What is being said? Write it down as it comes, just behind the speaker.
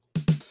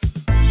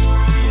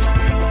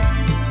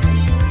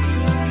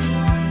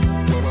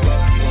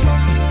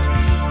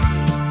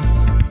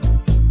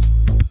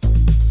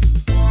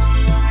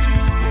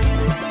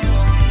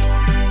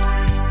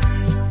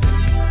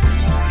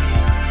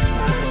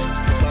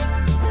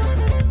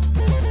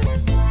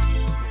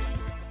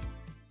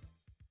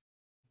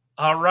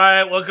All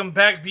right, welcome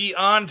back,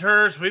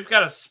 Beyonders. We've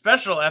got a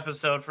special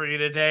episode for you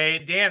today,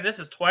 Dan. This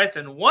is twice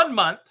in 1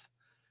 month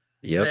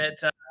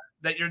Yep.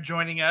 that you're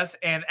joining us,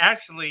 and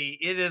actually,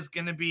 it is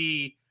going to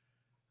be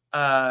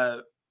uh,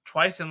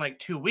 twice in like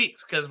 2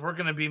 weeks because we're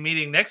going to be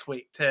meeting next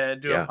week to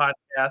do a Yeah.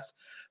 podcast.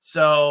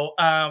 So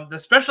the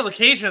special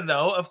occasion,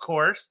 though, of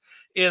course,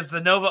 is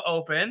the Nova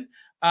Open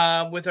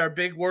with our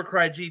big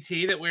Warcry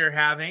GT that we are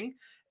having,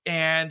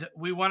 and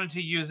we wanted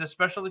to use a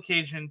special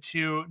occasion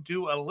to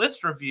do a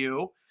list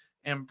review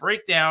and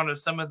breakdown of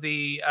some of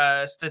the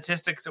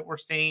statistics that we're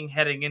seeing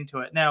heading into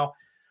it. Now,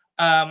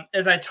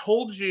 as I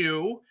told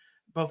you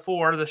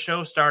before the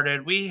show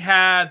started, we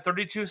had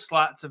 32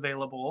 slots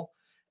available,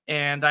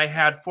 and I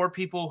had 4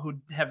 people who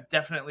have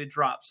definitely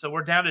dropped. So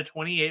we're down to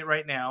 28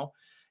 right now.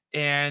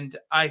 And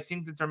I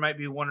think that there might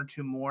be 1 or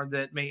 2 more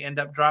that may end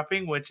up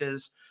dropping, which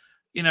is,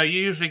 you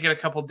usually get a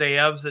couple day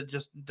ofs that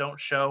just don't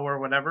show or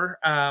whatever.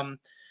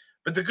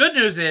 But the good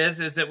news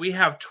is that we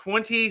have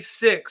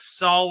 26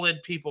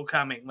 solid people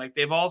coming. Like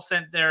they've all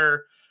sent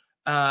their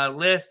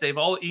list. They've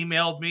all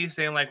emailed me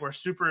saying like, we're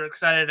super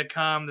excited to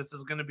come. This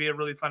is going to be a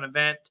really fun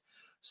event.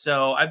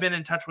 So I've been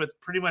in touch with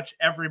pretty much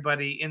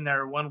everybody in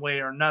there one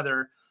way or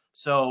another.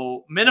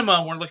 So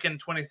minimum, we're looking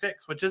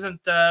 26, which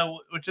isn't a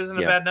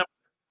Yeah. bad number,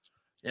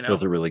 you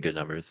Those know? are really good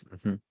numbers.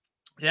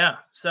 Yeah.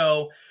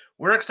 So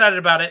we're excited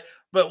about it.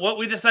 But what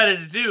we decided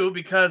to do,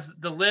 because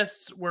the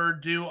lists were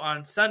due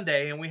on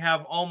Sunday and we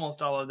have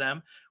almost all of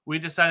them, we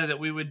decided that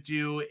we would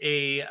do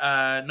a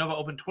Nova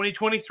Open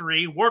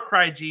 2023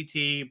 Warcry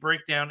GT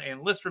breakdown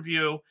and list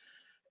review.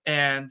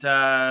 And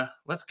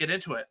let's get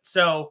into it.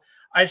 So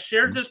I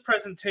shared this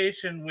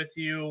presentation with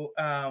you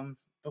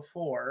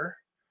before.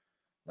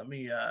 Let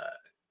me,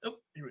 here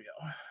we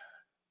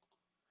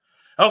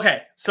go.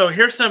 Okay, so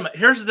here's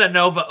the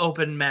Nova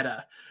Open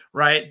meta,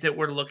 right, that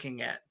we're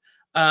looking at.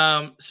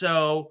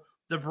 So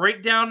the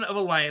breakdown of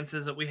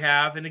alliances that we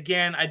have, and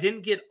again, I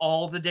didn't get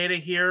all the data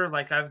here.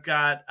 Like I've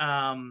got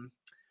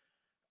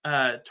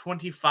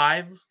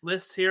 25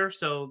 lists here,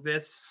 so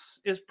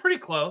this is pretty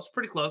close.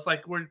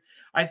 Like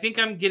I think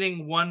I'm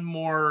getting one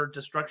more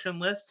destruction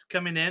list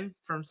coming in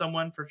from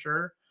someone for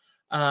sure.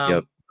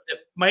 Yep. It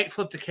might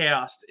flip to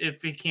chaos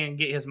if he can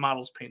get his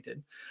models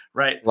painted,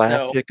 right? So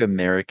Classic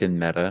American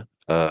meta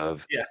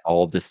of yeah,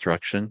 all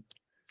destruction.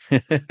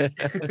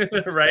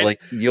 right.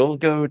 Like you'll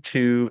go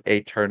to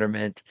a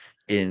tournament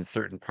in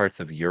certain parts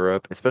of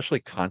Europe, especially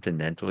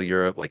continental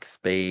Europe, like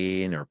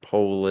Spain or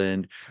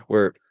Poland,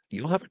 where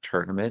you'll have a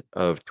tournament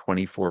of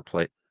 24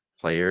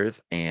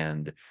 players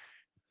and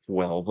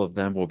 12 of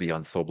them will be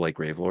on Soulblight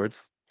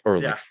Gravelords, or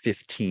like Yeah,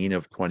 15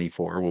 of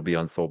 24 will be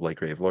on Soulblight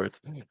Gravelords.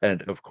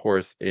 And of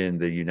course, in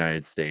the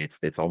United States,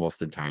 it's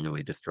almost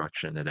entirely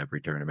destruction at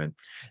every tournament.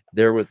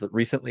 There was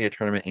recently a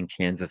tournament in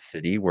Kansas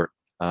City where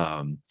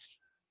um,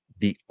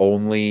 the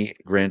only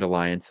Grand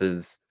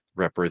Alliances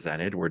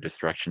represented were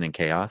destruction and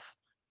chaos.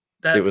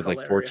 It that's was like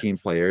hilarious. 14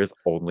 players,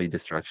 only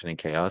destruction and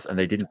chaos, and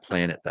they didn't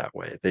plan it that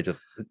way. They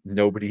just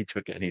nobody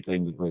took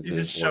anything that was You in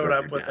just showed order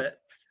up with again. it.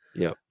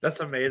 Yep. That's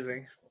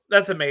amazing.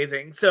 That's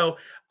amazing. So,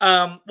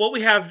 what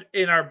we have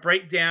in our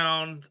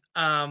breakdown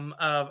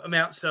of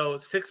amount, so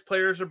 6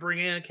 players are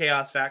bringing in a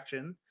chaos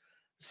faction,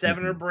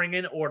 7 are Hmm.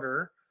 bringing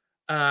order,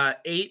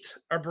 8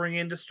 are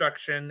bringing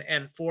destruction,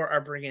 and 4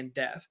 are bringing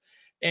death.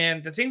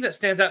 And the thing that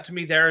stands out to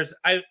me there is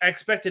I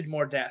expected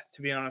more death.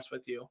 To be honest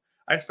with you,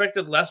 I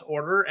expected less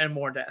order and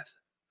more death.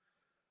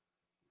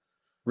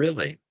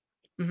 Really?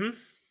 Hmm.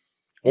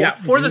 Yeah,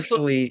 Order for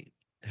usually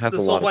has the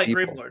a lot of Soulblight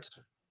people. Gravelords.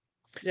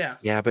 Yeah,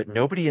 Yeah, but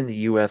nobody in the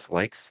US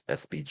likes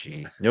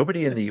SPG.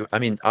 Nobody in the I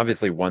mean,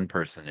 obviously one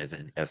person is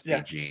in yeah,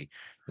 SPG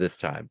this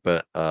time,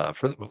 but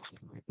for the most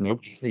part,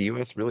 nobody in the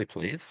US really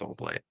plays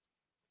Soulblade.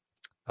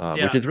 Which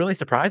yeah. is really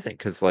surprising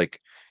because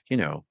like, you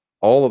know,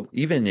 all of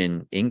even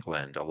in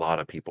England, a lot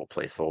of people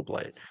play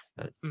Soulblade.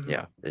 Hmm.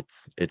 Yeah,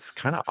 it's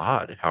kind of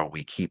odd how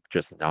we keep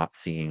just not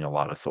seeing a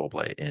lot of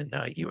Soulblade in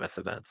US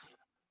events.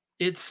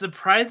 It's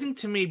surprising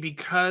to me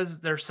because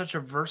they're such a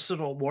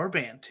versatile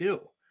warband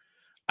too.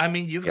 I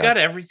mean, you've Yeah. got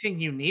everything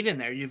you need in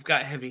there. You've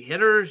got heavy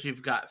hitters,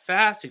 you've got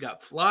fast, you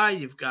got fly,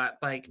 you've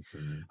got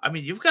Mhm. I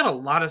mean, you've got a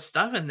lot of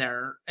stuff in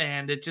there,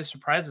 and it just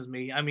surprises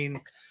me. I mean,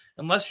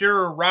 unless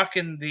you're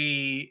rocking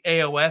the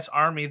AOS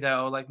army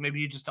though, like maybe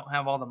you just don't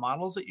have all the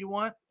models that you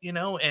want,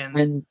 and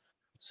And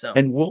so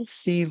And we'll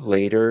see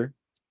later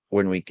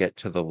when we get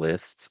to the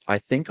lists. I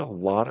think a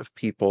lot of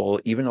people,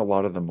 even a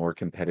lot of the more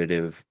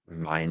competitive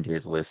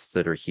minded lists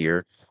that are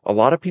here, a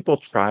lot of people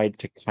tried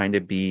to kind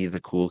of be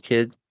the cool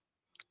kid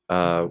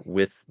mhm,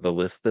 with the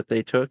list that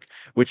they took,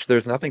 which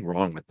there's nothing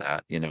wrong with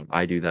that. You know,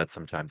 I do that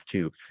sometimes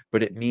too.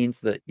 But it means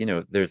that, you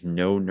know, there's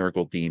no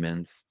Nurgle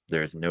demons,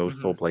 there's no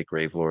mhm. Soulblight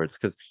Gravelords,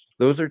 because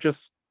those are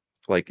just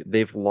like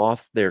they've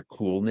lost their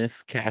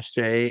coolness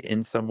cachet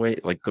in some way.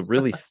 Like the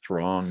really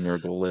strong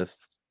Nurgle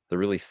lists, the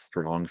really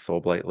strong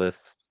Soulblight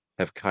lists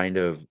have kind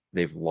of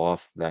they've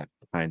lost that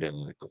kind of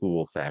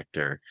cool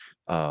factor.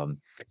 Um,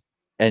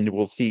 and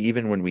we'll see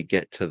even when we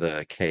get to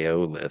the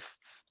KO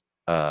lists,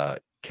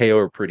 KO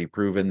are pretty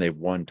proven. They've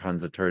won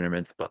tons of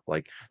tournaments, but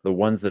like the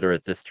ones that are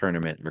at this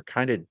tournament are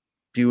kind of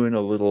doing a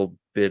little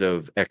bit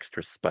of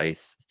extra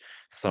spice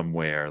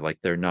somewhere. Like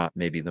they're not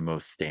maybe the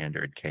most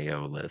standard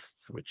KO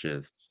lists, which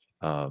is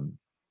um,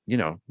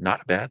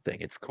 not a bad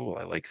thing. It's cool.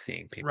 I like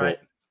seeing Right.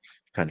 people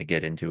kind of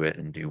get into it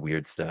and do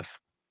weird stuff.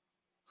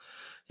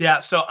 Yeah,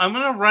 so I'm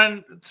gonna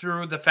run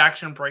through the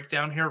faction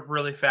breakdown here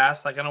really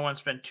fast. Like I don't want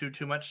to spend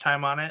too much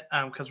time on it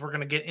because we're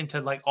gonna get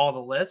into like all the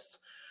lists.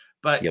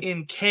 But Yep.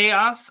 in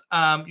Chaos,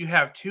 you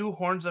have two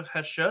Horns of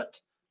Heshut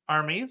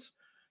armies.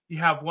 You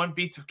have one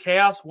Beast of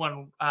Chaos,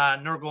 one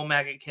Nurgle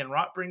Maggotkin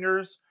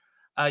Rotbringers.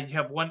 You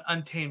have one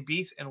Untamed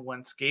Beast and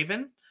one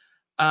Skaven.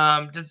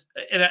 Does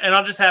and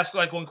I'll just ask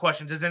like one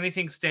question: does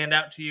anything stand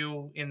out to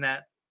you in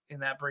that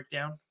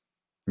breakdown?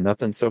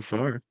 Nothing so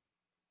far.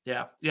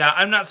 Yeah, yeah,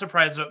 I'm not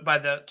surprised by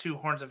the two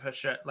Horns of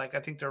Hashut. Like, I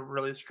think they're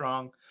really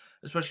strong,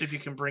 especially if you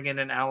can bring in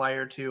an ally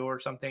or two or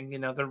something.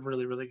 They're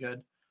really, really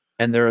good.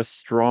 And they're a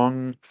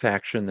strong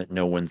faction that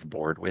no one's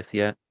bored with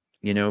yet,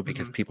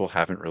 because Hmm. people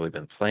haven't really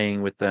been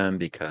playing with them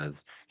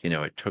because,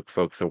 it took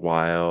folks a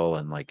while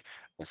and like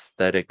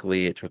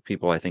aesthetically, it took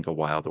people, I think, a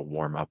while to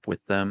warm up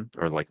with them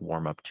or like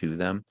warm up to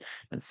them.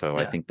 And so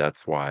I Yeah, think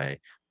that's why,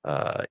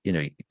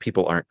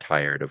 people aren't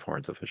tired of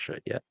Horns of a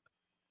Shit yet.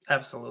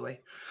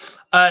 absolutely.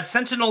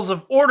 Sentinels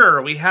of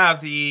Order. We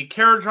have the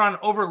Caradron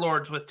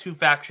Overlords with two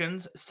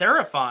factions,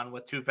 Seraphon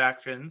with two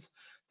factions,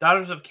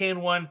 Daughters of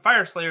Cain 1,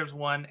 Fire Slayers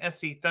 1,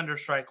 SC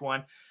Thunderstrike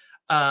 1.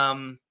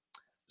 Um,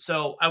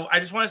 so I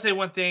just want to say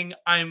one thing.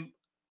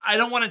 I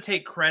don't want to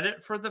take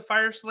credit for the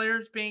Fire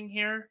Slayers being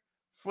here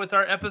with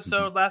our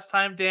episode last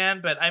time,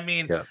 Dan, but I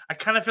mean, Yeah. I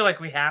kind of feel like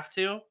we have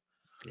to,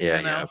 Yeah,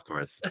 you yeah, know? of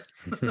course.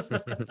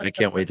 I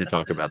can't wait to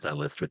talk about that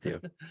list with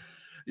you.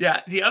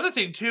 Yeah. The other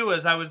thing too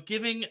is I was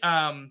giving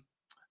um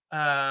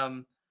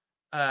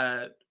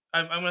uh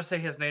I'm gonna say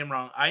his name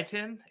wrong.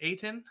 Aiton?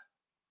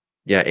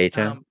 Yeah,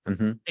 A10. Um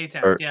Hmm.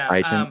 Aiton, Or yeah.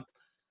 I10.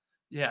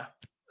 Yeah.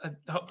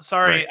 Right.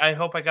 Sorry, I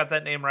hope I got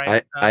that name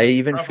right. I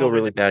even I feel probably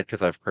really did. bad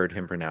because I've heard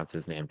him pronounce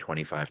his name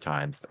 25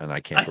 times, and I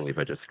can't believe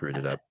I just screwed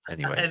it up.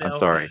 Anyway, I I'm know,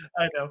 sorry.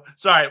 I know.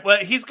 Sorry.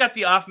 Well, he's got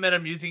the off meta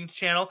musings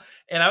channel,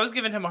 and I was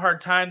giving him a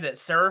hard time that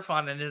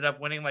Seraphon ended up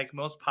winning like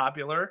most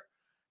popular,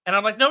 and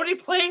I'm like, nobody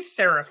plays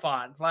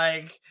Seraphon,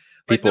 like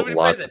People, nobody plays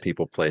lots of it.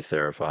 people play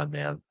Seraphon,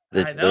 man.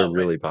 I They're know, but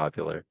really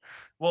popular.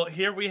 well,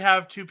 here we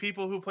have two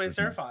people who play Hmm.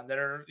 Seraphon that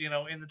are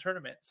in the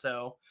tournament.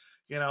 So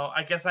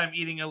I guess I'm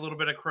eating a little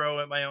bit of crow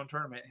at my own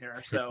tournament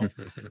here. So,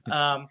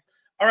 um,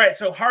 all right.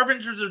 So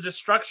Harbingers of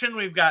Destruction,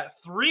 we've got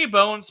three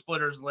Bone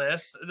Splitters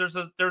lists. There's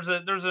an You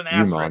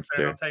asterisk there,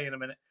 and I'll monster. tell you in a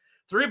minute.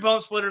 Three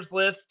Bone Splitters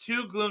lists,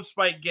 two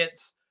Gloomspite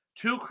Gits,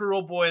 two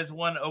Cruel Boys,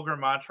 one Ogre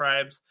Ma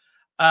Tribes.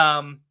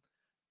 Um,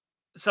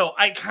 so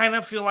I kind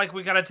of feel like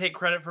we got to take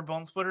credit for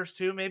Bone Splitters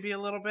too, maybe a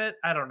little bit.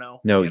 I don't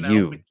know. No,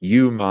 We,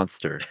 you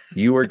monster.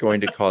 You are going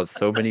to cause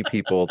so many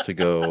people to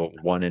go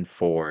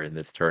 1-4 in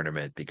this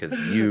tournament because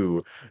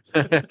you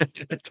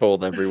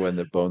told everyone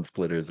that bone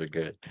splitters are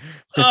good.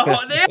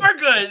 Oh, they are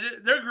good.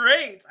 They're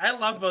great. I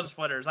love Bone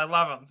Splitters. I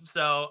love them.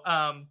 So,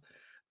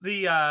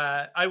 the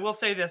I will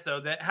say this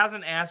though, that has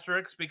an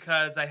asterisk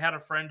because I had a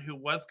friend who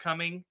was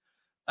coming,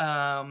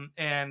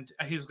 and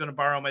he was going to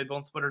borrow my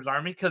Bone Splitters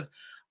army because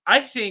I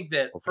think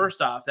that Okay.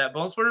 first off, that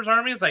Bone Splitters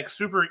army is like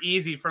super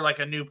easy for like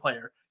a new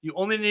player. You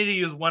only need to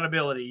use one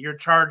ability, your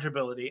charge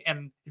ability,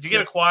 and if you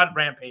get a Yep. quad,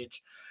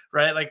 rampage,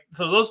 right? Like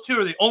so, those two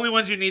are the only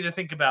ones you need to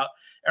think about.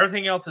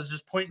 Everything else is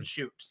just point and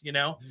shoot.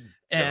 Yep.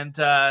 And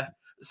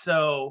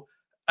so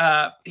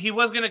he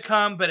was going to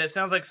come, but it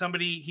sounds like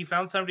he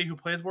found somebody who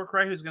plays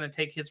Warcry who's going to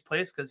take his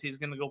place because he's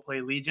going to go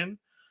play Legion,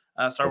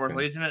 Star Wars Okay.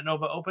 Legion at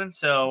Nova Open.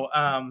 So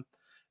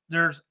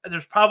there's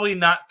probably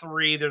not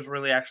three. There's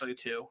really actually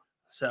two.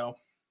 So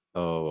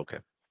Oh, okay.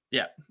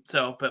 yeah.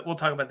 So, but we'll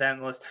talk about that in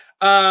the list.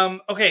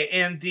 Okay,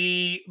 and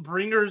the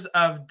Bringers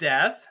of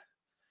Death.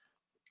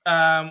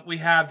 We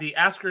have the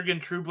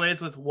Askergan True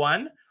Blades with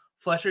one,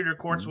 Flesh Eater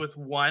Courts Mhm. with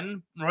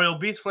one, Royal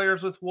Beast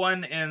Flayers with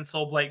one, and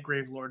Soulblight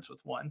Grave Lords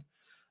with one.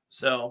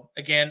 So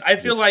again, I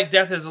feel Yep. like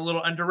Death is a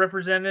little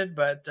underrepresented,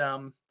 but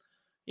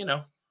you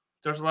know,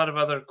 there's a lot of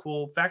other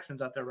cool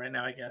factions out there right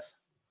now, I guess.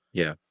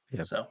 Yeah.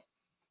 Yeah. So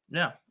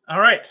yeah. All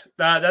right.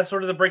 That's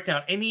sort of the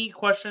breakdown. Any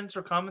questions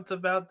or comments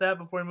about that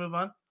before we move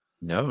on?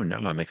 No, no,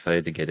 I'm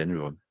excited to get into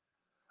them.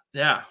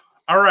 Yeah.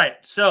 All right.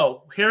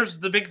 So here's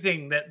the big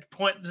thing that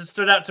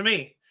stood out to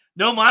me.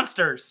 No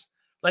monsters.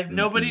 Like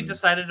nobody Hmm.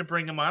 decided to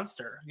bring a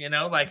monster.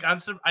 Like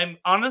I'm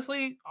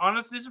honestly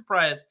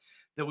surprised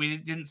that we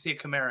didn't see a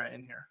Chimera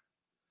in here.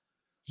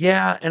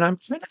 Yeah, and I'm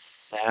kind of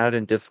sad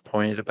and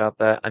disappointed about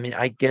that. I mean,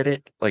 I get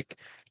it. Like,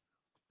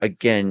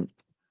 again,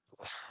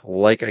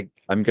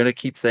 I'm gonna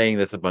keep saying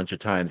this a bunch of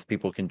times.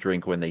 People can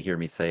drink when they hear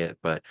me say it,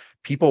 but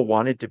people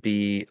wanted to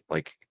be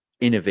like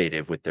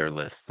innovative with their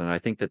lists, and I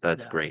think that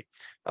that's Yeah. great.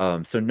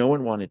 So no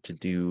one wanted to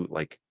do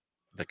like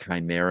the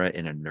Chimera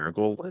in a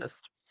Nurgle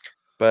list,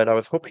 but I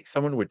was hoping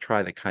someone would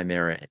try the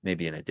Chimera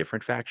maybe in a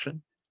different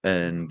faction Hmm.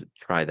 and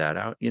try that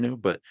out,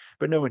 but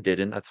no one did,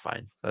 and that's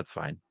fine. That's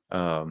fine.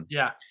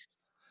 Yeah.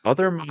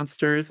 Other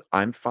monsters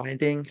I'm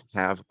finding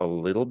have a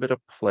little bit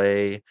of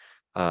play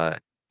uh,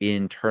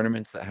 in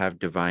tournaments that have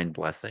divine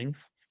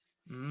blessings.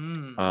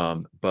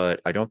 Mm,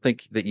 But I don't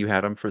think that you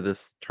had them for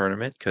this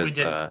tournament we because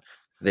didn't.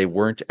 they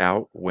weren't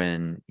out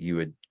when you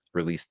had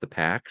released the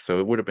pack. So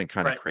it would have been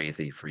kind of Right.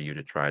 crazy for you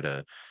to try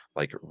to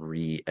like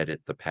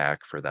re-edit the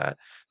pack for that.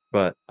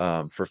 But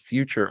for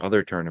future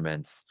other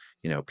tournaments,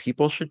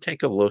 people should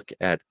take a look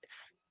at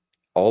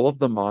all of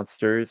the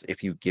monsters,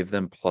 if you give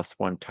them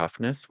 +1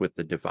 toughness with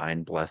the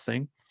divine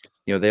blessing,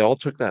 they all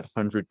took that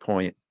 100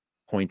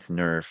 points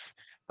nerf,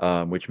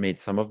 which made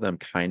some of them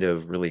kind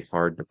of really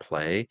hard to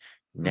play.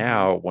 Hmm.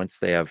 Now, once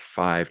they have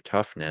 5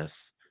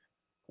 toughness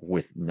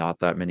with not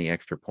that many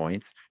extra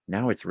points,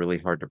 now it's really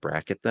hard to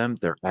bracket them.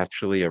 They're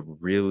actually a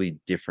really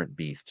different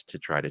beast to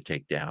try to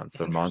take down.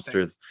 So Interesting.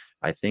 monsters,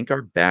 I think,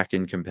 are back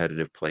in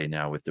competitive play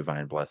now with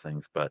divine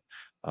blessings, but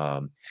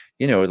um,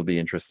 it'll be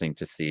interesting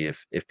to see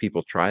if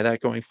people try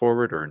that going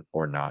forward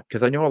or not.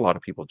 Because I know a lot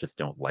of people just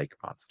don't like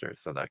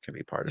monsters, so that can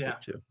be part of it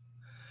Yeah. too.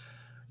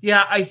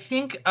 Yeah, I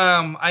think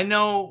I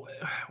know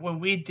when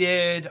we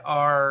did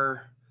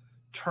our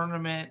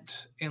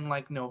tournament in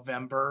like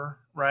November,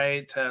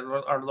 right?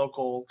 Our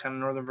local kind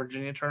of Northern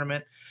Virginia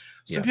tournament.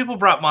 Some Yeah. people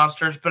brought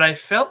monsters, but I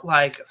felt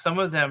like some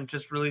of them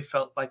just really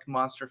felt like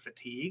monster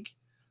fatigue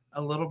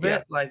a little Yeah.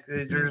 bit. Like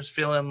they're Hmm. just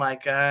feeling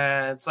like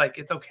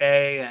it's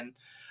okay, and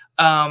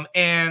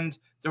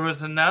there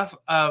was enough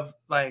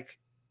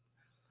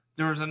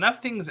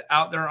things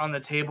out there on the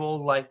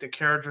table, like the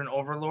Caradron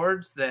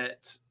Overlords,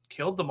 that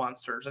killed the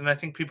monsters. And I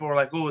think people were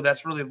like, "Ooh,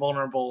 that's really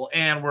vulnerable,"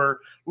 and we're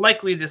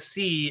likely to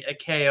see a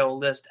KO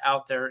list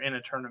out there in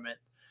a tournament.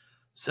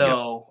 Yep.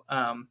 So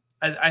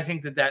I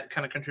think that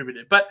kind of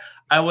contributed. But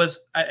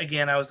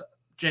again, I was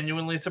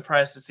genuinely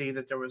surprised to see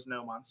that there was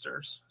no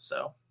monsters.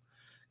 So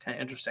kind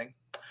of interesting.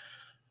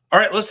 All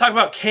right, let's talk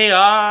about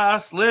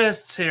chaos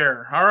lists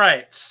here. All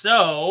right,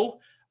 so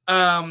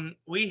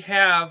we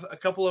have a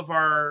couple of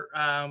our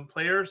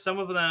players. Some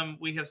of them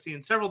we have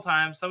seen several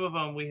times. Some of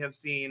them we have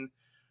seen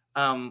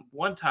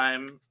one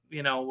time,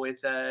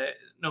 with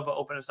Nova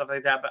Open and stuff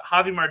like that. But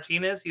Javi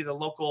Martinez, he's a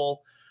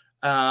local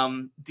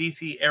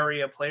DC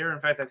area player. In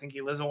fact, I think he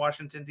lives in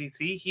Washington,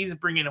 DC. He's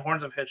bringing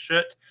Horns of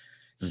Hashut.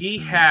 He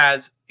Hmm.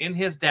 has in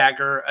his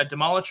dagger a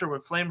Demolisher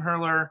with Flame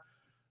Hurler,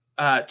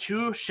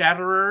 two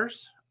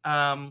Shatterers,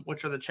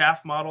 which are the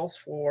chaff models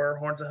for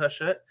Horns of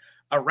Hashut,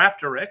 a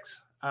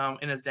Raptorix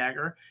in his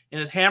dagger. In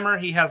his hammer,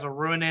 he has a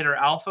Ruinator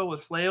Alpha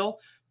with Flail,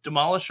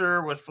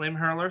 Demolisher with Flame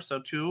Hurler,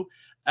 so two,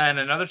 and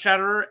another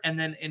Shatterer. And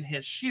then in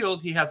his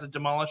shield, he has a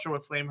Demolisher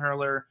with Flame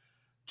Hurler,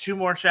 two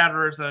more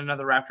Shatterers, and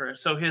another Raptor.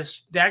 So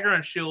his dagger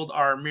and shield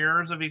are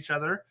mirrors of each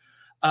other,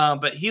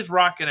 but he's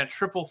rocking a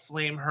triple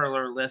Flame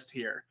Hurler list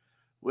here,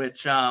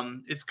 which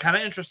it's kind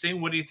of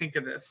interesting. What do you think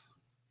of this?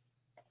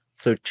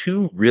 So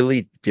two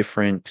really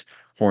different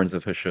Horns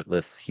of Hashut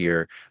lists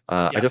here.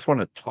 I Yeah. just want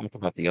to talk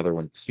about the other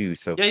one too.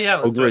 So Yeah,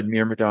 let's do Ogre it.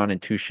 Myrmidon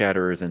and two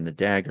Shatterers in the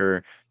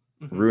dagger,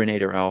 Hmm.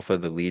 Ruinator Alpha,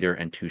 the leader,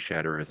 and two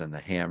Shatterers in the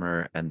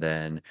hammer. And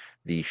then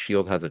the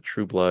shield has a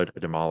True Blood, a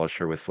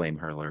Demolisher with Flame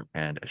Hurler,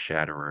 and a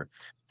Shatterer.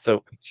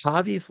 So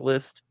Javi's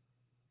list,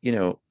 you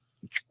know,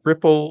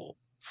 triple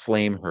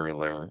Flame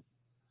Hurler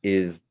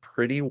is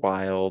pretty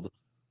wild.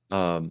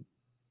 Um,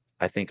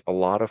 I think a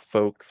lot of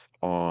folks,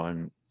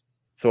 when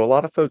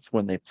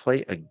they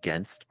play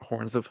against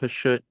Horns of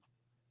Hashut,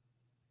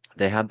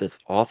 they have this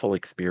awful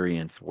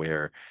experience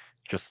where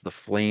just the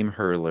Flame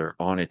Hurler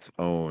on its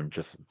own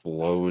just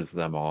blows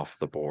them off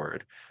the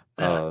board.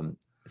 Yeah. Um,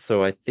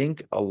 so I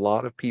think a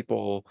lot of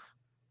people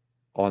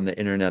on the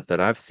internet that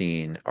I've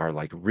seen are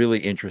like really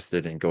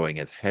interested in going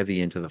as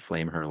heavy into the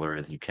flame hurler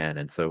as you can.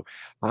 And so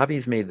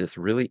Javi's made this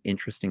really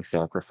interesting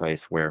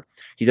sacrifice where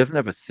he doesn't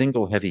have a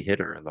single heavy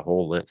hitter in the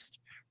whole list,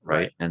 right?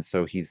 Right. And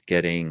so he's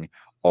getting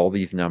all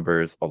these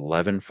numbers,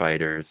 11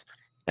 fighters,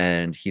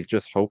 and he's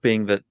just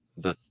hoping that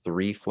the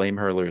three flame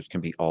hurlers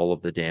can be all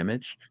of the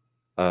damage.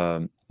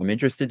 I'm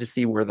interested to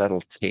see where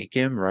that'll take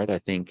him, right? I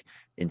think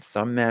in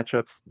some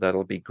matchups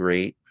that'll be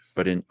great,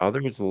 but in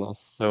others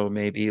less so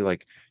maybe.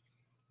 Like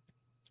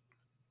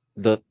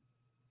the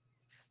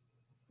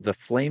the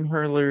flame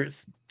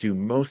hurlers do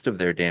most of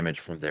their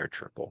damage from their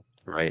triple,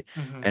 right?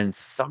 Hmm. And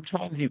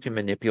sometimes you can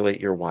manipulate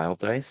your wild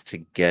dice to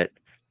get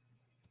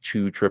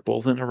two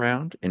triples in a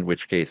round, in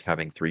which case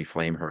having three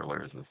flame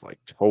hurlers is like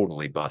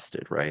totally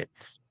busted, right?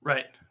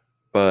 Right.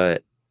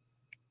 But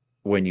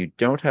when you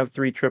don't have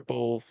three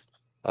triples,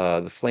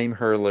 the flame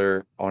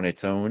hurler on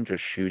its own,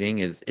 just shooting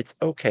it's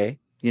okay.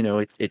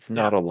 It's Yeah.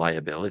 not a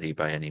liability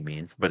by any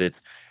means, but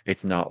it's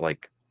not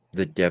like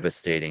the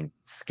devastating,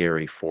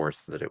 scary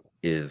force that it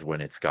is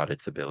when it's got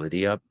its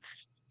ability up.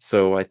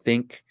 So I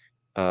think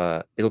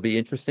it'll be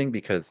interesting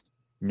because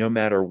no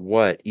matter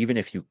what, even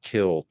if you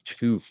kill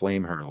two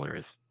flame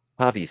hurlers,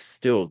 Javi's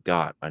still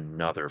got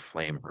another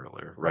flame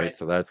hurler, right? Right.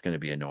 So that's going to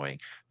be annoying.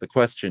 The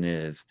question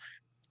is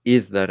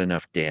that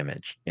enough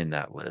damage in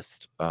that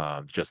list?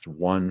 Just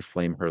one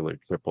flame hurler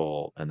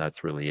triple, and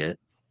that's really it.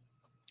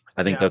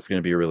 I think Yeah. that's going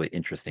to be a really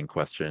interesting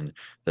question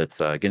that's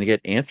going to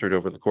get answered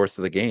over the course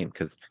of the game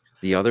because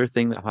The other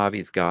thing that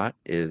Javi's got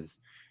is,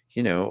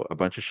 a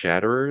bunch of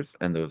Shatterers,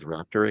 and those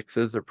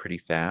Raptorixes are pretty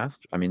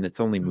fast. I mean, it's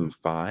only Mm. move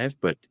 5,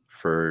 but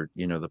for,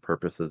 the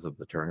purposes of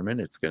the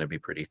tournament, it's going to be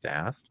pretty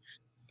fast.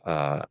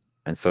 Uh,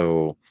 and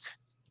so,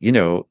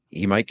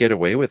 he might get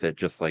away with it,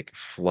 just like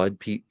flood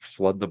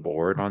the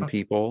board on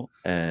people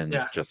and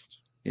Yeah.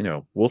 just,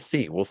 we'll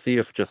see. We'll see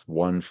if just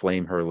one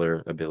Flame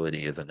Hurler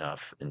ability is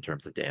enough in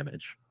terms of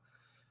damage.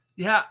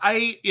 Yeah,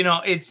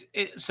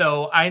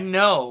 so I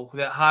know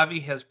that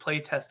Javi has play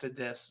tested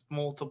this Hmm.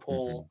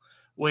 multiple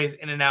ways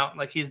in and out.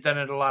 Like he's done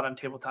it a lot on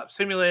Tabletop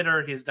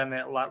Simulator. He's done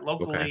it a lot Okay.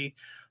 locally.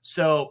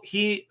 So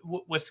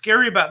what's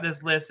scary about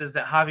this list is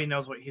that Javi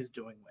knows what he's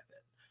doing with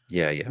it.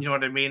 Yeah, yeah. You know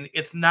what I mean?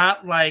 It's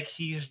not like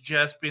he's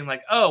just being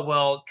like, oh,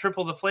 well,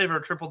 triple the flavor,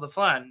 triple the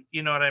fun.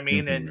 You know what I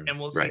mean? And Hmm. and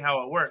we'll see Right.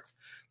 how it works.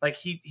 Like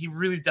he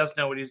really does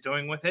know what he's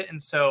doing with it.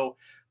 And so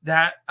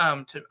that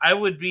I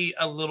would be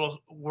a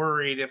little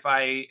worried if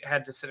I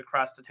had to sit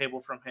across the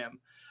table from him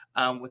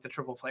with the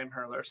triple flame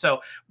hurler.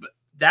 So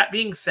that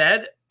being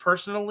said,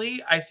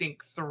 personally, I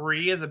think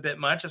 3 is a bit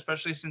much,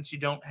 especially since you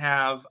don't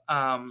have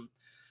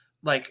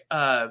like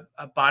a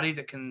body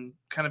that can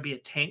kind of be a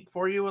tank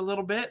for you a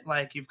little bit.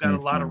 Like you've got a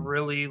lot of Hmm.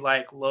 really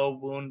like low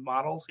wound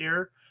models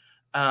here.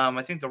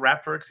 I think the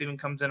Raptorix even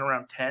comes in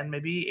around 10,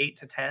 maybe 8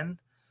 to 10.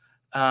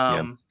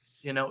 Yeah. Um,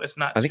 it's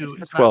not I think it's too,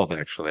 about it's not, 12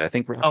 actually. I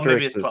think oh,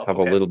 maybe it's Raptorixes 12. have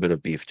a Okay. little bit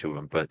of beef to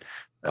them, but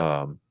Yeah.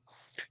 um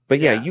but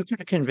yeah, Yeah. you could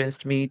have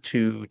convinced me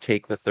to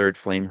take the third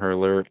Flame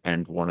Hurler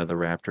and one of the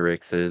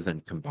Raptorixes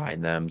and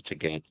combine them to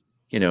get,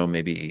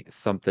 maybe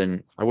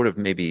something. I would have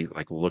maybe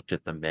like looked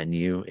at the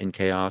menu in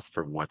Chaos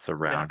for what's Yeah.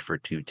 around for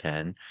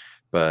 210,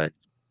 but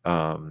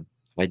um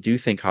I do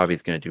think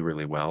Javi's going to do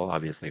really well.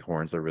 Obviously,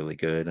 horns are really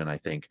good, and I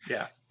think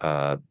Yeah.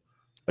 uh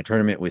a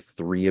tournament with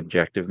 3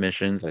 objective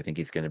missions, I think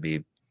he's going to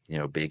be,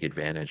 big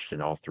advantaged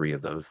in all 3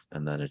 of those.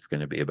 And then it's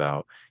going to be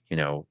about,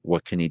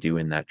 what can he do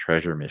in that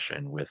treasure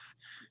mission with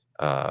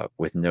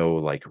no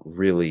like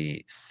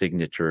really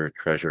signature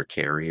treasure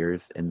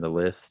carriers in the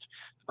list.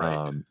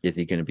 Right. Is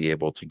he going to be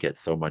able to get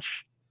so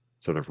much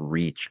sort of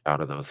reach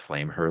out of those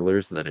flame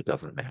hurlers that it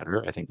doesn't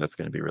matter? I think that's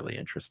going to be really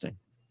interesting.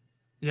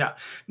 Yeah.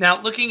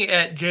 Now, looking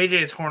at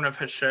JJ's Horn of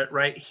Hashut,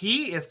 right,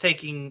 he is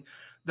taking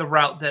the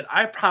route that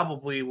I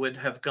probably would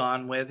have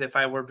gone with if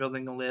I were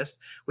building a list,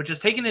 which is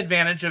taking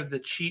advantage of the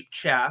cheap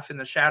chaff in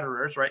the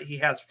Shatterers, right? He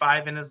has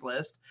 5 in his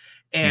list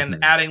and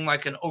Hmm. adding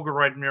like an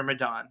Ogreroid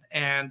Myrmidon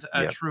and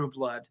a Yeah. True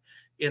Blood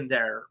in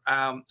there.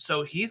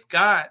 So he's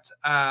got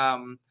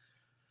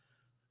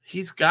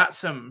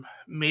some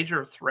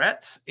major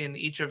threats in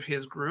each of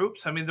his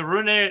groups. I mean, the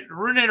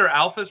Ruinator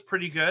Alpha is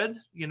pretty good.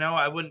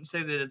 I wouldn't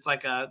say that it's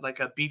like a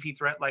beefy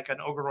threat like an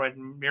Ogreroid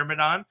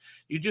Myrmidon.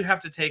 You do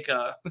have to take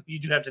a you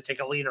do have to take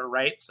a leader,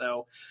 right?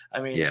 So,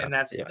 I mean, Yeah. and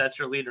that's Yeah. that's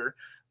your leader.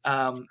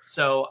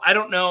 So I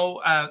don't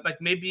know, like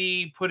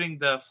maybe putting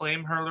the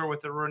Flame Hurler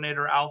with the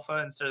Ruinator Alpha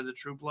instead of the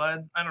True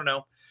Blood. I don't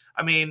know.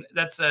 I mean,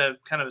 that's a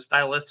kind of a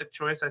stylistic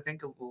choice, I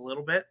think, a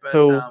little bit, but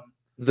So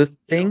the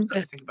thing something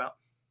that to think about.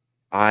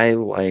 I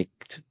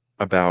liked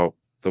about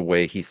the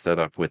way he set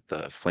up with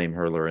the Flame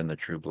Hurler and the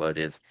True Blood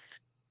is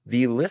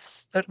the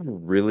lists that are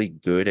really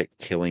good at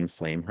killing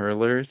Flame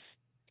Hurlers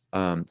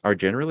are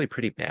generally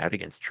pretty bad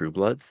against True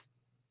Bloods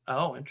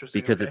Oh,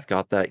 interesting. because Okay. it's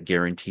got that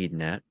guaranteed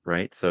net,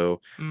 right?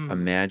 So Mm,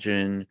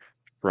 imagine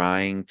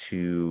trying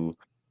to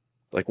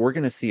like we're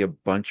going to see a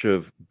bunch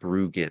of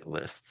Brugit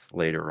lists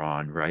later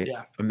on, right?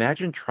 yeah.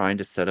 Imagine trying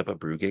to set up a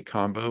Brugit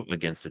combo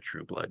against a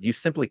True Blood. You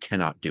simply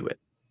cannot do it,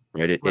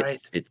 right? Right.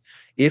 It's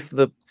if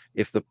the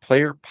if the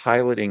player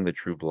piloting the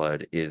True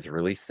Blood is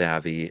really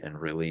savvy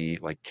and really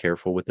like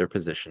careful with their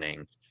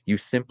positioning, you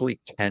simply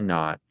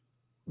cannot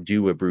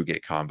do a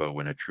Brugit combo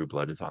when a True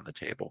Blood is on the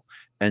table.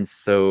 And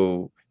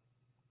so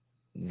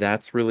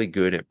that's really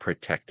good at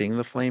protecting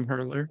the Flame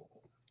Hurler.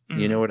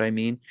 You know Mm, what I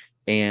mean?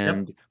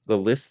 yep. And the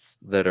lists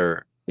that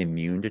are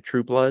immune to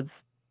True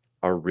Bloods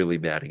are really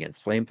bad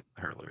against flame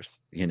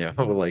hurlers,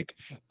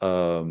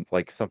 Mm,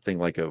 like something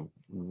like a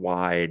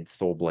wide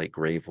Soulblight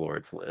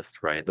Gravelords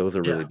list, right? Those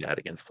are yeah. really bad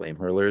against flame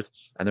hurlers,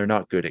 and they're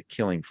not good at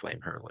killing flame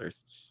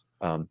hurlers.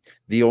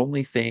 The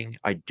only thing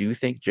I do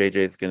think JJ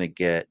is going to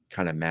get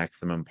kind of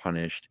maximum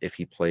punished if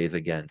he plays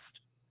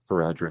against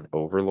Faradrin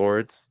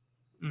Overlords,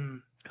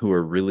 Mm, who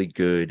are really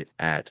good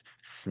at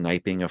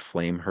sniping a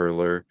flame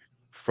hurler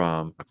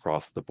from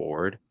across the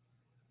board,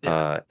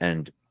 yeah.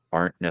 and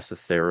aren't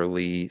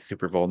necessarily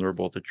super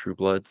vulnerable to True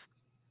Bloods.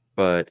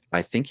 But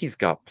I think he's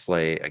got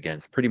play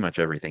against pretty much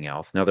everything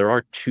else. Now, there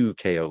are 2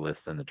 KO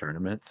lists in the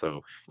tournament,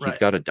 so he's Right.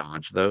 got to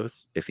dodge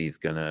those if he's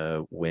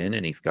gonna win,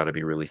 and he's got to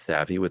be really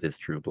savvy with his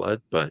True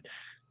Blood. But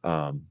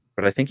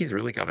I think he's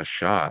really got a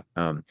shot.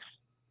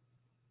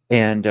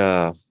 And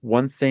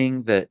one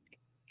thing that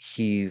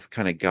he's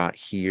kind of got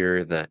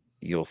here that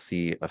you'll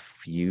see a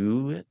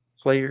few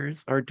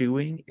players are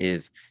doing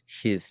is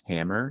his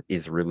hammer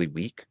is really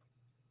weak.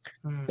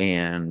 Mm,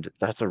 And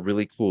that's a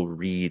really cool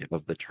read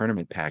of the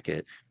tournament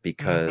packet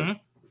mm-hmm. because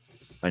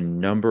a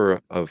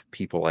number of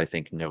people, I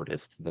think,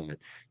 noticed that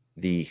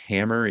the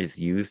hammer is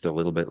used a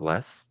little bit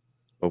less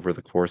over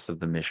the course of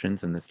the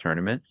missions in this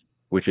tournament,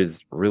 which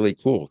is really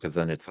cool because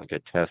then it's like a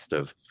test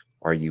of,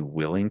 are you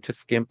willing to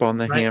skimp on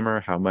the Right. hammer?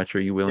 How much are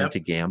you willing to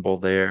Yep. gamble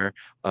there?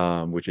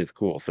 Which is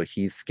cool. So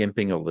he's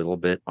skimping a little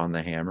bit on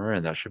the hammer,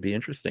 and that should be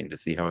interesting to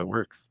see how it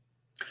works.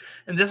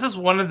 And this is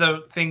one of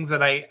the things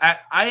that I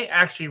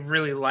actually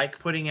really like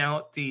putting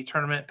out the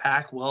tournament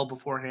pack well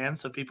beforehand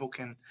so people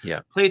can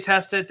Yeah, play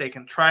test it, they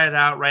can try it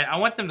out, right? I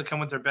want them to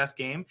come with their best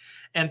game.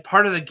 And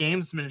part of the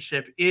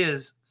gamesmanship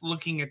is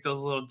looking at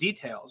those little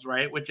details,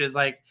 right? Which is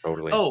like,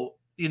 totally. oh,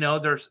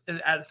 there's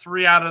at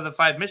 3 out of the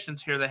 5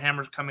 missions here, the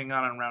hammer's coming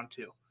on in round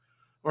 2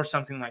 or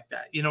something like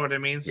that. You know what I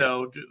mean? Yeah.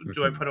 So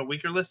do I Hmm. put a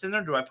weaker list in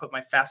there? Do I put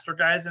my faster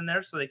guys in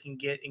there so they can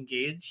get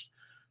engaged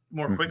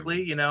more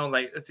quickly? Hmm.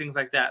 Like things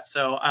like that.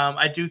 So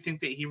I do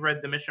think that he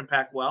read the mission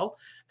pack well.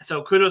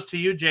 So kudos to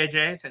you,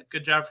 JJ.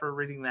 Good job for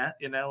reading that,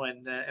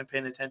 and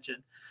paying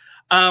attention.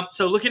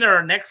 So looking at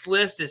our next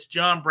list, it's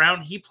John Brown.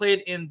 He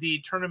played in the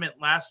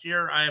tournament last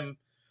year. I'm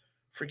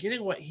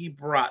forgetting what he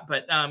brought,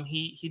 but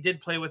he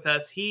did play with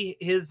us.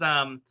 His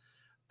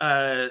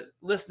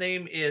list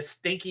name is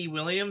Stanky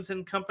Williams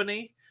and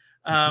Company.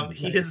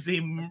 He is Nice.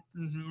 the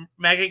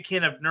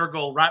Maggotkin of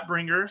Nurgle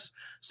Rotbringers.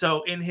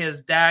 So in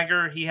his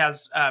dagger, he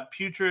has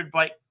Putrid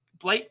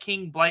Blight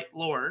King Blight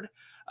Lord,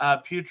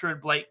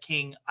 Putrid Blight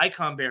King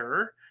Icon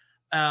Bearer.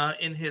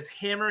 In his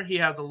hammer, he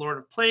has a Lord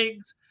of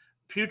Plagues,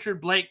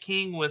 Putrid Blight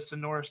King with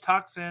Sonorous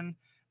Toxin,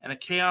 and a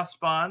Chaos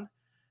Spawn.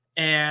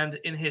 And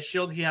in his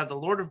shield, he has a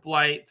Lord of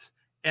Blights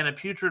and a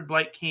Putrid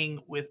Blight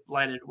King with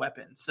Blighted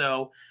Weapon.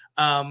 So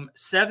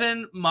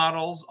 7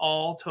 models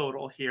all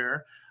total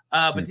here.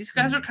 But these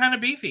guys are Mhm. kind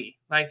of beefy.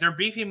 Like they're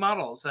beefy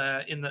models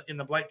in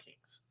the Blight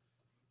Kings.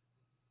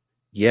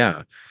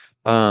 Yeah.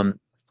 Um,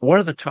 One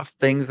of the tough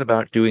things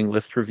about doing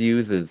list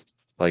reviews is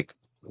like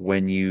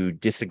when you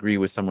disagree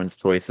with someone's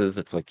choices,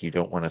 it's like you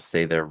don't want to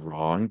say they're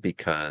wrong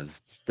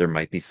because there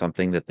might be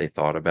something that they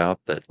thought about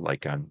that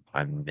like I'm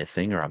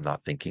missing or I'm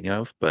not thinking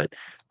of. But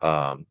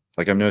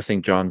like I'm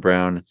noticing John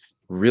Brown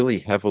really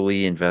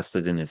heavily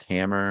invested in his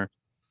hammer.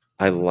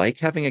 I Mhm. like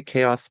having a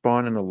Chaos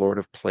Spawn and a Lord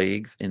of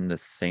Plagues in the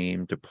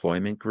same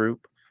deployment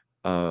group.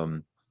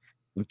 Um,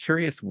 I'm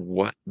curious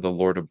what the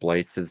Lord of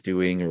Blights is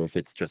doing, or if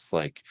it's just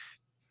like,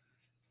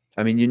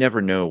 I mean, you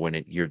never know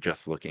when you're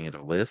just looking at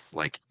a list.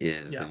 Like,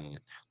 Yeah.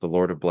 the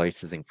Lord of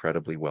Blights is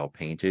incredibly well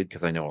painted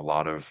because I know a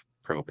lot of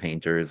pro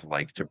painters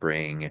like to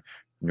bring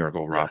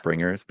Nurgle Yeah.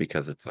 Rotbringers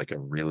because it's like a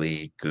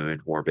really good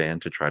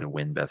warband to try to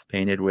win best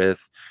painted with.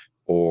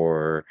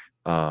 Or,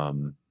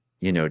 um,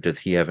 does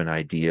he have an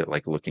idea,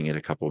 like looking at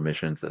a couple of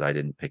missions that I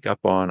didn't pick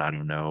up on? I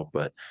don't know,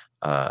 but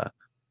uh,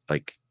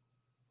 like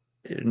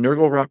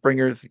Nurgle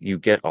Rotbringers, you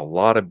get a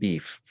lot of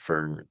beef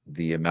for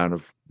the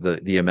amount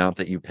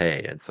that you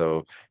pay. And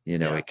so,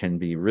 Yeah. it can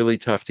be really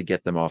tough to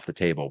get them off the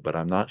table, but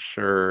I'm not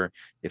sure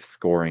if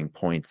scoring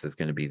points is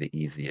going to be the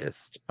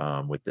easiest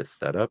with this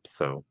setup.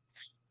 So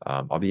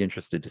I'll be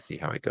interested to see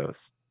how it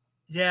goes.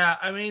 Yeah,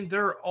 I mean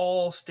they're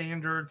all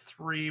standard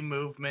 3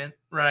 movement,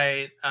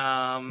 right?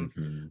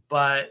 Hmm.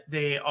 But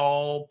they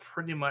all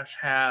pretty much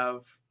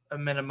have a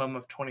minimum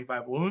of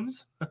 25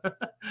 wounds,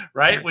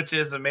 right? Yeah, Which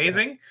is yeah,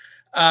 amazing.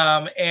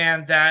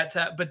 And that,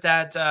 but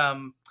that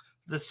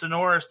the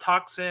Sonorous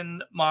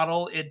Toxin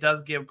model, it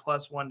does give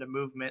 +1 to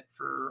movement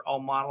for all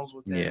models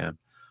within yeah.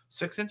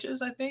 6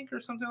 inches, I think, or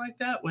something like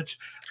that. Which,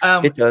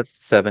 um, It does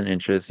 7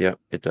 inches. Yep,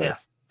 it yeah.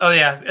 does. Oh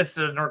yeah, it's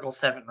the Nurgle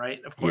 7,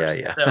 right? Of Yeah, course.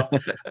 yeah. So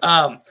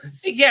um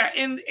yeah,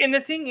 and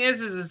the thing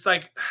is it's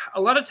like a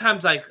lot of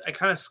times I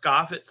kind of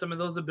scoff at some of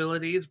those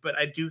abilities, but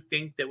I do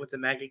think that with the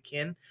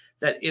Maggotkin,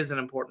 that is an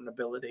important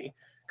ability.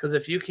 Because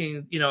if you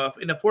can, if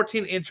in a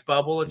 14-inch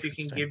bubble, if you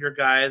can give Interesting. your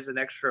guys an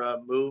extra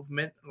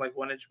movement, like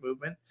 1 inch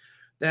movement,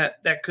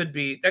 that could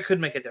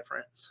make a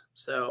difference.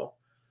 So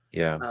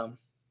Yeah. um,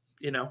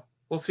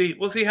 we'll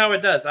see how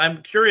it does.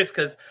 I'm curious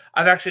because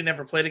I've actually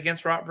never played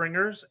against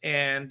Rotbringers,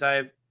 and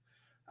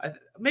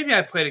maybe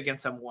I played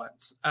against them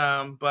once,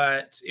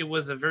 but it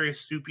was a very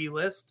soupy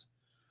list.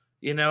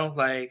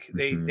 Like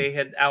they Hmm. they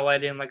had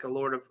allied in like a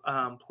Lord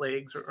of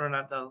Plagues, or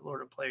not the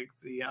Lord of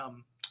Plagues. The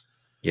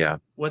Yeah.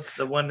 what's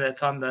the one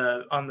that's on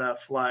the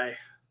fly?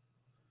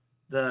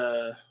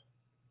 The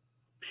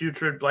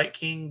Putrid Blight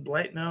King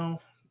Blight.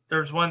 No,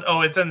 there's one.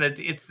 Oh, it's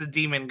the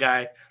demon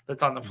guy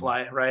that's on the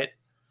fly, right?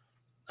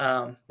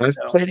 I've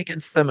So played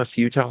against them a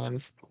few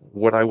times.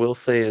 What I will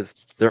say is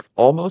they're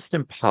almost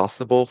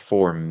impossible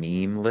for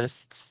meme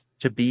lists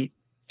to beat.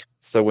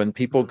 So when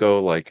people mhm,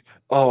 go like,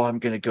 "Oh, I'm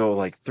gonna go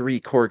like 3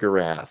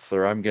 Korgoraths,"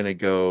 or "I'm gonna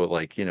go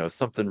like,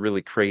 something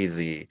really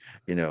crazy,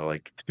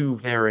 like 2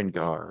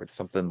 Varanguards,"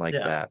 something like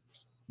yeah, that,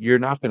 you're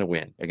not gonna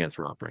win against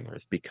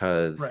Rotbringers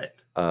because right,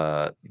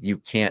 you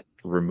can't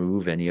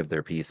remove any of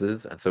their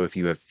pieces. And so if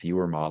you have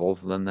fewer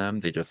models than them,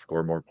 they just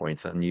score more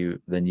points than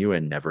you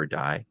and never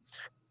die.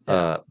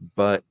 yeah,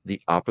 But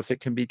the opposite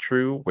can be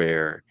true,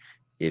 where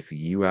if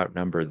you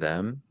outnumber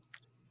them,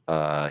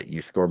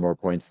 you score more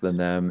points than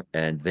them,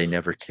 and they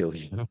never kill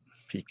you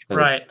because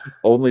right,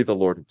 only the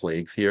Lord of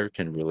Plagues here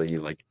can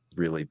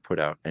really put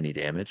out any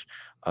damage.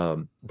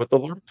 But the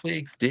Lord of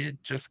Plagues did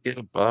just get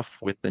a buff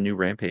with the new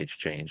Rampage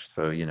change,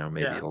 so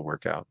maybe Yeah, it'll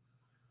work out.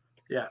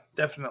 yeah,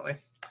 definitely.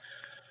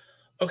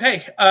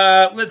 Okay,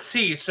 let's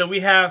see. So we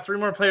have three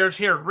more players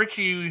here.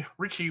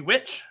 Richie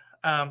Witch.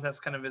 That's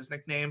kind of his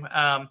nickname.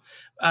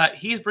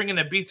 He's bringing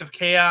a Beast of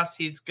Chaos.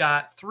 He's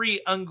got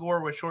 3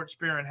 Ungor with short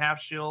spear and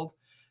half shield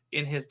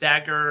in his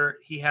dagger.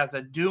 He has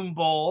a Doom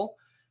Bowl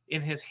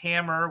in his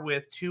hammer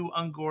with 2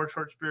 Ungor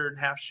short spear and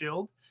half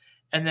shield.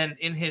 And then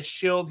in his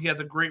shield, he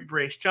has a Great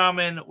Brace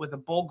Shaman with a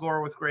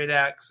Bulgor with Great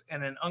Axe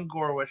and an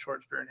Ungor with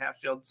short spear and half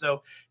shield.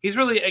 So he's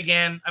really,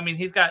 again, I mean,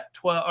 he's got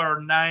 12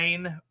 or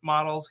 9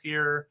 models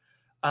here.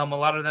 A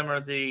lot of them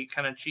are the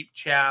kind of cheap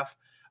chaff.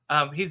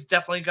 He's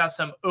definitely got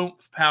some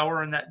oomph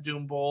power in that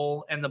Doom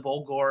Bowl and the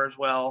Bulgor as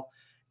well.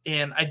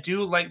 And I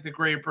do like the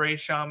Grey Bray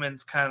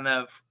Shaman's kind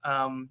of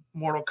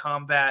Mortal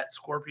Kombat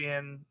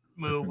Scorpion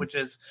move, Mhm, which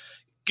is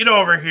get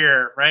over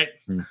here, right?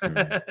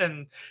 mhm.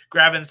 And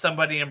grabbing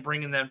somebody and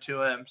bringing them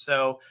to him.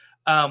 So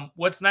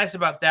what's nice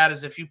about that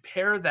is if you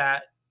pair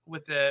that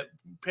with the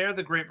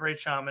Great Bray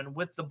Shaman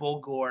with the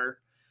Bulgor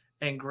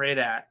and Great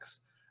Axe,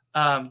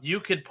 you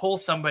could pull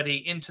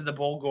somebody into the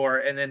Bulgor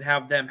and then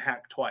have them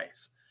hack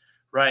twice,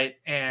 right?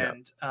 Yeah.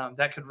 And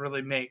that could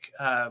really make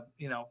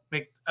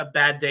make a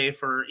bad day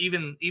for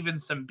even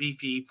some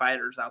beefy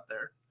fighters out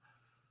there.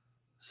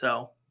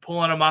 So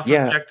pulling them off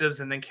Yeah,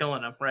 objectives and then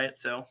killing them, right?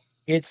 So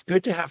it's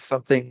good to have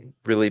something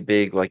really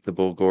big like the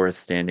Bulgor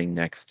standing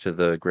next to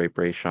the Great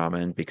Bray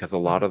Shaman because a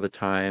lot mhm. of the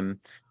time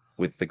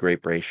with the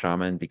Great Bray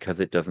Shaman, because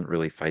it doesn't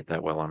really fight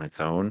that well on its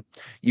own,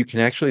 you can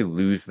actually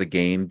lose the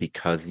game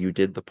because you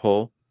did the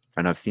pull.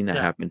 And I've seen that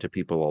Yeah, happen to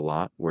people a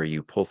lot where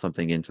you pull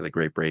something into the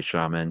Great Bray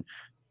Shaman,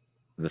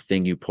 the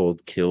thing you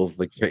pulled kills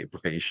the Great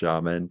Bray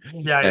Shaman,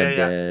 yeah,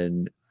 yeah,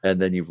 and yeah.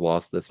 then you've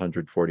lost this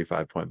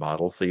 145-point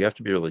model. So you have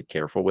to be really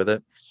careful with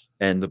it.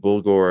 And the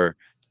Bulgor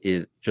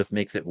is just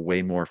makes it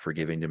way more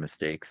forgiving to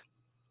mistakes.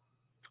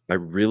 I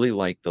really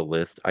like the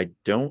list. I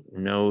don't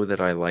know that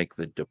I like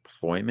the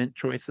deployment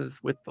choices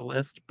with the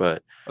list,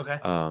 but Okay.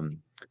 um,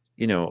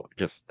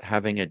 just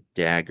having a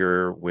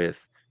dagger with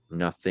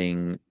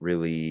nothing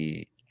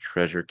really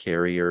treasure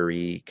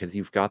carrier-y, because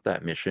you've got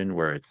that mission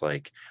where it's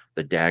like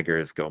the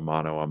daggers go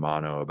mano a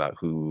mano about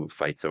who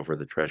fights over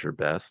the treasure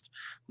best.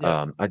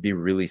 Yep. I'd be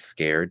really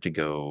scared to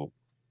go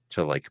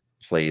to like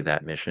play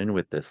that mission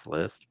with this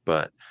list,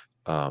 but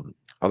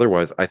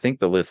otherwise, I think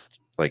the list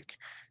like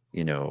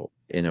in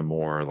a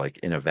more like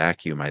in a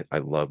vacuum, I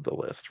love the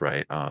list,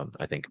 right?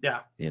 I think, Yeah.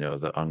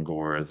 the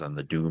Ungors and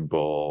the Doom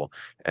Bowl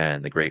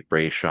and the Great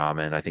Bray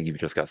Shaman. I think you've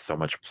just got so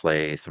much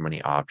play, so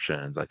many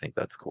options. I think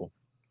that's cool.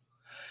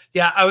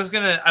 Yeah, I was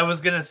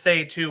gonna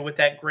say too with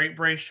that Great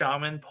Bray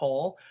Shaman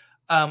pull,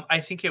 I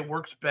think it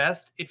works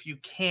best if you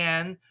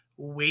can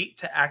wait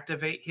to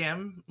activate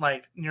him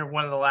like near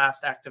one of the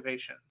last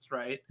activations,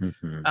 right?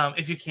 Hmm.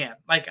 If you can,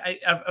 like,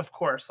 of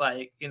course,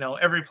 like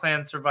every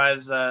plan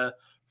survives.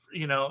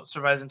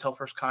 Survives until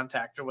first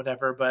contact or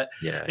whatever. But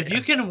Yeah, if you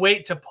yeah, can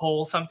wait to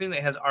pull something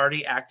that has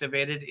already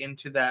activated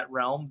into that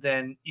realm,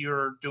 then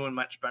you're doing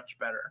much, much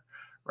better.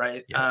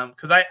 Right. yeah,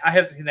 Because I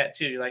have seen that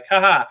too. You're like,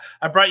 haha,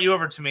 I brought you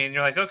over to me. And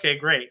you're like, okay,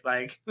 great.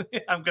 Like,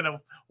 I'm going to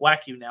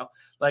whack you now.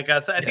 Like, so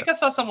I yeah. think I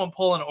saw someone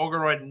pull an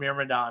Ogoroid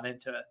Myrmidon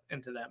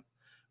into them.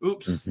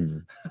 Oops. Hmm.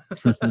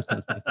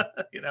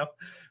 you know,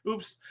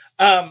 oops.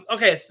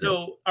 Okay, Yep.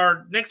 so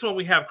our next one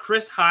we have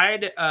Chris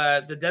Hyde,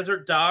 the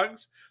Desert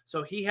Dogs.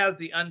 So he has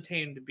the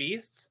Untamed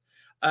Beasts.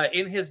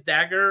 In his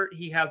dagger,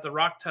 he has the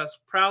Rock Tusk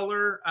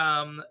Prowler,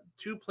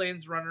 2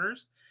 Plains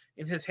Runners.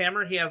 In his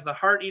hammer, he has the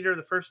Heart Eater,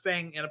 the First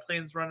Fang, and a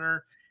Plains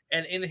Runner.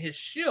 And in his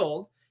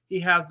shield, he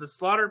has the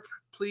Slaughter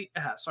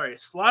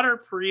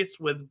Priest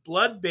with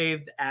Blood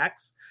Bathed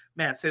Axe.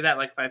 Man, say that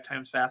like 5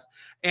 times fast.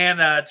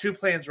 And 2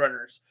 Plains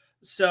Runners.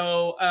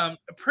 So a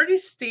pretty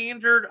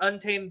standard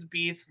Untamed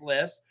Beast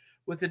list,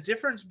 with the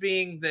difference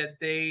being that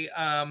they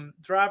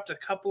dropped a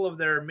couple of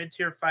their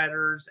mid-tier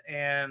fighters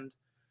and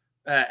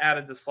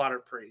added the Slaughter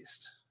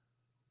Priest.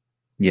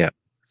 Yeah.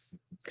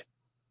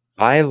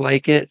 I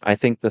like it. I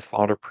think the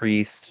Slaughter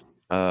Priest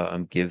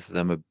gives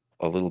them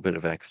a little bit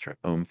of extra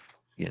oomph,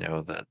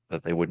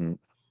 that they wouldn't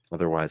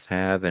otherwise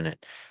have. And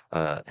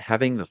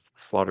having the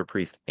Slaughter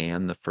Priest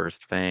and the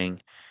First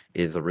Fang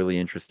is a really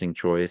interesting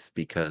choice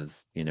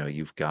because,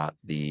 you've got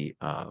the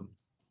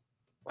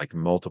like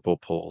multiple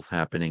pulls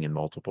happening in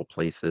multiple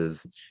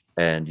places,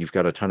 and you've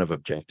got a ton of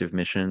objective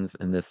missions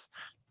in this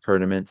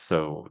tournament.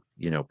 So,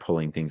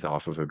 pulling things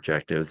off of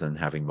objectives and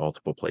having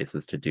multiple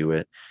places to do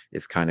it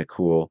is kind of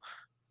cool.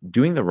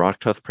 Doing the Rock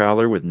Tusk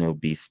Prowler with no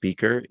Beast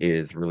Speaker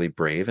is really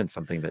brave and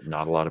something that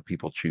not a lot of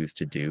people choose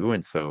to do.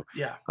 And so,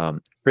 Yeah.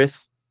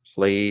 Chris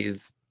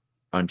plays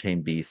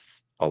Untamed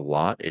Beasts a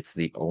lot. It's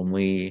the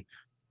only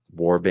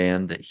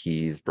warband that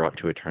he's brought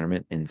to a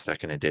tournament in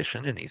second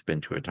edition, and he's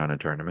been to a ton of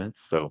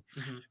tournaments. So,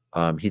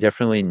 Hmm. he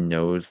definitely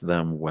knows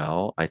them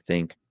well. I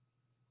think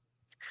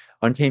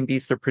Untamed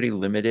Beasts are pretty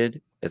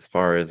limited as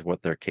far as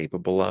what they're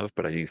capable of,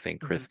 but I do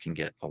think Hmm. Chris can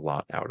get a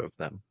lot out of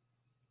them.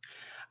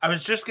 I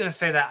was just gonna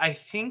say that I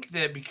think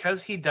that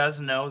because he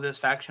does know this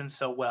faction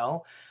so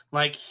well,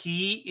 Like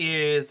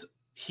he's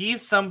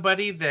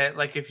somebody that,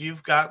 like, if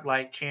you've got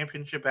like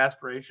championship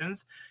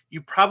aspirations,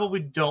 you probably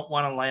don't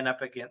want to line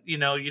up against, you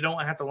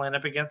don't have to line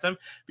up against him,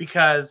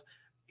 because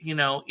in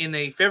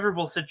a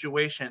favorable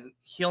situation,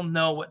 he'll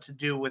know what to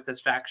do with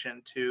his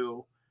faction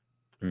to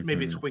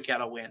maybe Hmm. squeak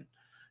out a win.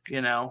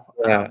 Yeah,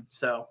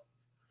 So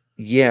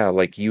yeah,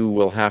 like you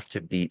will have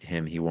to beat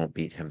him. He won't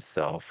beat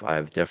himself.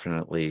 I've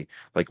definitely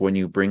like when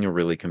you bring a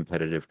really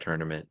competitive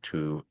tournament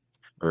to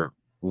or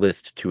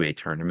list to a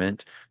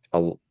tournament,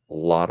 a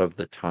lot of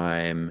the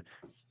time,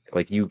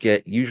 like you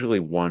get usually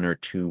one or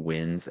two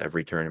wins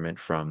every tournament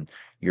from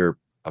your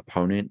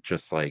opponent,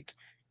 just like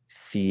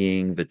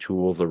seeing the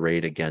tools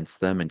arrayed against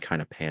them and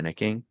kind of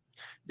panicking.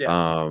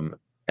 yeah,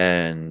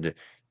 And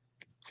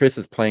Chris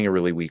is playing a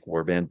really weak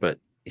warband, but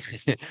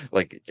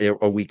like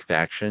a weak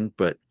faction,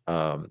 but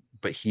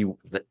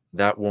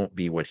that won't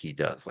be what he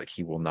does. Like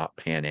he will not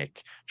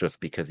panic just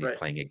because he's right.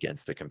 playing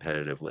against a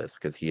competitive list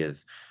because he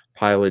has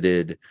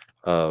piloted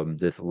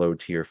this low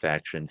tier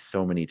faction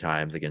so many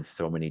times against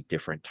so many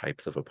different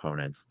types of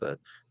opponents that,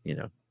 you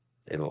know,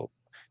 it'll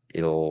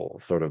it'll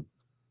sort of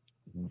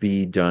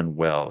be done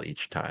well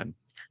each time.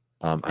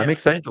 I'm Yeah.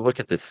 excited to look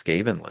at this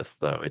Skaven list,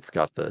 though. It's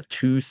got the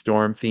two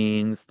Storm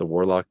Fiends, the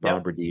Warlock Yep.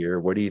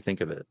 Bombardier. What do you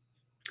think of it?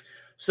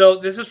 So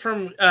this is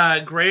from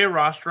Gray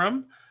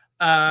Rostrum.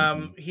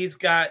 Hmm. He's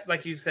got,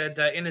 like you said,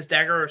 in his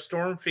dagger, a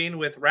Storm Fiend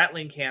with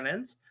rattling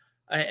cannons,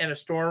 and a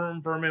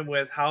Storm Vermin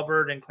with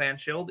halberd and clan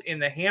shield. In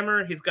the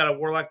hammer, he's got a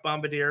Warlock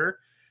Bombardier,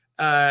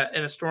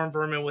 and a Storm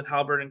Vermin with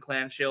halberd and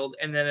clan shield.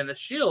 And then in the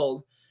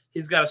shield,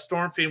 he's got a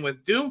Storm Fiend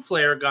with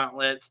Doomflayer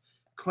gauntlets,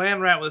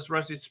 Clan Rat with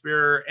Rusty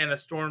Spear, and a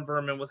Storm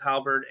Vermin with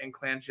halberd and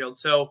clan shield.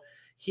 So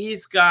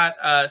he's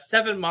got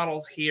 7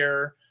 models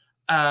here,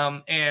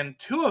 and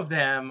 2 of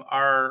them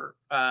are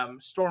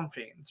Storm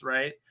Fiends,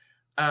 right?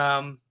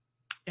 Um,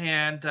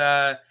 and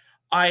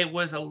I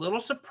was a little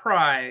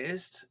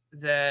surprised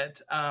that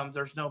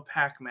there's no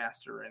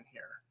Packmaster in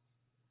here.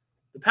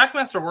 The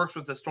Packmaster works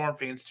with the Storm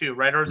Fiends too,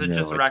 right? Or is it just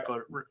No, the it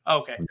Racco?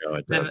 Okay, no,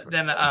 it then doesn't.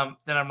 then um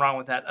then I'm wrong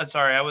with that.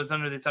 Sorry, I was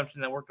under the assumption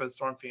that worked with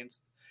Storm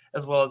Fiends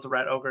as well as the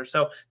Rat Ogre,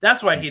 so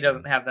that's why he Mhm.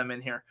 doesn't have them in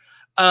here.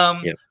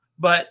 Um, Yep.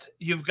 but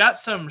you've got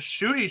some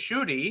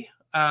shooty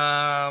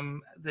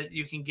that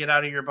you can get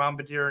out of your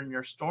Bombardier and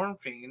your Storm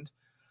Fiend,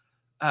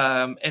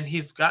 and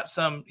he's got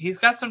some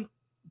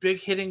big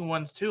hitting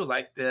ones too,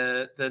 like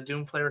the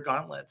Doomflayer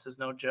gauntlets is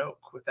no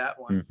joke with that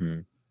one Hmm.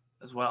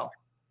 as well.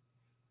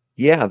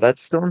 Yeah, that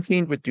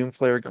Stormfiend with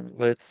Doomflare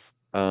gauntlets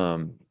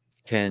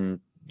can,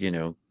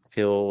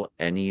 kill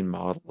any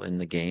model in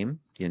the game,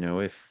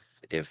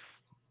 if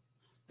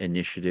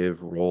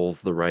initiative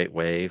rolls the right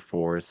way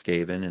for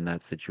Skaven in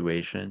that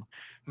situation.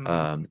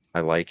 Mm-hmm. I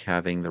like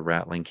having the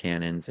rattling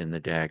cannons in the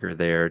dagger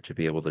there to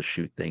be able to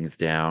shoot things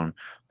down.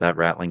 That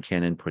rattling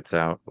cannon puts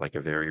out like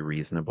a very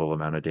reasonable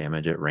amount of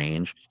damage at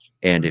range.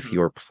 And if Mm-hmm.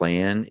 your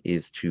plan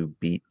is to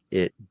beat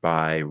it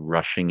by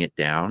rushing it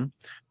down,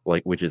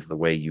 like which is the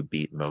way you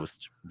beat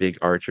most big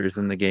archers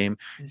in the game,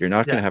 you're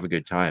not going Yeah. to have a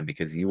good time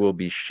because you will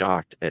be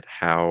shocked at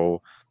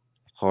how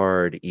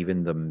hard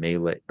even the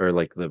melee or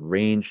like the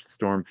ranged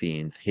storm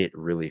fiends hit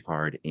really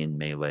hard in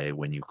melee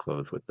when you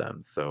close with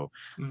them. So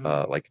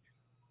Mm-hmm. like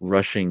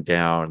rushing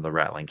down the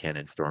rattling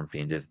cannon storm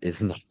fiend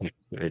is not a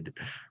good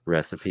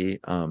recipe.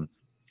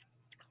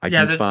 I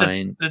Yeah, do the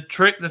find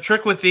the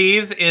trick with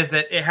these is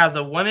that it has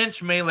a 1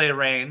 inch melee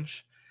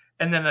range,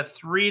 and then a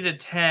 3 to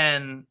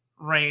 10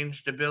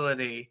 ranged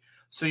ability.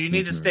 So you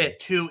need to stay mhm, at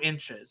 2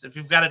 inches. If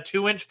you've got a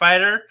 2 inch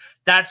fighter,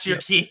 that's your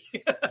yep, key.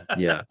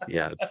 yeah, you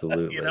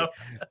absolutely.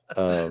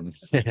 know.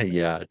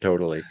 Yeah,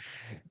 totally.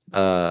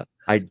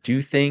 I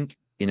do think,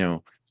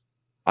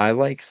 I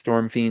like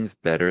Storm Fiends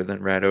better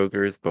than Rat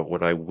Ogres, but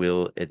what I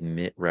will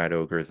admit Rat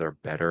Ogres are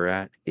better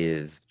at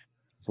is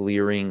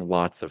clearing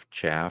lots of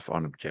chaff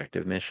on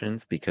objective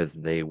missions because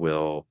they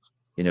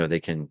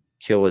can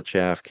kill a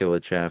chaff,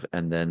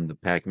 and then the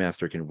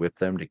Packmaster can whip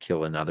them to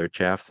kill another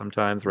chaff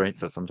sometimes, right?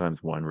 So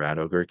sometimes one Rat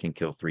Ogre can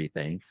kill 3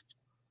 things.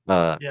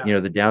 Yeah.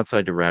 The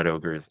downside to Rat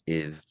Ogres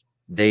is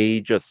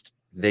they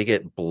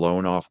get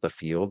blown off the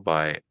field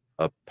by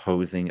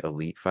opposing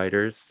elite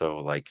fighters. So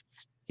like,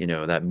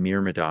 that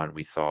Myrmidon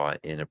we saw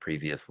in a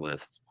previous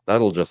list,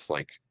 that'll just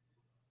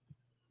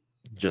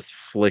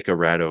flick a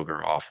Rat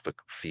Ogre off the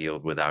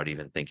field without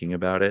even thinking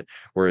about it,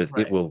 whereas it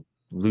Right. will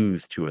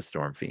lose to a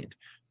Storm Fiend.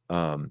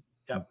 Um,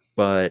 Yep.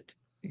 but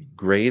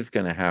Gray's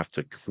gonna have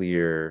to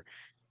clear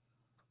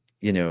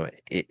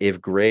if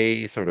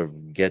Gray sort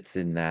of gets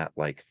in that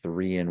like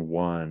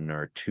 3-1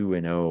 or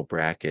 2-0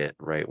 bracket,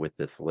 right, with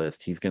this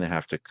list, he's going to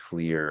have to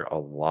clear a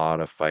lot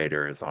of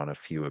fighters on a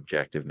few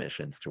objective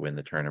missions to win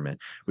the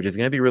tournament, which is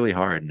going to be really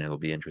hard, and it'll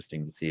be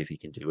interesting to see if he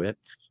can do it.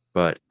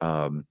 But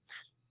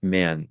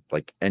man,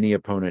 like any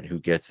opponent who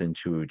gets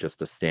into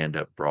just a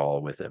stand-up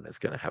brawl with him is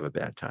going to have a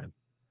bad time.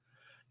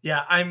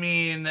 Yeah, I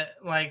mean,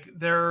 like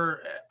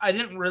I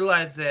didn't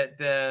realize that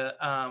the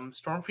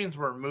Storm Fiends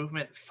were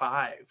movement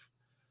 5.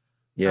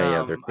 Yeah,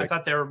 yeah, they're I quick.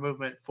 thought they were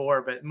movement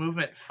 4, but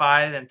movement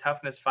 5 and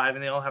toughness 5,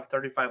 and they all have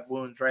 35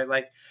 wounds, right?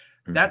 Like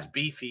that's Mhm.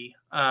 beefy,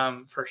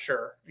 for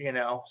sure.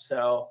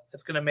 So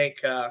it's gonna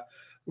make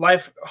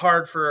life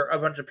hard for a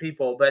bunch of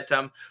people. But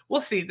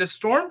we'll see. The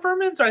storm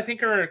vermins, I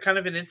think, are kind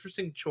of an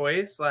interesting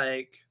choice.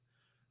 Like,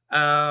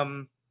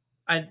 um,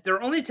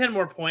 they're only 10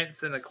 more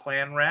points than a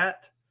clan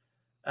rat.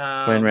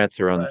 Clan rats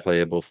are But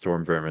unplayable.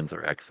 Storm vermins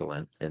are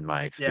excellent in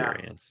my yeah,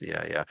 experience.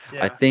 Yeah, yeah. I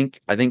yeah, think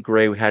I think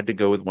Gray had to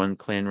go with one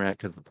clan rat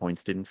because the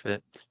points didn't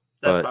fit, that's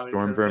but probably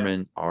storm true. Yeah.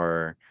 vermin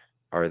are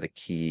the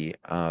key.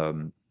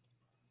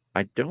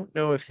 I don't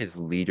know if his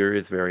leader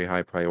is very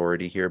high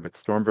priority here, but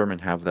storm vermin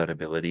have that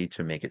ability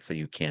to make it so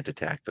you can't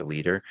attack the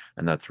leader,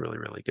 and that's really,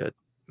 really good.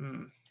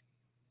 Mm,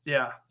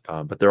 yeah.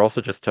 But they're also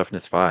just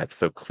toughness 5.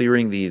 So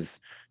clearing these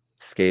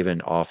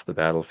Skaven off the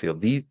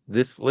battlefield,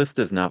 this list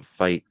does not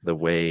fight the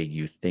way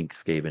you think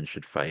Skaven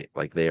should fight.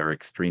 Like they are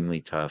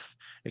extremely tough,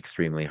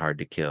 extremely hard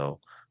to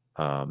kill.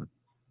 Um,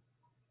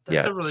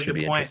 That's yeah, a really should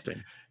good be point.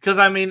 interesting. Because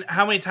I mean,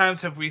 how many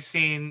times have we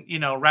seen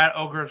rat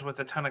ogres with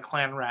a ton of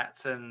clan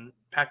rats and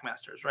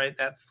packmasters? Right.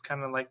 That's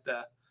kind of like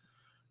the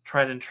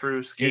tried and true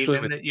It's usually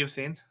Skaven with that you've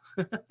seen.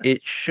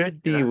 it should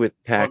Yeah. be with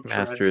Well, pack tried and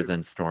masters true.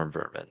 and storm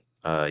vermin.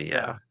 Yeah.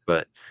 Yeah,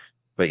 but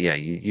yeah,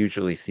 you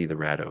usually see the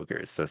rat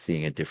ogres, so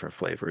seeing a different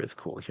flavor is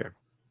cool here.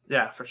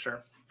 Yeah. For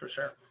sure. For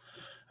sure.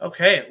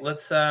 Okay.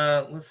 Let's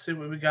see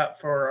what we got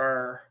for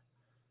our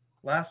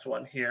last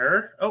one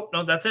here. Oh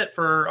no, that's it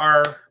for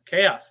our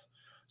chaos.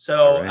 All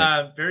So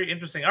right. very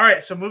interesting. All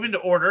right. So moving to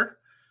order.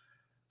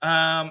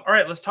 All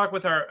right, let's talk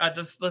with our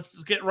let's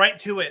get right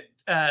to it,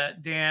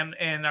 Dan,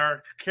 and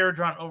our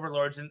Caradron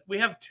overlords. And we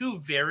have two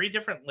very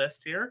different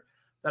lists here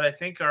that I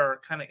think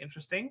are kind of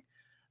interesting.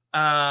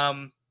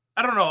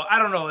 I don't know. I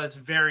don't know. It's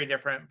very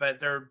different, but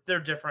they're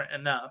different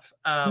enough.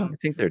 No, I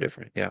think they're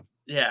different. Yeah.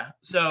 Yeah.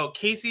 So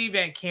Casey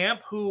Van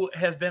Camp, who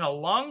has been a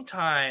long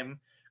time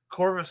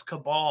Corvus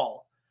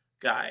Cabal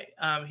guy,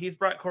 he's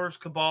brought Corvus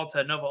Cabal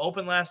to Nova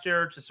Open last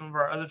year, to some of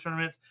our other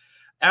tournaments.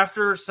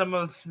 After some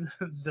of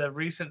the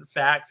recent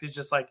facts, he's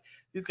just like,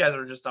 these guys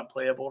are just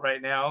unplayable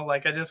right now.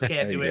 Like, I just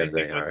can't do Yeah,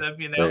 they anything with are.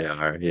 them. They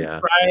are. He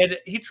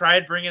Yeah.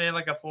 tried bringing in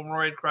like a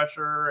Fulmoroid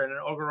Crusher and an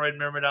Ogreroid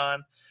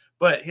Myrmidon,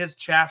 but his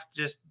chaff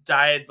just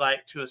died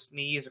like to a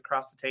sneeze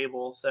across the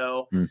table.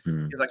 So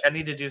Hmm. he's like, I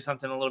need to do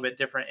something a little bit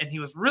different. And he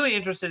was really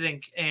interested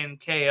in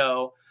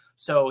KO.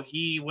 So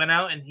he went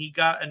out and he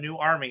got a new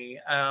army.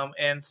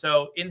 And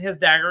so in his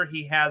dagger,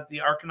 he has the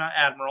Arcanaut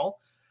Admiral,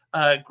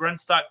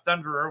 Grunstock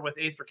Thunderer with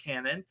Aether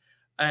Cannon,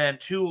 and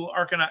two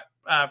Arcanaut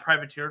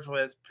Privateers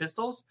with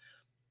pistols.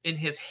 In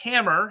his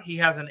hammer, he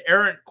has an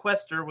Errant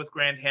Quester with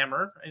Grand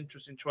Hammer.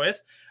 Interesting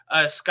choice.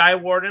 Sky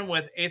Warden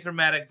with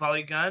Aethermatic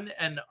Volley Gun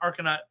and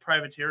Arcanaut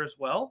Privateer as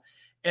well.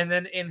 And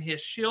then in his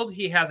shield,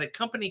 he has a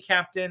Company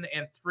Captain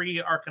and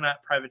three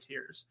Arcanaut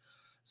Privateers.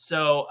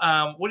 So,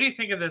 what do you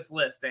think of this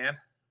list, Dan?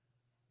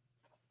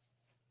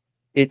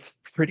 It's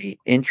pretty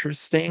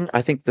interesting.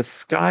 I think the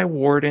Sky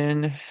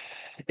Warden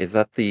is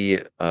that the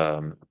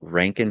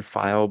rank and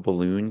file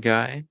balloon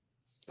guy.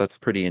 That's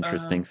pretty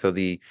interesting. Um, So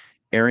the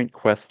errant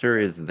quester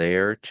is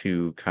there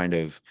to kind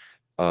of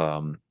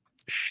um,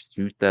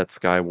 shoot that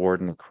Sky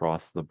Warden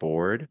across the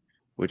board,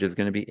 which is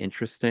going to be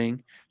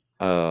interesting.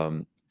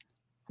 Um,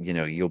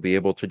 you'll be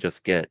able to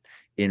just get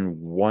in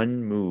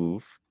one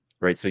move,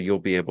 right? So you'll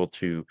be able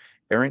to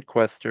errant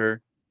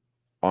quester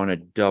on a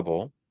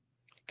double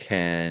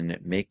can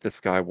make the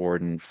Sky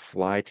Warden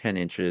fly 10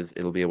 inches.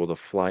 It'll be able to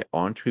fly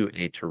onto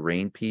a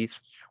terrain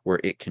piece where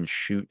it can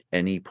shoot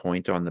any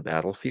point on the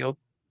battlefield.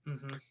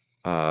 mhm.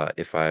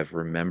 If I've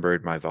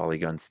remembered my volley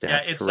gun Yeah,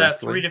 stats it's 3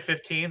 correctly. to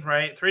 15,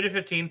 right? 3 to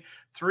 15,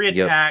 three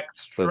Yep.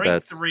 attacks, So strength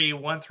that's, 3,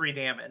 1 3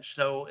 damage.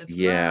 So it's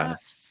yeah.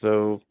 not,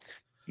 So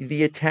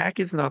the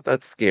attack is not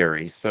that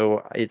scary.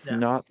 So it's yeah.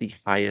 not the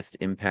highest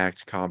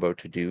impact combo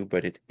to do,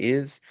 but it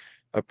is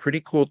a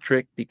pretty cool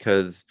trick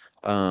because,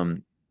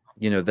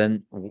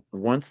 then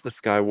once the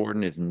Sky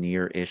Warden is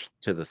near-ish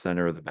to the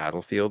center of the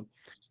battlefield,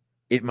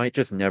 it might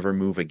just never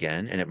move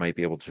again, and it might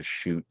be able to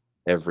shoot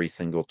every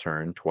single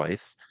turn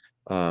twice,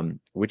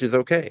 which is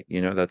okay.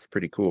 That's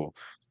pretty cool.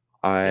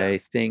 Yeah. I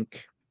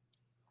think,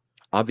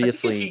 I think it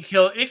obviously, could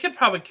kill. It could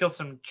probably kill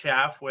some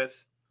chaff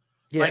with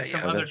yeah, like yeah,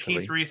 some other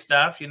eventually. T3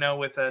 stuff,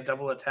 with a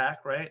double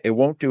attack, right? It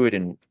won't do it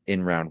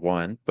in round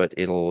one, but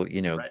it'll,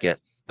 Right. get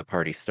the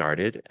party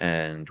started,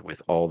 and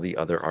with all the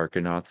other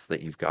Arkanauts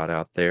that you've got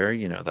out there,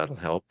 that'll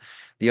help.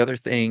 The other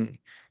thing,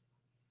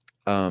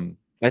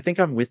 I think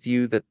I'm with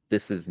you that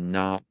this is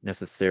not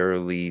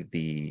necessarily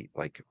the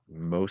like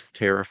most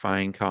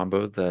terrifying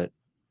combo that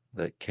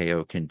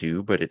KO can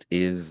do, but it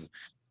is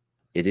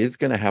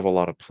going to have a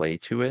lot of play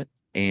to it.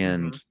 Hmm.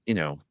 And,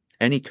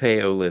 any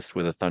KO list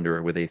with a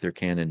Thunderer with Aether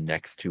Cannon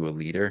next to a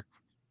leader,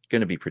 going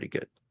to be pretty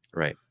good,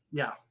 right?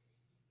 Yeah.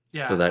 So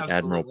Yeah. that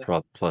Admiral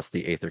Absolutely. plus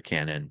the Aether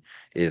Cannon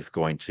is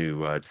going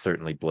to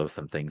certainly blow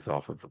some things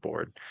off of the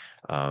board.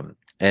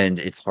 And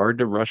it's hard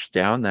to rush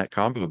down that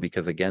combo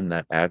because, again,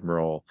 that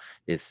Admiral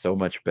is so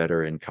much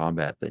better in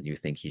combat than you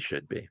think he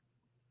should be.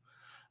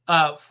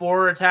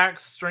 4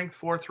 attacks, strength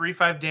 4, 3,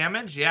 5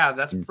 damage. Yeah,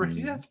 that's pretty.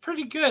 Hmm. That's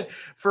pretty good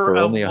for For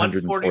a only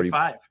 140,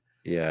 145.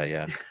 Yeah,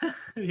 yeah.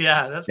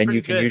 Yeah, that's And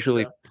you pretty can good.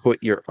 usually So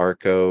put your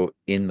Arco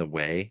in the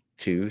way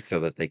too, so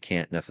that they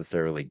can't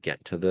necessarily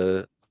get to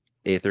the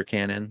Aether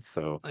Cannon.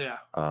 So, yeah,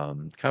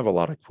 kind of a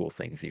lot of cool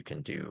things you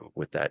can do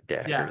with that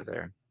yeah, dagger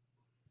there.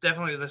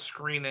 definitely the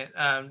screen it.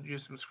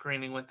 Use some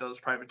screening with those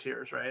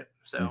privateers, right?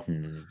 So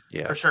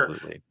Yeah, for sure.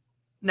 absolutely.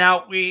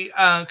 Now we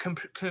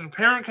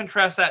compare and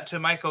contrast that to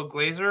Michael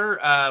Glazer,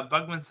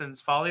 Bugmanson's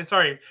Folly.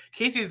 Sorry,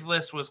 Casey's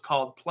list was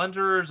called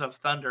Plunderers of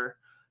Thunder.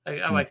 I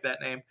Mm, like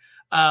that name.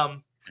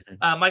 Um,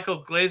 mhm.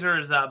 Michael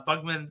Glazer's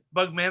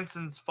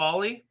Bugmanson's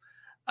Folly.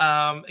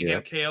 Again,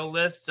 Yep. KO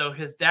list. So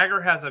his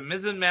dagger has a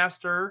Mizzen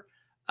Master,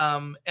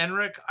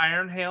 Enric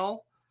Ironhail,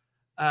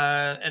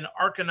 an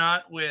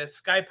Arcanaut with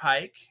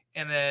Skypike,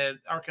 and an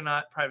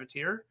Arcanaut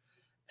Privateer.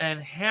 And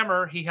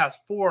hammer, he has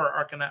 4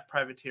 Arcanaut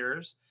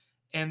Privateers.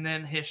 And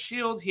then his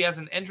shield, he has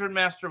an Endrin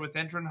Master with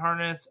Endrin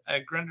Harness, a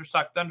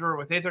Grenderstock Thunderer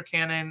with Aether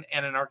Cannon,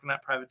 and an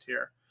Arcanaut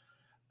Privateer.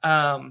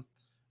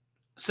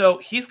 So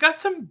he's got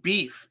some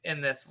beef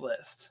in this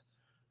list,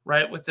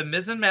 right? With the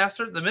Mizzen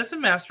Master. The Mizzen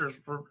Masters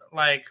were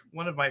like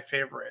one of my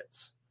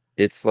favorites.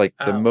 It's like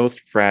the Um,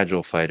 most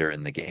fragile fighter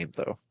in the game,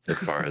 though, as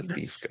far as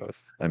beef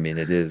goes. I mean,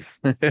 it is.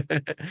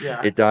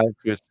 yeah, It dies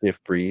to a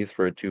stiff breeze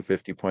for a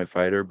 250-point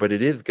fighter, but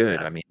it is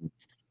good. yeah, I mean,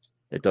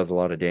 it does a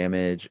lot of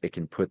damage. It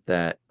can put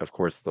that, of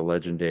course, the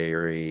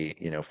legendary,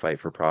 fight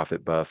for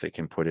profit buff. It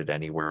can put it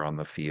anywhere on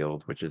the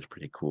field, which is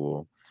pretty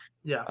cool.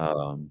 yeah.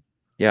 Um,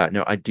 yeah,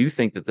 no, I do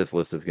think that this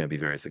list is going to be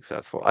very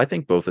successful. I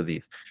think both of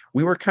these.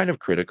 We were kind of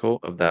critical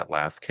of that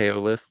last KO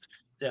list.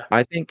 Yeah.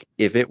 I think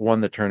if it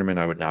won the tournament,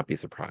 I would not be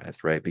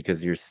surprised, right?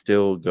 Because you're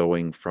still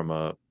going from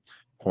a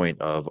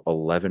point of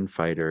 11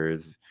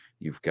 fighters.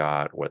 You've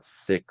got what,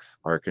 6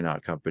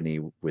 Arcanaut Company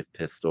with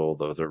pistol.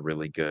 Those are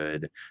really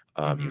good.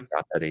 Hmm. You've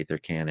got that Aether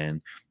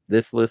Cannon.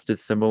 This list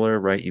is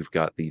similar, right? You've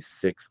got these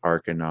 6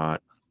 Arcanaut.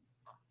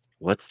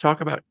 Let's talk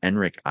about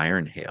Enric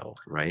Ironhail,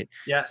 right?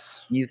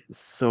 Yes. He's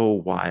so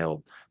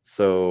wild.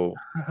 So,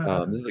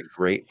 this is a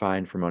great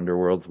find from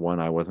Underworlds, one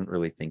I wasn't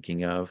really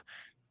thinking of,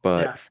 Yeah.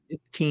 but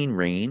 15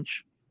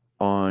 range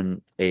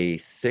on a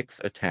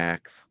 6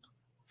 attacks,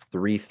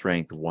 3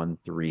 strength,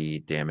 1/3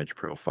 damage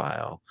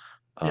profile.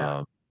 Yeah.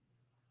 Um,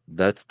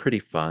 that's pretty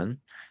fun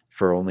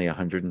for only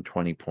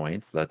 120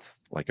 points. That's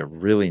like a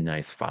really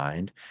nice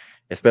find,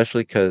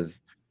 especially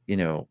because, you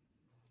know,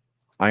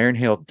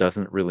 Ironhail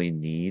doesn't really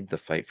need the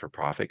fight for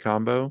profit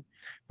combo,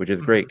 which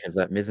is great Hmm. because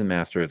that Mizzen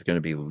Master is going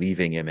to be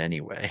leaving him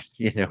anyway.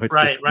 It's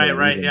Right. just going Right. to leave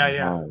Right. him Yeah.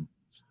 Yeah.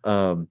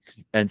 behind.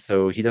 And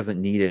so he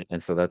doesn't need it.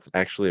 And so that's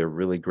actually a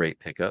really great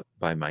pickup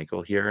by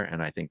Michael here.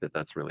 And I think that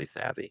that's really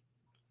savvy.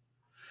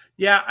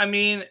 Yeah, I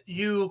mean,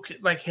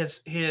 like his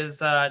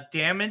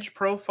damage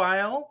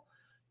profile.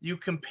 You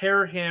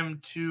compare him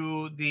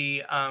to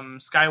the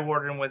Sky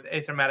Warden with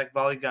Aethermatic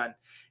Volley Gun.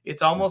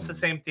 It's almost the Mhm.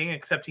 same thing,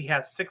 except he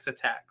has 6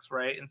 attacks,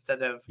 right?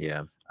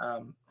 Yeah.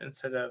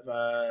 Instead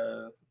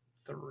of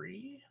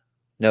 3.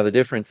 Now the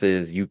difference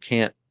is you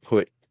can't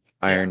put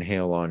Yeah, Iron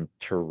Hail on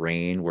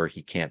terrain where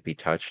he can't be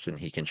touched and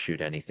he can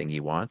shoot anything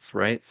he wants,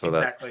 right? So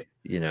that, exactly.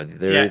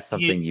 there Yeah, is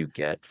something you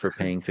get for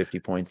paying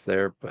 50 points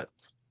there, but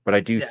I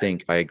do yeah.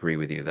 think I agree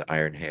with you that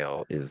Iron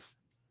Hail is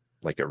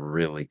like a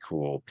really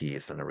cool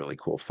piece and a really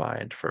cool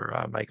find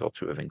for Michael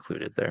to have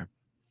included there.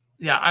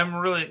 Yeah, I'm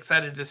really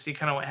excited to see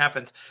kind of what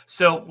happens.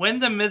 So when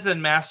the Mizzen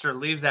Master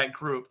leaves that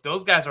group,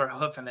 those guys are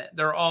hoofing it.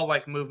 They're all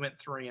like movement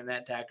 3 in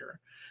that dagger.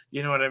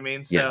 You know what I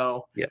mean? Yes,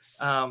 So yes.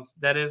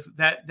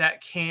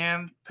 that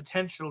can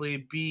potentially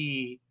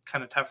be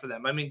kind of tough for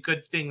them. I mean,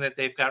 good thing that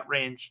they've got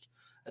ranged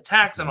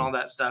attacks and all Mhm.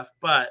 that stuff,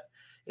 but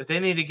if they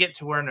need to get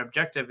to where an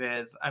objective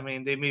is, I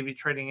mean, they may be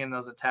trading in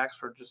those attacks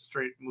for just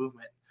straight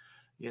movement,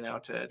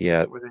 to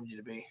Yeah, get where they need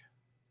to be.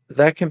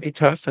 that can be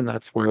tough, and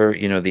that's where,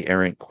 the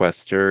Errant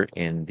Quester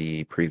in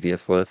the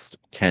previous list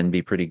can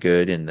be pretty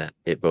good in that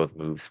it both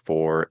moves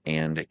 4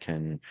 and it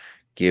can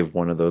give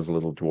one of those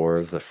little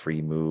dwarves a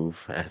free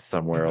move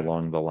somewhere Mhm.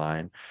 along the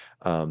line.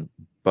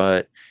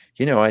 But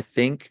I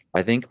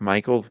think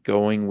Michael's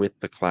going with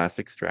the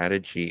classic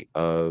strategy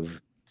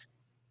of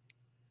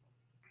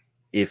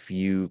if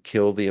you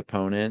kill the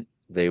opponent,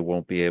 they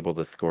won't be able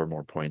to score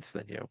more points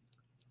than you.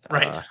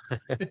 Right.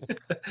 Uh,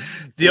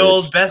 The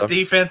old which best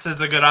defense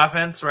is a good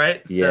offense,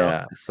 right? So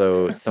Yeah,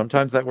 so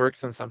sometimes that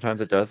works and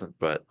sometimes it doesn't,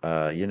 but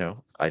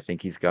I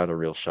think he's got a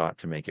real shot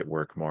to make it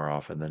work more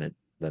often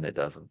than it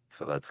doesn't.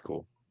 So that's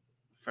cool.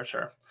 for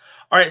sure.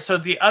 All right. So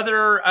the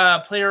other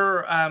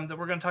player that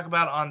we're going to talk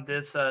about on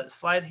this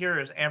slide here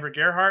is Amber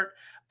Gerhart,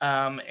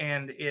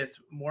 and it's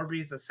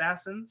Morby's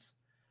Assassins,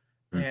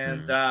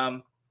 and Hmm.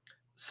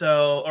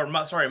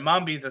 sorry,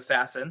 Mombi's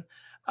Assassin,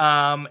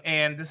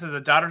 and this is a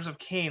Daughters of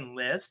Cain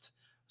list.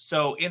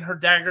 So in her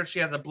dagger, she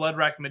has a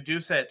Bloodrack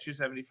Medusa at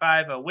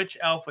 275, a Witch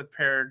Elf with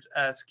paired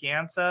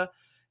Scianza.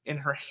 In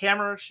her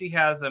hammer, she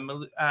has a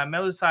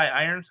Melusai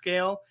Iron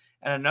Scale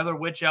and another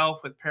Witch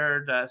Elf with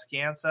paired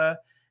Scianza.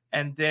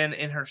 And then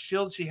in her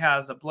shield, she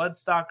has a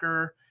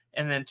Bloodstalker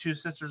and then 2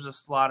 Sisters of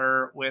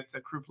Slaughter with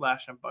a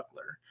Crouplash and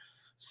Buckler.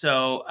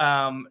 So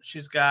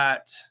she's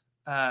got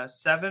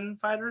 7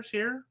 fighters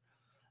here.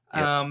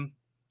 Yep. Um,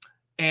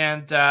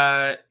 and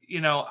I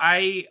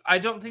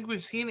don't think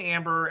we've seen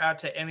Amber out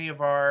to any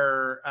of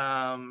our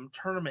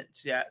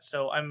tournaments yet.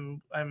 So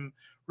I'm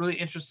really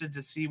interested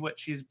to see what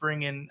she's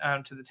bringing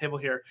to the table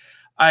here.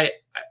 I'm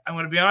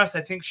going to be honest.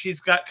 I think she's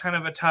got kind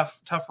of a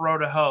tough row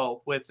to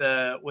hoe with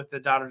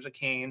the Daughters of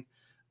Cain.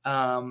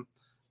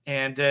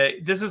 And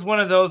this is one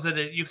of those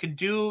that you could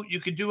do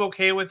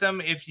okay with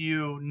them if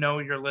you know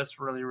your list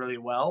really, really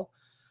well,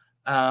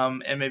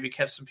 and maybe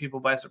catch some people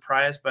by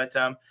surprise. But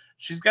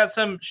she's got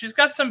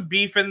some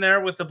beef in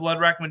there with the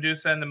Bloodwrack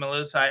Medusa and the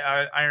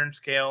Melusa Iron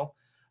Scale.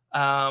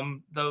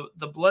 The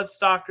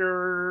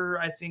Bloodstalker,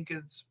 I think,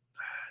 is,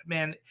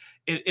 man,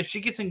 if she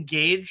gets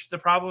engaged, the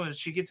problem is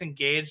she gets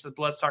engaged, the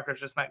Bloodstalker is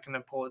just not going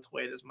to pull its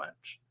weight as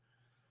much.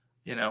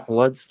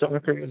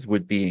 Bloodstalkers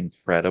would be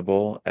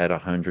incredible at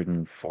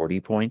 140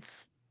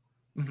 points.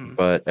 Mm-hmm.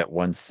 But at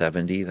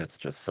 170, that's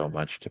just so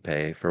much to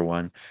pay for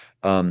one.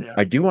 Yeah.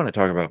 I do want to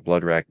talk about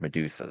Bloodrack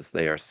Medusas.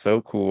 They are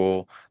so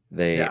cool.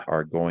 They Yeah.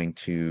 are going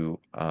to,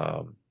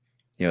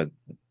 you know,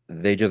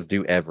 they just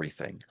do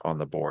everything on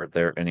the board.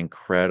 They're an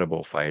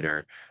incredible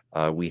fighter.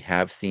 We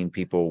have seen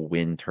people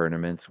win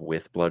tournaments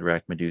with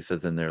Bloodrack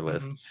Medusas in their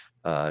Mm-hmm.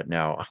 list.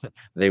 Now,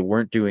 they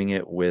weren't doing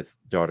it with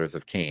Daughters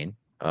of Cain.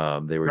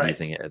 They were Right.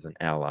 using it as an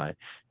ally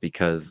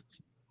because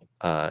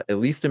at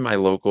least in my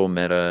local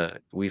meta,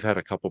 we've had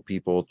a couple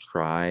people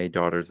try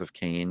Daughters of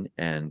Cain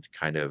and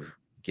kind of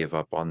give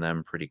up on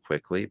them pretty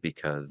quickly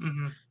because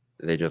Mm-hmm.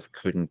 they just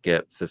couldn't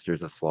get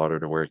Sisters of Slaughter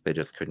to work. They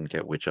just couldn't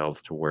get Witch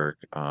Elves to work.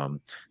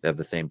 They have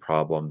the same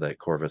problem that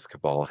Corvus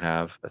Cabal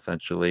have,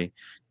 essentially.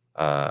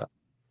 Uh,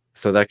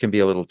 so that can be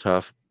a little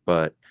tough,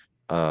 but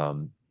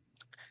um,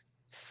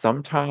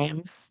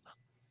 sometimes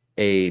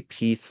a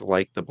piece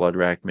like the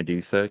Bloodrack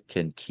Medusa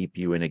can keep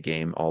you in a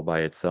game all by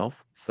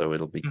itself. So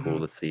it'll be cool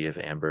Mm-hmm. to see if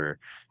Amber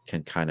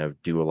can kind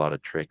of do a lot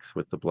of tricks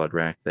with the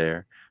Bloodrack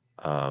there,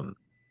 um,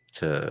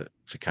 to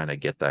kind of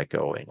get that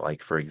going.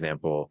 Like for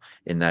example,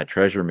 in that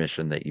treasure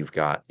mission that you've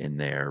got in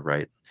there,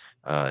 right?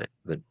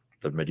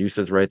 The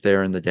Medusa's right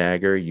there in the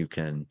dagger. You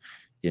can,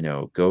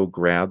 go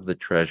grab the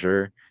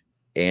treasure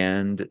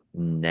and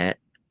net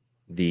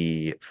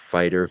the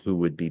fighter who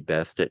would be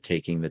best at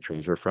taking the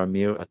treasure from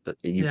you.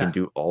 You can Yeah.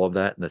 do all of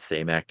that in the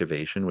same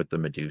activation with the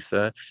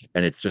Medusa,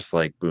 and it's just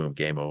like boom,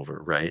 game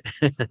over, right?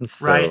 And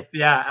Right. so,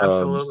 Yeah. um,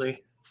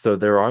 Absolutely. so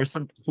there are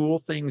some cool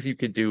things you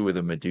could do with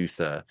a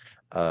Medusa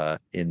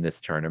in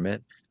this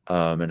tournament.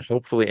 And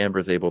hopefully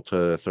Amber's able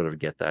to sort of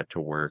get that to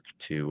work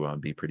to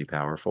be pretty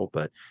powerful.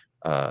 But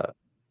uh,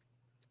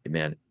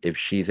 man, if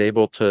she's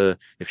able to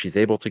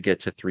get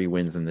to 3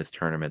 wins in this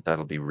tournament,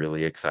 that'll be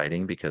really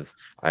exciting because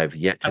I've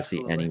yet to see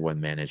Absolutely. anyone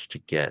manage to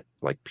get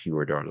like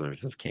pure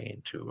Daughters of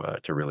Cain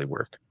to really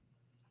work.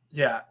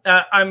 Yeah.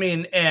 I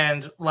mean,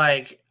 and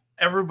like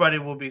everybody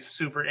will be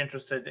super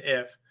interested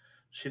if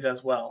she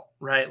does well,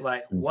 right?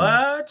 Like Hmm.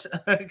 what?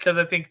 Because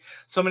I think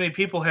so many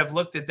people have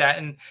looked at that,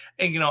 and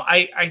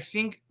I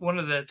think one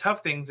of the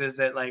tough things is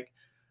that like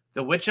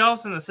the Witch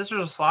Elves and the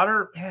Sisters of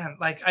Slaughter, man,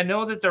 like I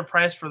know that they're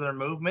priced for their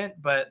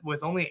movement, but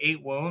with only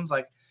 8 wounds,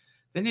 like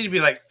they need to be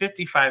like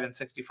 55 and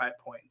 65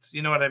 points.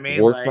 You know what I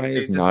mean? Like Warcry they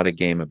is just, not a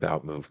game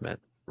about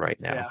movement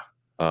right now.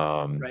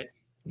 yeah, Um, right.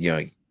 you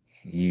know,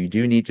 you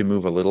do need to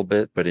move a little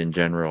bit, but in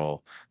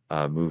general,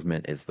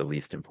 movement is the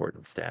least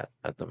important stat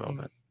at the Mm.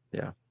 moment.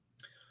 Yeah.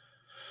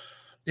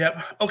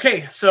 Yep.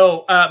 Okay.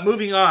 So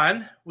moving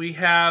on, we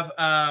have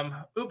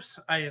oops,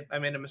 I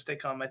made a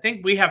mistake on my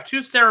thing. We have two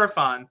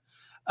Seraphon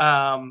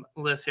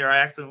lists here. I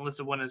accidentally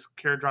listed one as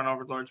Caradron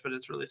Overlords, but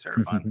it's really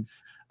Seraphon.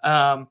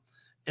 Um,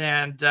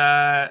 and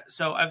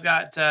so I've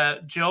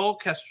got Joel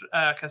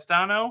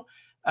Castano.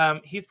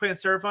 He's playing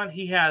Seraphon.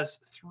 He has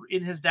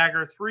in his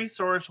dagger 3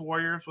 Saurus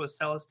warriors with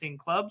Celestine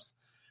clubs.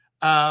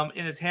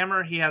 In his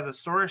hammer, he has a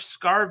Saurus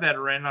Scar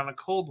veteran on a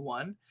cold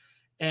one,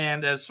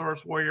 and a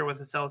Saurus warrior with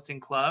a Celestine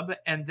club.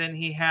 And then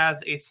he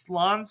has a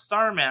Slann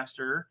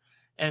Starmaster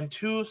and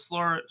 2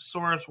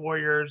 Saurus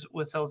warriors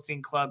with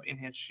Celestine club in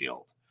his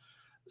shield.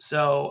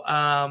 So,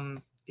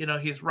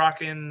 he's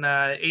rocking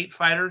 8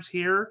 fighters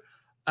here,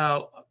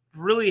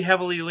 really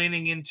heavily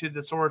leaning into the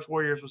Saurus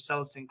warriors with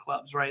Celestine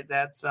clubs, right?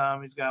 That's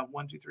he's got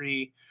 1, 2,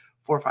 3,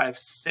 4, 5,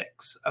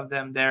 6 of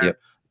them there. Yep.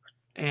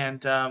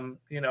 And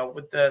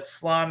with the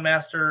Slann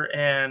Master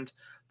and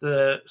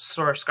the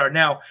Saurus Scar.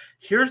 Now,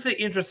 here's the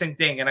interesting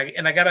thing, and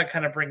I gotta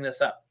kind of bring this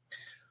up.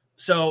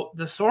 So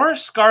the Saurus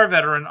Scar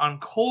veteran on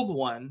Cold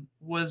One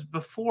was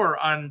before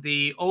on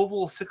the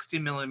oval 60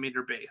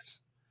 millimeter base,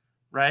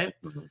 right?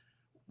 Mhm.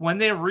 When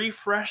they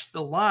refreshed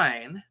the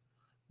line,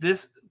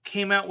 this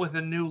came out with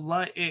a new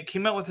line. It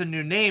came out with a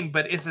new name,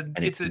 but it's And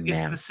it's the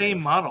same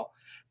massive. model.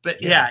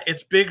 But Yeah, yeah,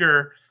 it's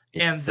bigger,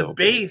 it's and the so big.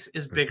 base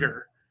is Hmm.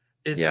 bigger.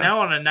 It's Yeah. now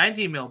on a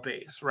 90 mil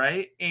base,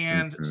 right?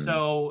 And Hmm.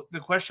 so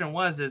the question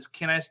is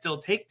can I still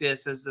take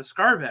this as the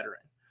Scar veteran?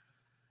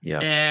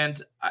 Yeah.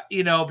 And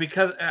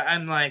because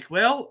I'm like,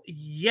 well,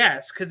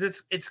 yes, because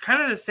it's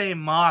kind of the same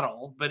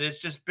model, but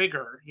it's just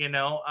bigger.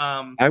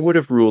 I would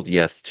have ruled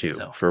yes too,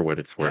 So for what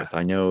it's yeah, worth.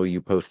 I know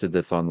you posted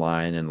this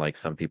online and like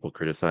some people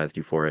criticized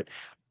you for it.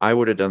 I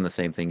would have done the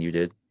same thing you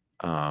did.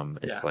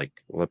 It's Yeah. like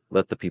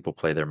let the people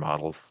play their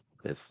models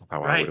is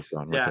how I would Right. have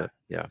gone with Yeah. it.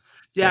 Yeah.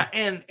 Yeah.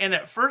 Yeah. And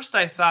at first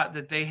I thought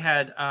that they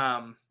had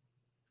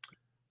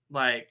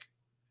like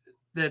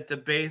that the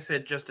base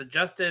had just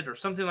adjusted or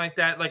something like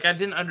that. Like I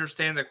didn't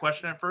understand the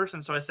question at first,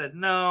 and so I said,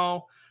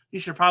 no, you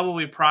should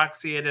probably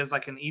proxy it as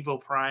like an Evo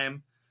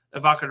Prime,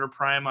 Evocator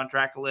Prime on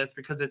Dracolith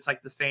because it's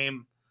like the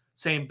same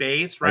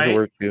base, I could right?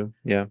 work too.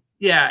 Yeah.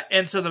 Yeah,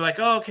 and so they're like,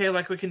 "Oh, okay,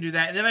 like we can do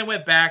that." And then I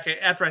went back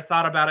after I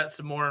thought about it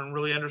some more and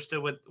really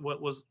understood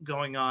what was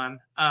going on.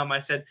 I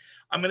said,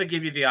 "I'm going to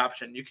give you the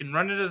option. You can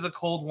run it as a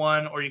cold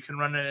one, or you can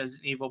run it as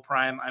an Evo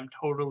Prime. I'm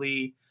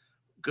totally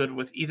good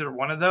with either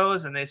one of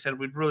those." And they said,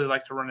 "We'd really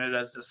like to run it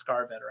as the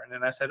Scar Veteran."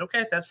 And I said,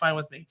 "Okay, that's fine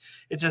with me.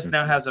 It just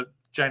now Mhm. has a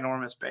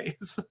ginormous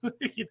base,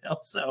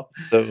 so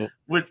So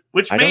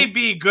which I may don't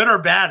be good or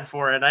bad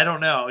for it. I don't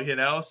know,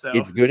 so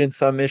it's good in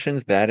some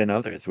missions, bad in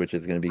others, which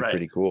is going to be right,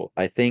 pretty cool.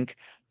 I think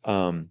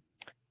um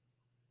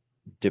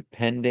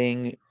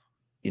depending,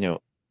 you know,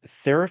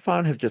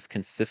 Seraphon have just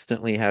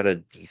consistently had a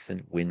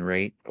decent win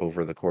rate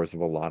over the course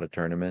of a lot of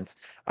tournaments.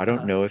 I don't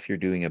uh-huh. know if you're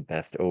doing a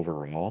best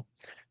overall,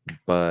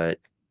 but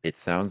it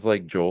sounds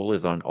like Joel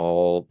is on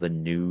all the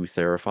new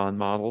Seraphon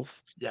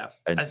models. Yeah,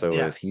 And so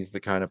yeah, if he's the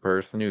kind of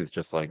person who's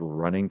just like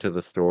running to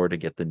the store to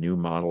get the new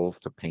models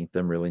to paint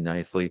them really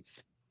nicely,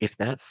 if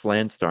that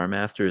Slan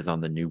Starmaster is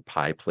on the new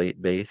pie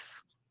plate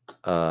base,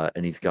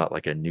 and he's got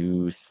like a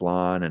new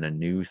Slan and a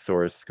new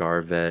Source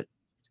Scarvet,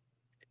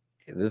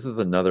 this is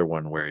another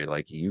one where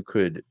like you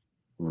could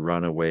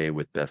run away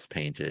with best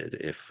painted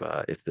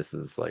if this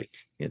is like,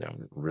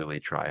 really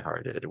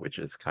try-hearted, which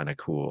is kind of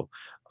cool.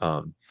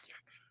 Um,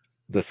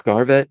 the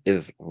Scarvet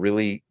is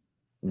really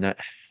not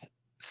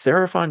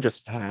Seraphon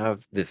just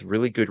have this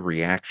really good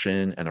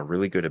reaction and a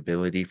really good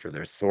ability for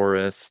their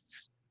Saurus,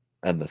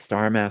 and the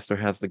Star Master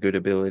has the good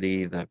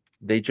ability that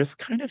they just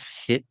kind of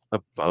hit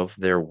above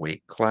their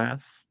weight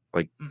class.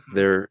 Like hmm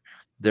their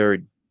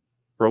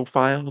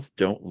profiles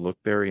don't look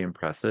very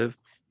impressive,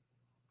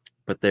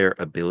 but their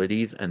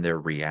abilities and their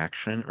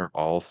reaction are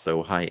all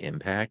so high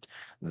impact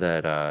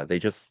that they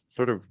just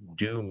sort of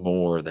do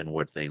more than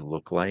what they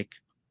look like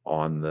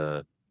on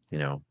the,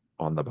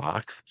 on the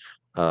box.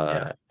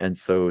 yeah. And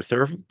so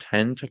Seraphim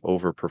tend to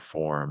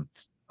overperform.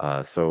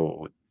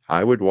 So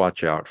I would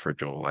watch out for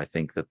Joel. I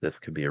think that this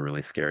could be a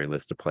really scary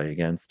list to play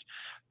against.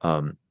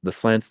 The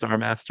Slant Star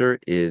Master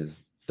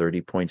is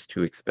 30 points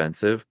too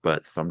expensive,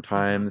 but hmm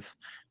sometimes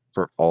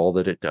for all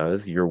that it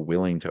does, you're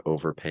willing to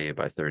overpay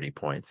by 30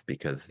 points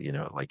because,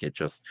 like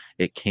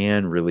it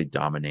can really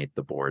dominate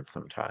the board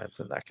sometimes,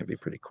 and that can be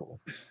pretty cool.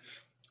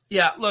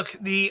 Yeah, look,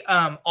 the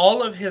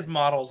all of his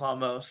models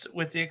almost,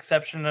 with the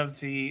exception of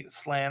the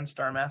Slan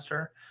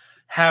Starmaster,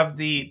 have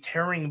the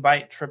Tearing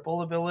Bite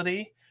triple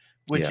ability,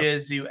 which Yeah.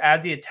 is you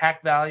add the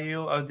attack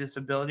value of this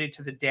ability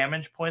to the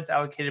damage points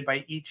allocated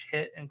by each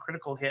hit and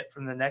critical hit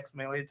from the next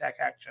melee attack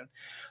action.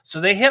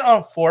 So they hit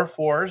on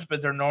 4/4s,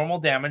 but their normal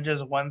damage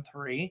is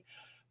 1/3.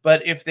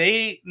 But if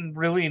they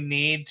really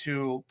need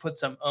to put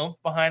some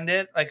oomph behind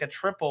it, like a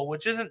triple,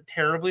 which isn't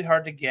terribly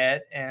hard to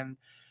get, and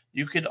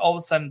you could all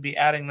of a sudden be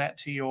adding that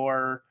to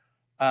your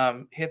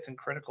hits and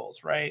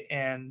criticals, right?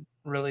 And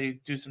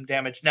really do some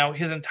damage. Now,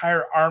 his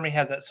entire army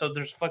has that, so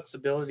there's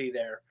flexibility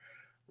there,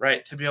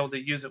 right? To be able to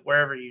use it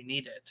wherever you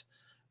need it.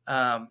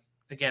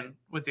 Again,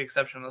 with the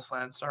exception of the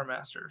Slan Star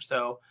Master.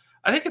 So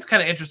I think it's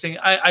kind of interesting.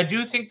 I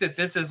do think that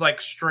this is like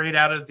straight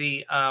out of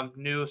the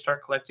new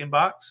Start Collecting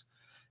box.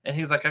 And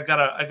he's like, I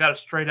got a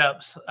straight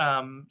up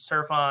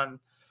Seraphon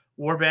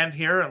warband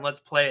here, and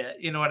let's play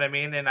it. You know what I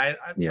mean? And I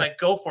Yeah. like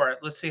go for it.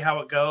 Let's see how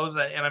it goes,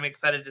 and I'm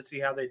excited to see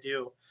how they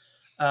do.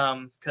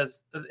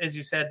 Because as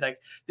you said, like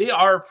they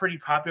are pretty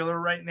popular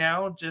right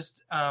now,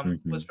 just Hmm.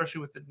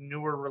 especially with the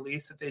newer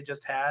release that they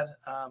just had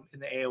in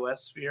the AOS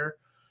sphere.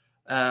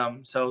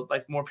 So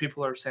like more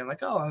people are saying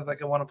like, oh,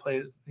 like I want to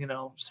play,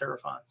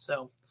 Seraphon.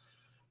 So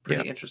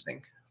pretty Yeah.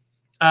 interesting.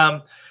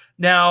 Um,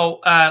 now,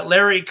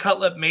 Larry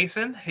Cutlip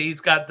Mason, he's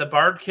got the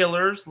Bard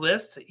Killers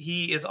list.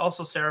 He is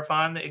also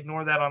Seraphon.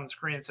 Ignore that on the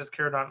screen. It says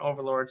Caradon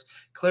Overlords.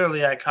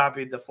 Clearly, I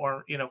copied the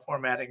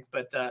formatting,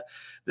 but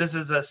this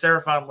is a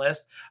Seraphon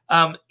list.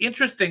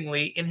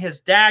 Interestingly, in his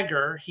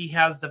dagger, he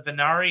has the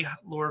Venari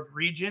Lord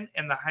Regent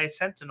and the High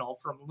Sentinel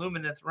from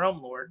Lumineth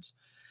Realm Lords.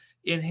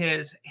 In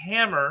his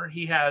hammer,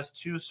 he has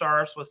two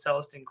Saurus with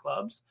Celestine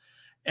clubs.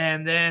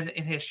 And then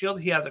in his shield,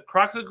 he has a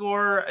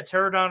Croxagore, a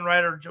Pterodon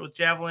Rider with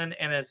Javelin,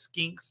 and a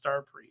Skink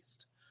Star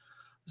Priest.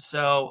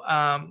 So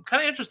kind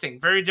of interesting.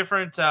 Very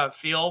different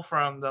feel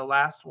from the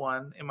last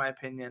one, in my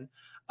opinion.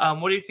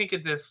 What do you think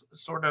of this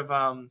sort of,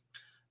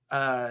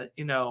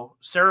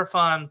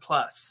 Seraphon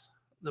Plus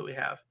that we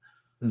have?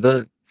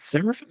 The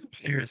Seraphim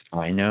players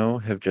I know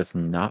have just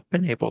not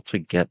been able to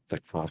get the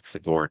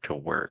Croxagore to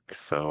work.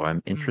 So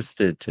I'm Mm,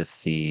 interested to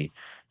see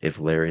if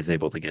Larry's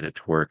able to get it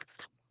to work.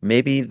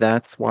 Maybe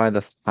that's why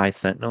the High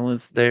Sentinel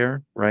is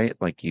there, right?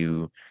 Like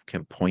you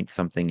can point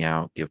something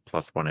out, give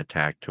 +1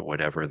 attack to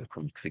whatever the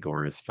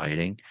Croxagore is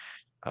fighting.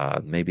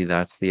 Maybe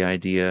that's the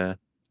idea.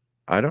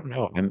 I don't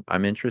know.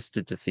 I'm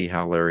interested to see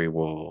how Larry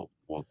will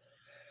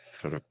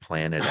sort of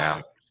plan it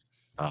out.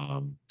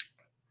 Um,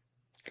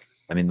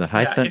 I mean, the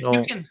High Yeah, if you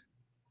Sentinel, can.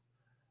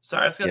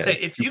 Sorry, I was gonna yeah, say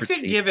it's if you super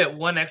can cheap. give it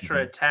one extra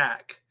Hmm.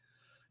 attack,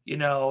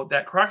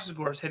 that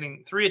Croxagore is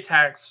hitting 3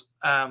 attacks,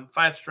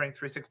 5 strength,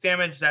 3 6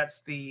 damage.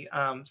 That's the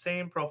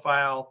same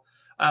profile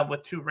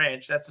with 2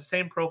 range. That's the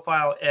same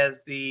profile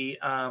as the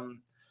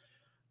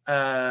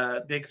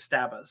big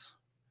Stabas,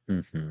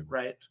 Hmm.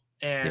 right?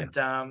 Yeah.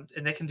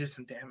 And they can do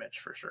some damage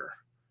for sure.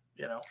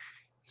 You know,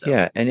 so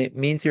Yeah, and it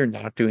means you're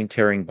not doing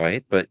tearing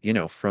bite, but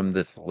from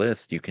this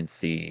list you can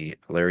see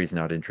Larry's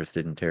not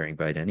interested in tearing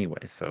bite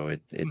anyway. So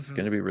it's mhm,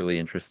 going to be really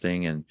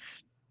interesting, and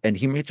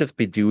he may just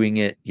be doing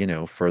it,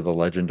 for the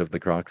legend of the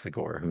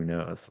Croxagore. Who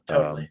knows?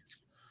 totally.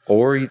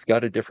 Or he's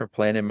got a different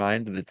plan in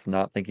mind that's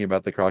not thinking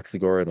about the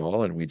Croxagore at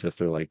all, and we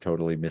just are like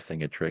totally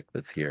missing a trick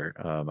that's here.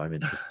 I'm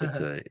interested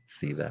to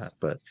see that,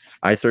 but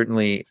I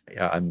certainly,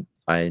 yeah,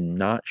 I'm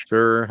not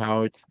sure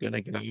how it's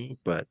gonna go,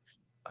 but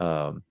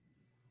um,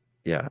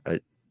 yeah,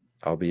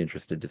 I'll be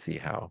interested to see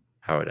how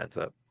it ends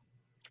up.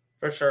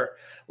 For sure.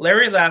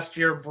 Larry last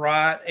year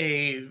brought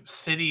a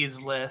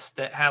cities list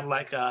that had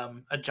like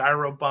a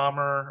gyro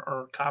bomber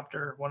or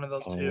copter, one of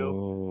those two,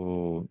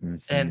 Oh,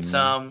 and mm-hmm.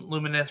 some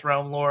Lumineth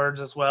Realm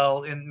Lords as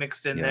well in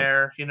mixed in Yep.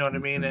 there. You know what I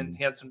mean? And Mm-hmm.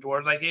 he had some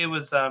dwarves. Like it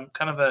was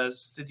kind of a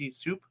city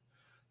soup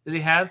that he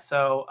had.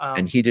 So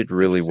And he did it's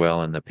really interesting.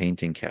 well in the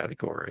painting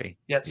category.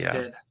 Yes, he Yeah,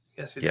 did.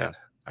 Yes, he yeah, did.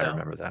 I So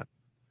remember that.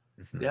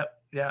 Hmm. yep.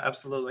 Yeah,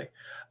 absolutely.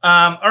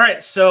 All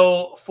right.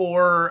 So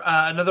for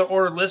another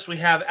order list, we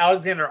have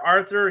Alexander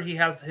Arthur. He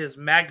has his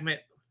Magmic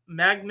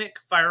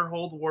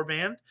Firehold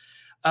Warband.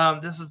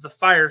 This is the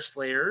Fire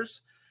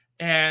Slayers,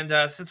 and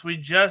since we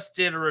just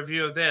did a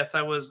review of this,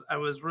 I was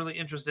really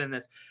interested in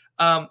this.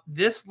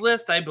 This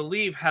list, I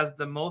believe, has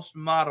the most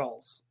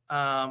models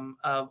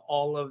of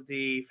all of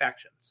the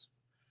factions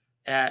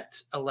at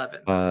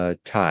 11.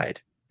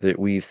 Tied. That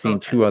we've seen Okay,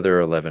 two other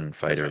 11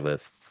 that's fighter right.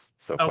 lists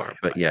so Okay, far,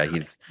 but fine, yeah, tied.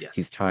 he's Yes.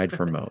 he's tied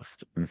for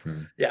most.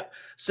 Hmm. Yeah.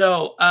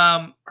 So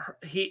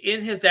he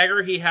in his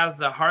dagger he has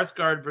the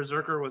Hearthguard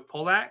Berserker with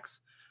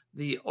poleaxe,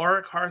 the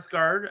Auric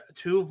Hearthguard,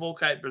 2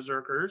 Volkite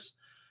Berserkers.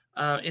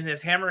 In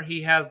his hammer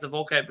he has the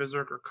Volkite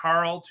Berserker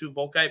Karl, 2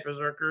 Volkite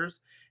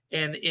Berserkers,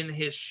 and in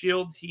his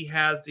shield he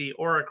has the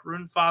Auric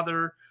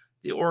Runefather,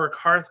 the Auric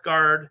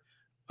Hearthguard,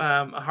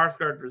 a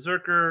Hearthguard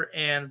Berserker,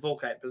 and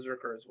Volkite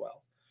Berserker as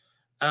well.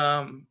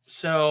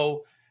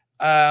 So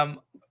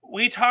um,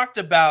 we talked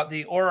about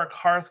the Auric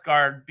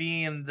Hearthguard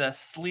being the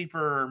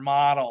sleeper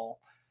model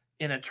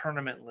in a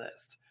tournament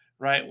list,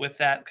 right? With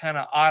that kind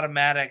of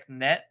automatic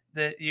net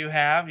that you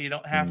have,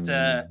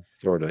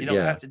 Sort of, you don't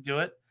yeah. have to do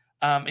it,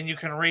 and you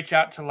can reach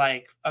out to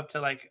like up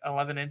to like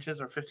 11 inches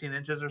or 15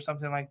 inches or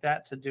something like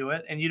that to do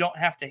it, and you don't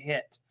have to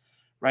hit,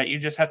 right? You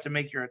just have to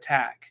make your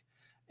attack,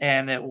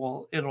 and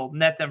it'll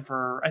net them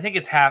for I think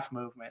it's half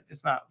movement.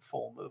 It's not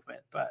full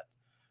movement, but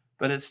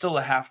it's still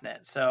a half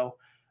net. So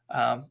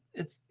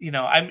it's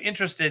I'm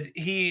interested.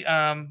 He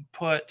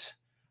put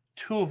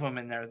 2 of them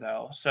in there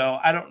though, so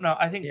I don't know.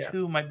 I think Yeah.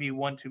 2 might be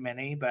one too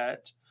many,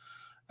 but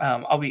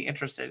I'll be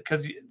interested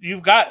because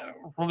you've got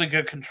really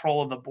good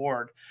control of the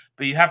board,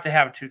 but you have to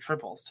have 2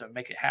 triples to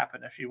make it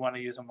happen if you want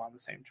to use them on the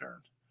same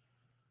turn.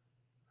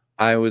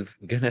 I was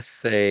gonna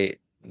say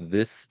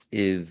this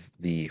is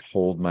the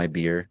hold my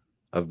beer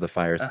of the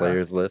Fire Uh huh.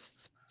 Slayers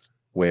lists,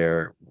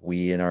 where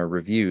we in our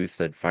review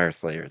said Fire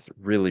Slayers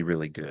really,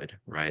 really good,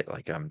 right?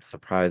 Like I'm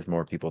surprised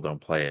more people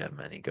don't play him.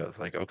 And he goes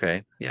like,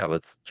 okay, yeah,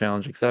 let's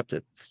challenge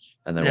accepted.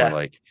 And then we're Yeah.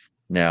 like,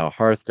 now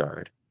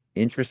Hearthguard,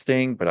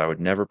 interesting, but I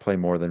would never play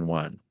more than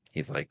one.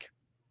 He's like,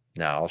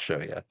 no, I'll show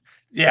you.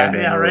 Yeah. And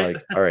then Yeah. we're Right.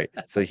 like, all right,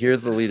 so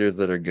here's the leaders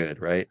that are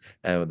good, right?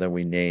 And then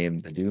we name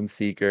the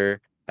Doomseeker,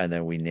 and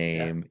then we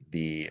Yeah. name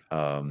the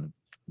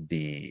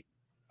Hearthguard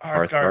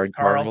Hearthguard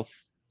Carl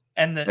Carls,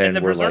 and and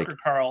the we're like, Berserker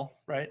Carl.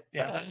 Right.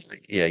 Yeah. uh,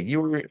 yeah,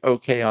 you were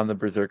okay on the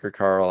Berserker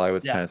Carl. I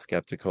was Yeah. kind of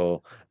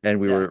skeptical, and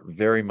we Yeah. were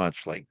very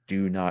much like,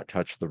 do not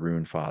touch the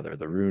Rune Father.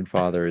 The Rune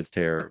Father is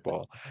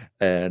terrible.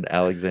 And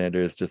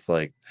Alexander is just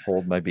like,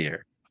 hold my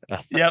beer.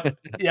 Yep.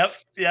 Yep.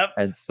 Yep.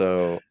 And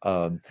so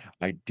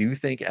I do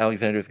think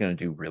Alexander is going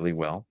to do really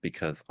well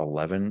because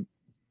 11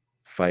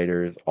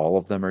 fighters, all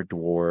of them are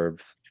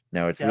dwarves.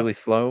 Now it's really Yep.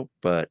 slow,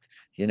 but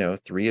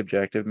 3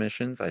 objective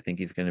missions. I think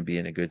he's going to be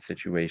in a good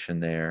situation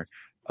there.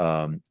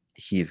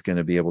 He's going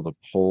to be able to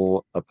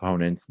pull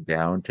opponents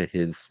down to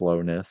his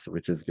slowness,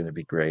 which is going to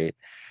be great.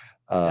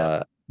 Yep.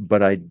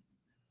 But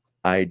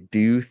I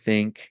do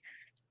think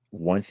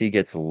once he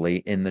gets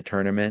late in the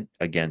tournament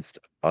against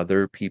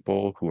other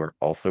people who are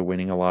also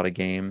winning a lot of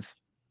games,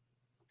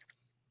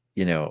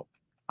 you know,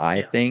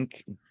 I Yeah.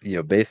 think,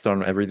 based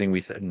on everything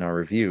we said in our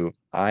review,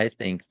 I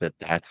think that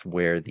that's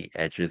where the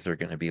edges are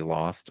going to be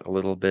lost a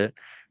little bit,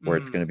 where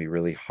it's going Mm, to be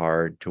really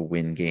hard to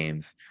win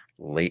games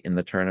late in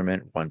the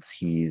tournament once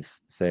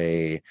he's,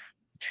 say,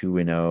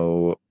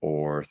 2-0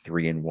 or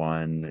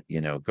 3-1,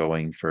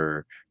 going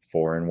for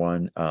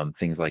 4-1,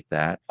 things like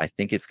that. I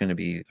think it's going to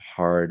be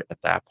hard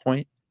at that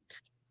point,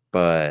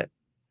 but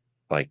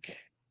like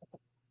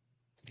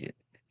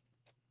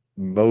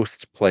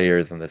most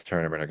players in this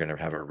tournament are going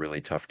to have a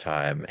really tough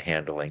time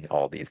handling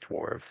all these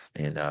dwarves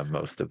in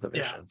most of the Yeah.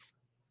 missions.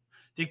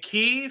 The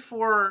key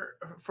for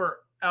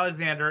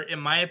Alexander, in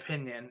my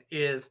opinion,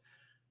 is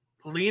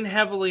lean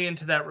heavily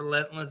into that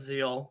relentless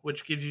zeal,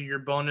 which gives you your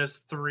bonus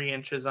 3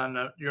 inches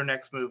on your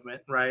next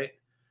movement, right?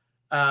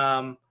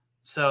 Um,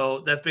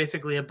 so that's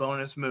basically a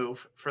bonus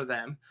move for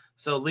them.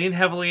 So lean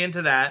heavily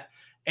into that,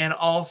 and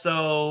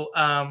also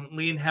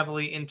lean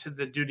heavily into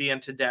the duty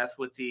unto death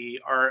with the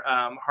our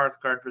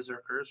Hearthguard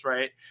Berserkers,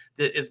 right?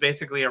 That is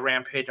basically a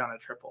rampage on a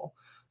triple.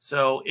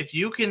 So if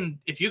you can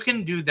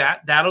do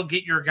that, that'll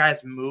get your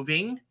guys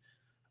moving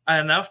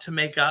enough to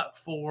make up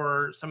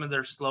for some of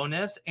their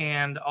slowness,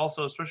 and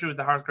also, especially with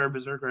the Hearthguard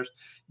Berserkers,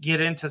 get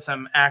into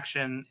some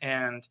action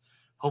and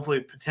hopefully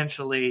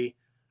potentially,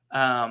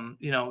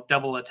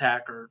 double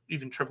attack or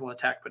even triple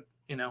attack, but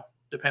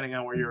depending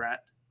on where you're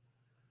at.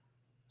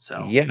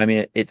 So Yeah, I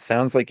mean, it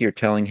sounds like you're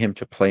telling him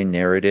to play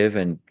narrative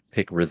and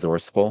pick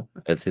resourceful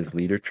as his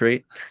leader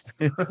trait,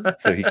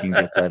 so he can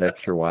get that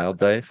extra wild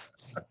dice.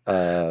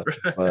 Uh,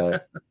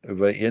 but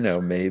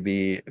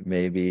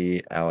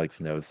maybe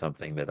Alex knows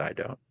something that I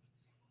don't.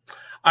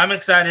 I'm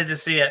excited to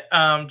see it,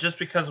 just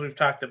because we've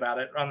talked about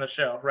it on the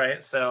show,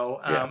 right? So,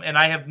 Yeah. and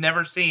I have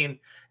never seen,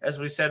 as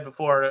we said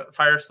before,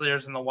 Fire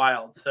Slayers in the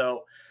wild.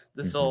 So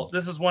Hmm.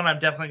 this is one I'm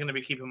definitely going to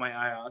be keeping my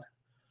eye on.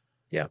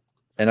 Yeah.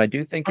 And I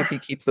do think if he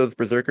keeps those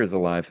berserkers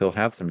alive, he'll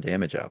have some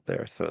damage out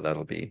there. So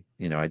that'll be,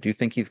 I do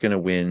think he's going to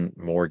win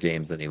more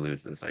games than he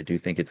loses. I do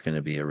think it's going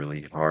to be a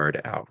really hard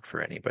out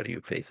for anybody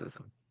who faces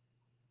him.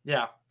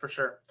 Yeah, for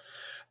sure.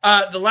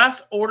 The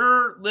last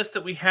order list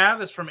that we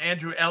have is from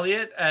Andrew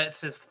Elliott.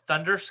 It's his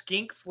Thunder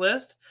Skinks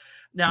list.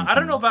 Now, I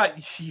don't know Hmm.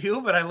 about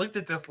you, but I looked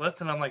at this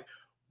list and I'm like,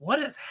 what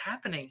is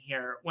happening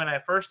here when I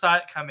first saw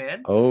it come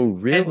in? Oh, And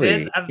then,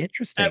 really?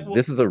 Interesting. well,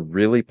 This is a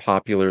really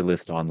popular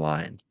list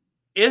online.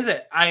 is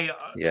it? To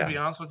be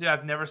Yeah. honest with you,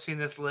 I've never seen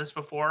this list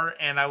before.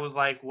 And I was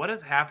like, what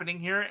is happening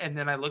here? And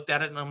then I looked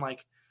at it and I'm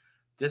like,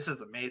 this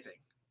is amazing.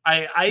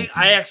 I Hmm.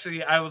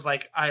 actually I was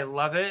like, I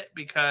love it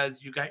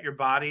because you got your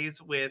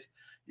bodies with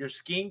your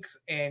skinks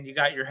and you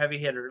got your heavy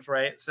hitters,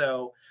 right?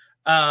 So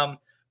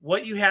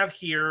what you have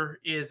here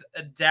is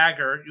a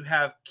dagger. You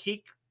have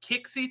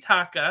Kixi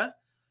Taka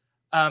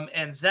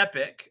and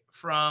Zepik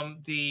from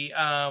the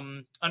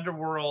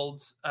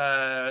Underworld's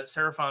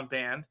Seraphon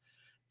band,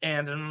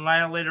 and an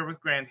Annihilator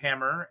with Grand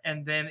Hammer.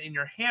 And then in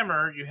your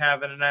hammer, you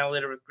have an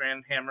Annihilator with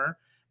Grand Hammer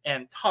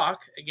and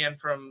Talk, again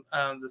from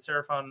the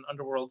Seraphon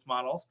Underworlds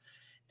models.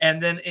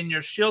 And then in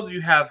your shield,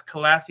 you have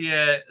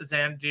Calathea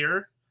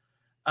Zandir.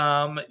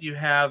 You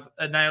have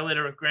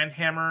Annihilator with Grand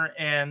Hammer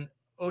and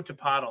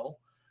Otapodal,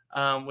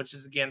 which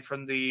is again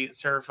from the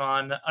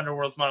Seraphon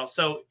Underworlds model.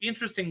 So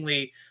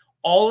interestingly,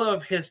 all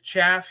of his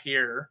chaff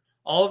here,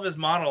 all of his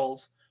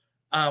models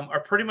are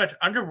pretty much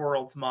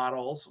Underworlds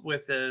models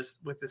with the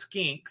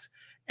skinks.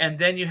 And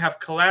then you have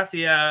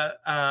Calathea,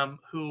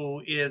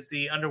 who is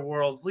the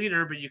Underworld's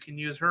leader, but you can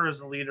use her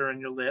as a leader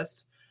in your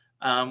list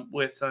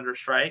with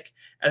Thunderstrike.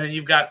 And then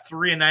you've got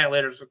 3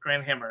 Annihilators with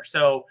Grand Hammer.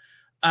 So,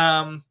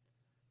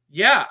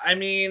 yeah, I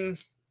mean,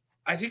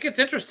 I think it's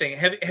interesting.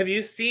 Have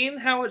you seen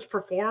how it's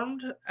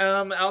performed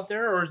out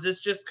there, or is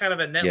this just kind of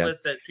a net Yeah.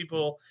 list that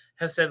people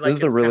have said This like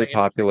is a it's kind really of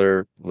interesting?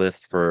 popular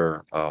list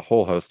for a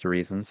whole host of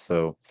reasons.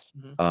 So,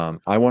 Mm-hmm.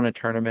 I won a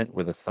tournament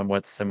with a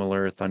somewhat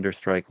similar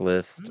Thunderstrike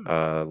list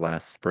Mm,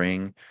 last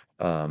spring.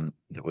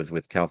 It was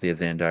with Calthea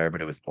Zandire,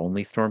 but it was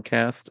only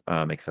Stormcast,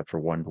 except for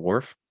one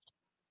dwarf.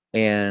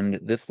 And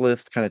this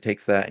list kind of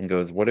takes that and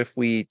goes, what if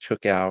we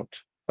took out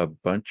a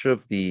bunch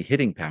of the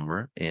hitting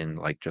power in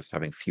like just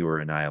having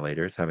fewer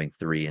annihilators, having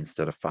 3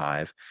 instead of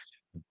 5,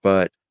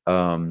 but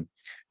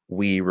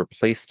we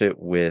replaced it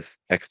with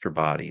extra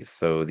bodies.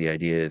 So the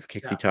idea is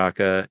yeah.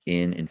 Kixitaka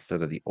in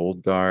instead of the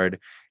old guard.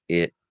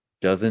 It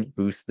doesn't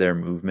boost their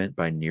movement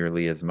by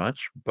nearly as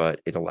much, but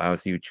it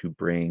allows you to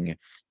bring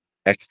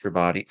extra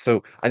body.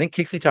 So I think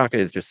Kixitaka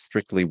is just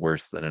strictly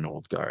worse than an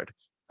old guard.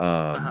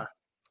 Um, Uh-huh.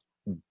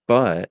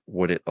 but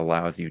what it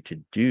allows you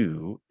to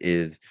do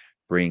is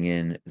bring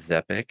in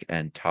Zepik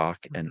and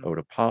Tok and Mm-hmm.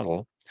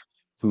 Otapodal,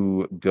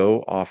 who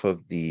go off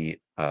of the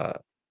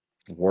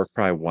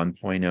Warcry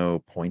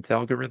 1.0 points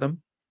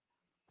algorithm.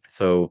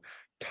 So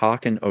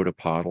Tok and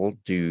Otapodal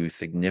do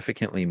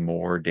significantly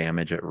more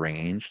damage at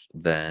range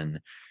than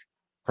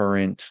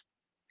current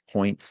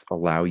points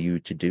allow you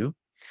to do.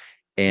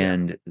 Yeah.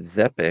 And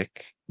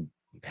Zepik,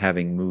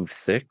 having move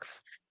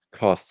 6,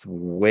 costs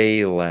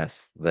way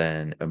less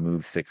than a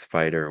move 6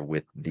 fighter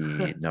with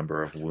the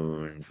number of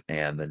wounds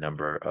and the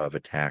number of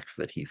attacks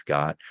that he's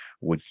got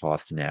would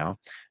cost now.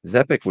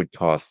 Zepik would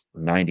cost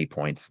 90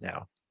 points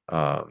now.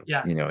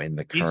 Yeah. In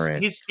the He's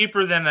current. he's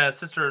cheaper than a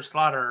Sister of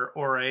Slaughter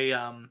or a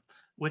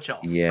witch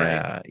elf, right?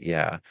 Yeah,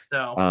 yeah.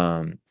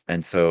 So,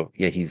 And so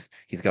yeah, he's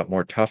got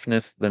more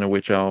toughness than a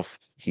witch elf.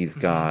 He's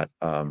mhm. got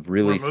More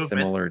really movement.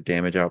 similar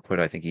damage output.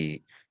 I think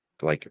he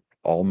like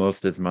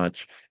almost as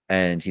much,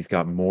 and he's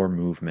got more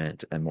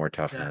movement and more Yeah.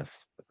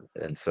 toughness.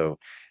 And so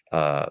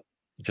uh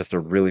just a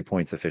really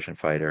points efficient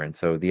fighter. And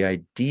so the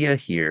idea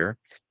here,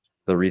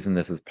 the reason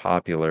this is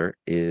popular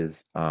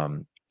is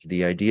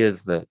the idea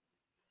is that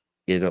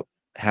it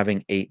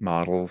having 8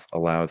 models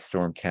allows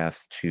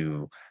Stormcast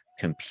to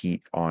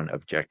compete on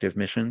objective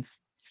missions.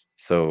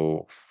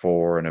 So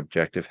for an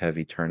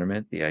objective-heavy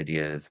tournament, the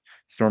idea is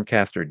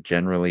Stormcast are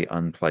generally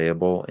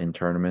unplayable in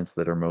tournaments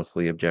that are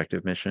mostly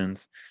objective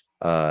missions.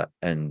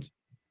 And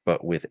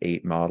but with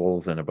 8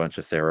 models and a bunch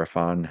of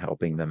Seraphon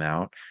helping them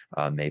out,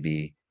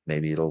 maybe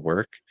it'll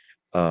work.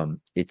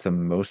 It's a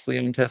mostly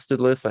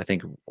untested list. I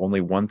think only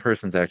one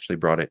person's actually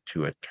brought it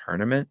to a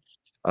tournament,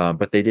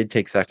 but they did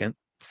take second.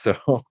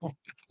 So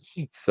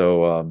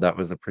that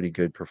was a pretty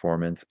good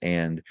performance.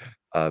 And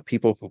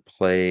people who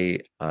play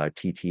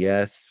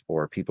TTS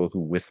or people who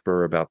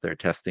whisper about their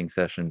testing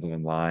sessions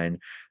online,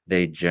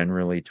 they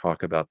generally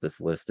talk about this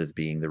list as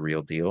being the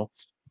real deal.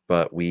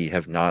 But we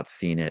have not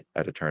seen it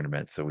at a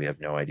tournament, so we have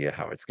no idea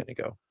how it's going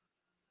to go.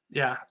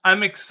 Yeah,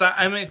 I'm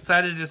excited. I'm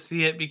excited to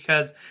see it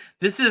because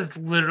this is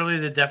literally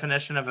the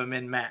definition of a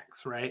min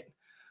max, right?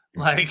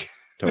 Like,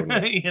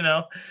 Totally.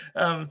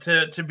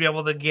 to be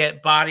able to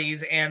get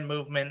bodies and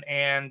movement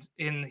and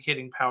in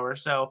hitting power.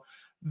 So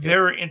Yep.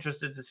 very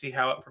interested to see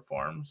how it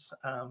performs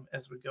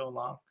as we go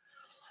along.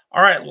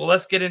 All right, well,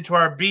 let's get into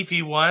our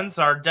beefy ones,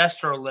 our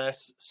Destro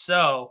list.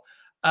 So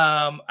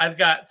I've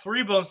got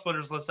 3 Bone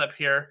Splitters lists up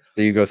here.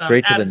 So you go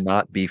straight to the Adam,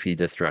 not beefy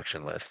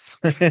destruction lists.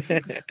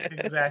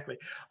 exactly.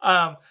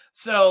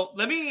 So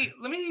let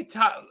me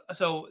talk.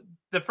 So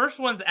the first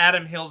one's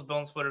Adam Hill's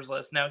Bone Splitters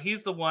list. Now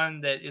he's the one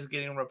that is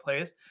getting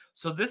replaced.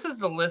 So this is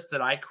the list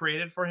that I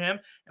created for him,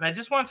 and I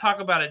just want to talk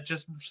about it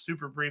just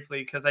super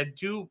briefly because I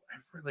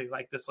really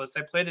like this list.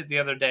 I played it the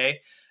other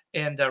day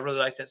and really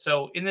liked it.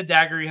 So in the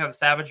dagger, you have a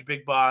Savage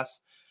Big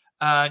Boss.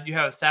 You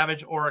have a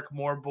Savage Auric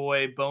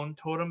Moorboy Bone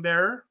Totem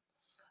Bearer.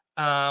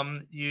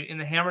 You in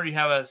the hammer, you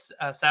have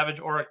a Savage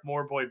Auric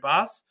Moorboy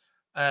Boss,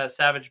 a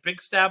Savage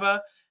Big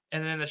Stabba,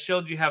 and then in the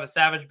shield, you have a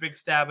Savage Big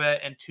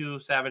Stabba and 2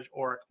 Savage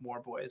Auric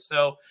Moorboys.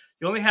 So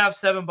you only have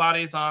 7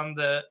 bodies on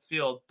the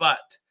field,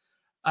 but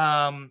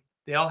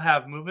they all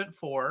have movement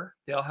 4.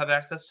 They all have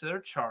access to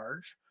their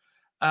charge.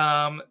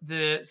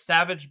 The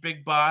Savage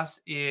Big Boss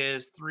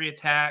is 3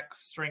 attacks,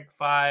 strength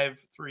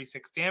 5,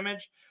 3/6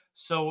 damage.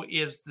 So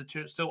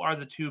are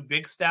the 2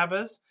 Big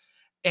Stabbas.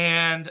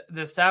 And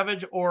the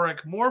Savage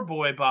Auric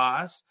Moorboy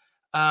boss,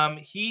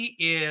 he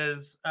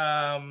is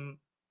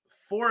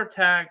 4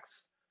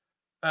 attacks,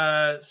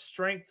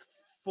 strength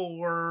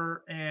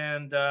 4,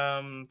 and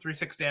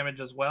 3/6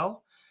 damage as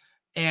well.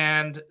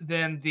 And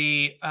then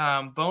the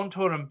Bone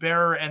Totem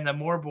Bearer and the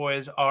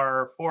Moorboys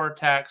are 4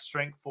 attacks,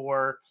 strength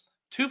 4,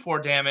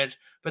 2/4 damage,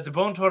 but the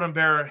Bone Totem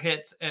Bearer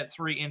hits at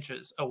 3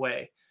 inches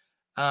away.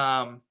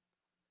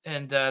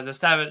 And the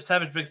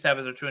Savage Big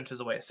Stabbers are 2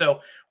 inches away.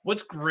 So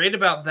what's great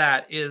about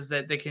that is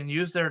that they can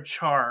use their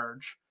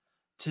charge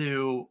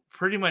to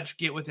pretty much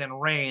get within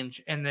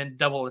range and then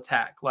double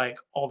attack like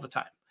all the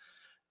time.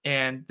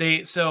 And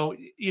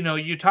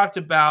you talked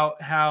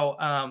about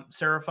how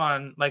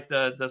Seraphon, like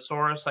the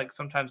Saurus, like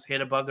sometimes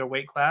hit above their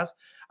weight class.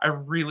 I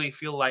really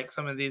feel like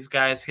some of these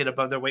guys hit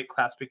above their weight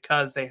class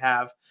because they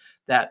have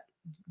that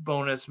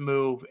bonus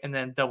move and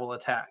then double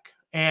attack.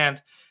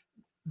 And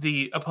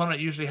the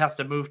opponent usually has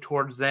to move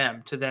towards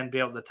them to then be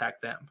able to attack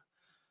them,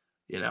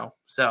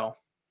 so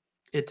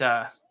it's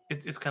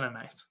kind of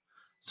nice.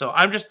 So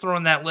I'm just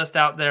throwing that list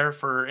out there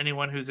for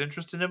anyone who's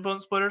interested in Bone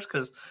Splitters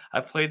because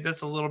I've played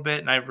this a little bit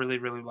and I really,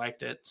 really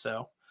liked it.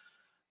 So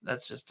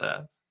that's just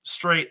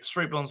straight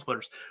Bone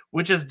Splitters,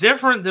 which is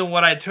different than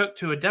what I took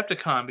to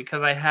Adepticon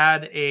because I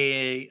had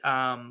a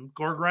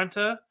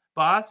Gorgrunta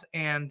boss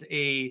and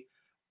a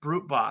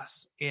Brute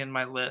boss in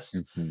my list,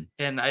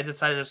 and I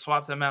decided to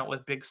swap them out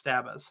with Big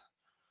Stabbas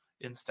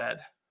instead.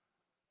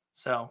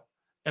 So,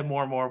 and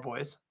more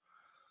boys.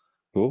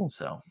 Cool.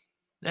 So,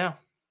 yeah,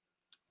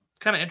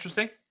 kind of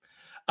interesting.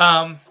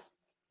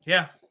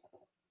 Yeah.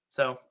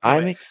 So I'm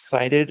anyway.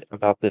 excited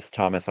about this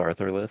Thomas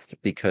Arthur list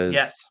because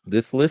Yes.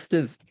 this list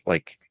is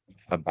like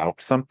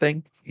about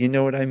something. You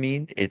know what I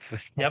mean? It's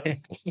Yep.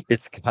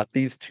 it's got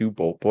these 2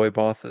 Bolt Boy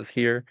bosses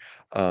here.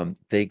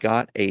 They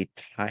got a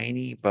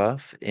tiny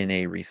buff in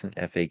a recent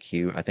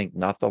FAQ. I think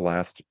not the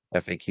last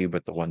FAQ,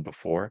 but the one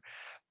before.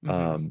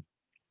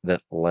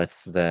 That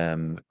lets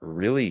them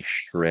really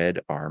shred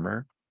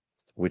armor,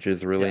 which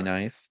is Yeah. really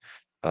nice.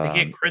 They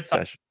get crits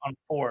Especially on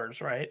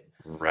 4s, right?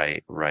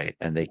 right.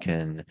 And they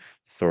can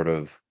sort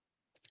of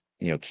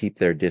keep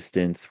their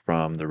distance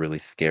from the really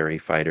scary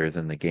fighters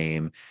in the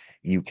game.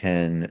 You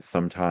can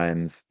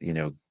sometimes,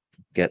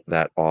 get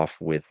that off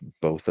with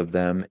both of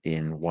them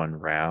in one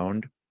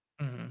round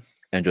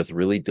and just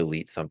really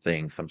delete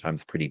something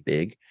sometimes pretty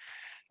big.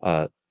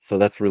 So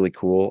that's really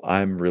cool.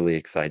 I'm really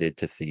excited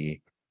to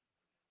see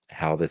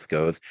how this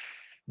goes.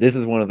 This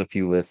is one of the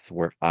few lists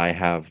where I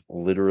have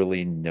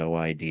literally no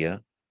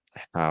idea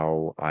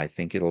how I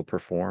think it'll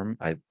perform.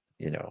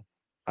 You know,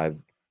 I've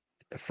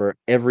for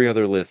every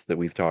other list that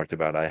we've talked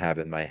about, I have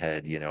in my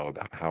head,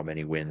 about how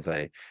many wins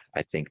I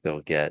think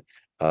they'll get.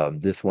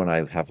 This one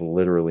I have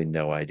literally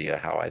no idea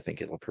how I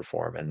think it'll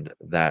perform, and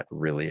that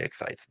really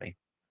excites me.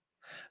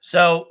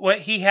 So what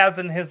he has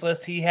in his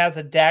list, he has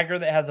a dagger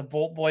that has a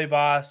Bolt Boy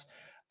boss,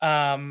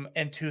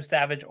 and two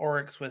Savage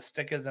Oryx with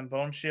Stickas and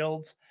Bone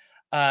Shields.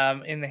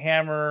 In the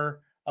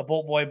hammer, a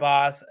Bolt Boy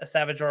boss, a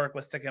Savage Oryx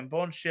with Stick and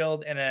Bone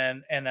Shield,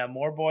 and a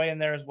More Boy in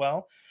there as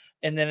well.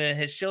 And then in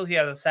his shield, he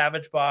has a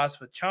Savage boss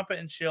with Trumpet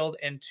and Shield,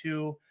 and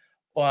two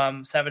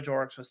Savage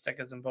Oryx with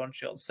Stickas and Bone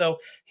Shield. So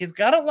he's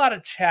got a lot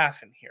of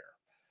chaff in here.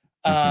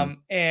 Hmm.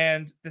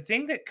 And the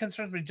thing that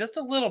concerns me just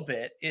a little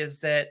bit is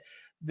that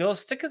those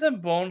Stickers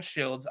and Bone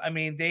Shields, I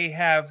mean, they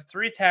have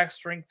 3 attacks,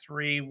 strength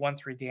 3,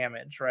 1/3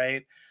 damage,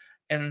 right?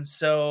 And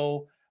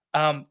so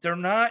you're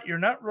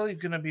not really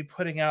going to be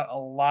putting out a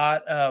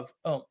lot of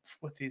oomph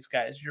with these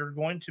guys. You're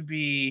going to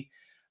be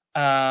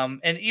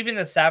and even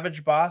the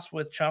Savage boss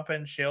with Champa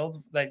and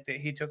Shield, like that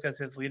he took as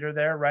his leader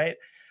there, right?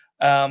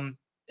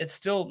 It's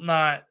still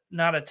not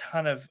a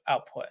ton of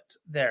output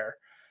there.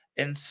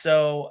 And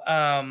so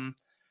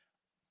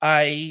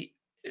I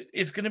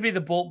it's going to be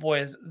the Bolt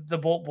Boys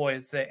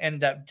that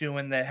end up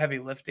doing the heavy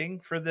lifting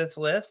for this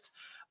list.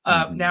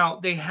 Hmm. Now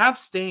they have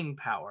staying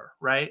power,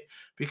 right?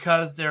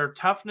 Because their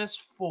toughness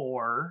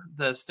 4,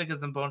 the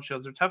Stickers and Bone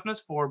Shields, are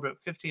toughness 4, but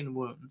 15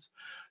 wounds.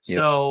 Yep.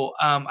 So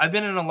I've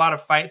been in a lot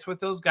of fights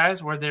with those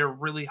guys where they're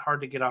really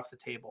hard to get off the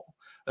table,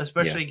 Yeah.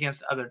 especially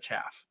against other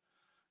chaff.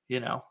 You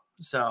know,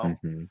 so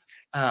Hmm.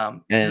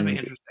 it'll be And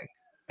interesting.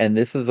 And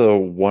this is a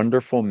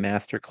wonderful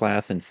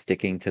masterclass in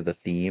sticking to the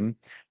theme.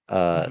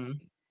 Uh, Hmm.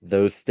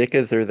 those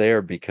stickers are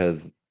there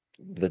because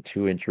the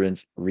 2-inch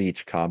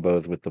reach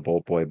combos with the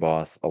Bolt Boy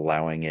boss,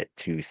 allowing it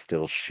to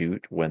still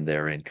shoot when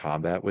they're in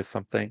combat with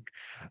something.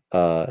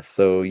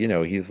 So,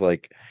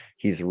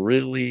 he's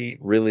really,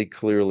 really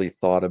clearly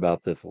thought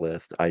about this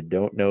list. I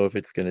don't know if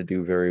it's going to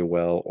do very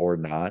well or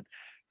not,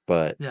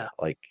 but Yeah.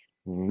 like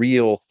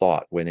real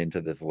thought went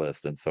into this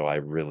list. And so I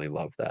really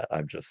love that.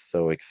 I'm just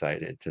so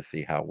excited to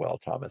see how well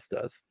Thomas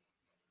does.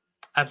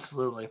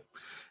 Absolutely.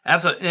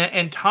 Absolutely.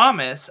 And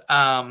Thomas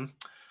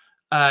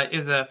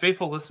is a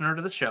faithful listener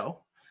to the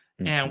show.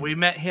 And we Hmm.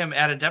 met him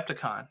at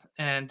Adepticon,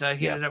 and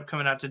he Yeah. ended up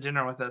coming out to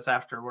dinner with us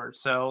afterwards.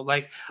 So,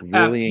 like,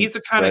 Really he's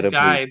the kind of incredibly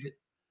guy.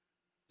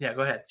 Yeah,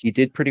 go ahead. he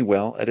did pretty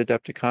well at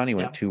Adepticon. He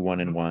went Yeah. 2-1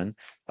 and Mhm. 1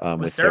 With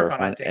with Seraphon,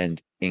 I Seraphon think.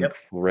 and Yep.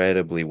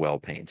 incredibly well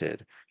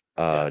painted.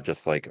 Yeah.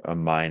 Just like a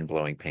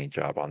mind-blowing paint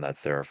job on that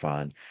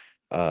Seraphon.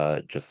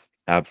 Just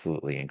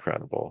absolutely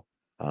incredible.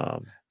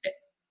 Um,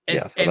 And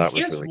yeah, so that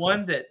he was is really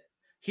cool.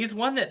 he's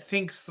one that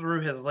thinks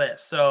through his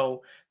list.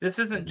 So this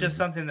isn't just Hmm.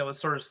 something that was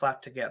sort of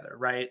slapped together,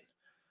 right?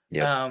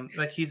 Yep.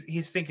 Like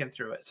he's thinking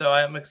through it. So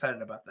I'm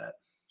excited about that.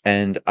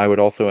 And I would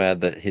also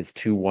add that his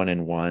 2-1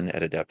 and 1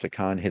 at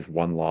Adepticon, his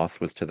one loss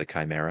was to the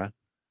Chimera. Right.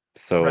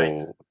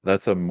 So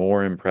that's a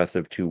more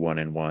impressive 2-1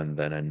 and 1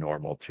 than a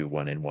normal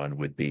 2-1 and 1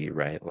 would be,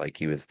 right? Like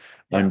he was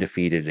Yeah.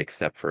 undefeated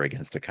except for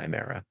against a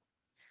Chimera.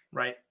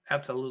 Right.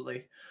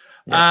 Absolutely.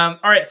 Yep.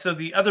 All right. So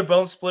the other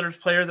Bone Splitters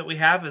player that we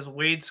have is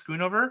Wade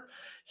Schoonover.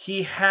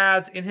 He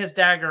has in his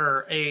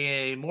dagger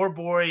a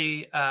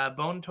Morboy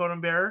Bone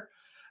Totem Bearer,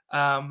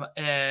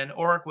 an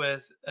Orc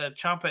with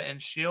Champa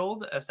and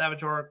Shield, a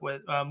Savage Orc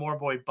with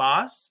Morboy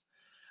Boss.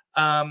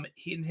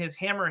 In his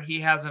hammer, he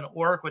has an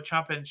Orc with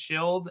Champa and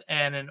Shield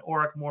and an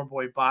Orc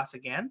Morboy Boss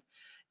again.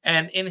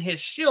 And in his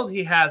shield,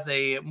 he has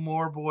a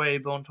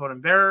Morboy Bone Totem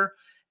Bearer,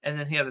 and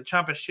then he has a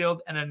Champa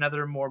Shield and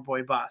another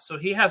Morboy Boss. So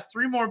he has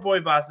 3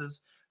 Morboy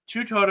Bosses,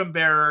 2 Totem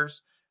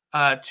Bearers,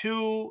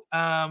 2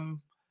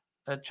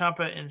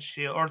 Champa and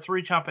Shield, or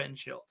 3 Champa and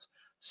Shields.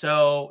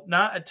 So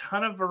not a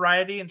ton of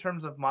variety in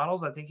terms of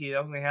models. I think he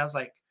only has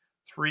like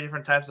 3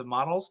 different types of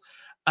models.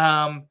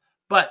 Um,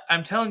 but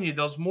I'm telling you,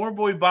 those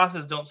Morboy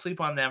bosses, don't sleep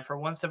on them. For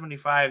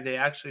 175, they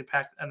actually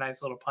pack a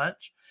nice little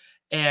punch.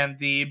 And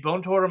the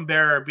Bone Totem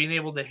Bearer being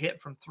able to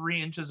hit from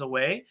 3 inches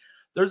away,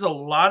 there's a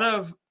lot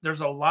of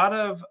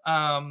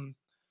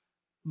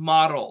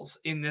models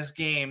in this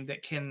game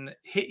that can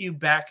hit you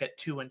back at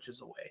 2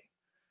 inches away,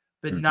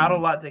 but not a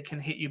Hmm. lot that can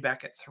hit you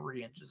back at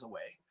 3 inches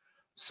away.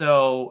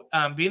 So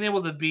being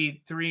able to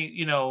be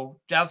three,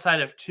 outside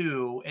of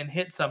 2 and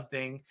hit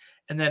something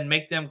and then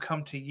make them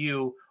come to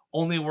you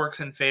only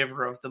works in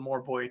favor of the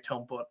Morboy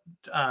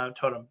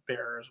Totem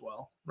Bearer as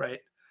well,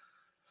 right?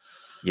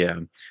 Yeah.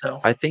 So,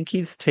 I think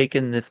he's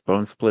taken this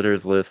Bone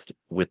Splitters list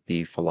with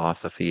the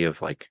philosophy of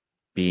like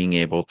being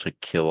able to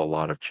kill a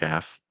lot of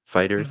chaff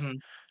fighters,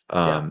 mhm,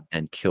 yeah,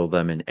 and kill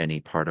them in any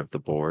part of the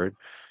board,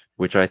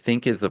 which I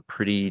think is a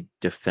pretty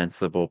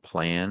defensible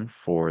plan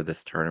for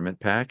this tournament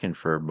pack and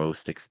for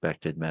most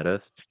expected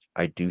metas.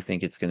 I do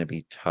think it's going to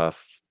be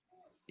tough,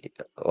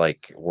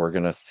 like we're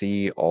gonna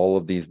see all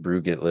of these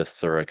Brugit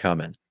lists are a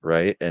coming,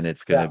 right? And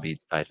it's yeah, gonna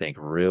be, I think,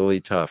 really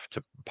tough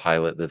to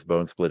pilot this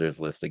Bone Splitters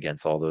list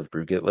against all those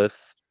Brugit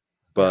lists.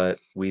 yeah, But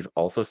we've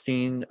also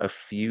seen a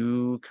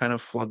few kind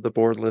of flood the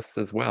board lists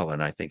as well,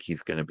 and I think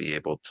he's going to be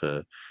able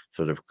to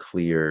sort of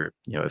clear,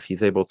 if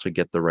he's able to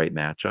get the right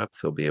matchups,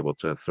 he'll be able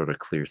to sort of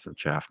clear some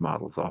chaff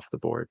models off the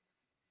board.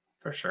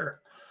 for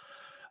sure.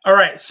 All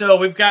right, so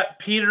we've got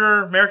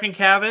Peter American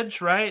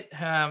Cabbage, right?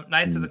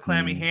 Knights of the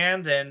Clammy Mhm.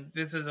 Hand, and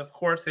this is, of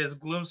course, his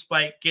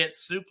Gloomspite Get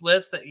soup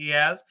list that he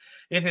has.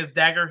 In his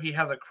dagger, he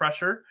has a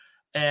Crusher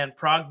and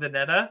Prog the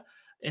Netta.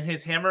 In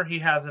his hammer, he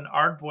has an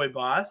Ardboy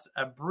Boss,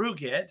 a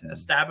Brugit, a Mm.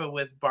 Stabber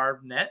with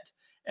Barbed Net,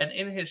 and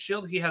in his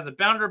shield, he has a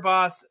Bounder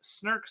Boss,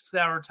 Snirk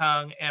Sour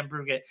Tongue, and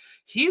Brugit.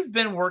 He's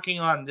been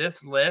working on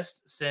this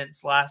list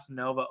since last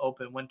Nova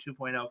Open when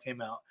 2.0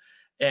 came out.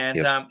 And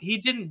Yep. he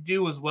didn't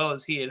do as well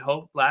as he had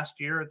hoped last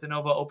year at the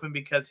Nova Open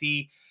because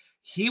he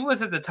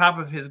was at the top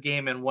of his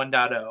game in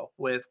 1.0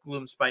 with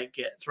Gloomspite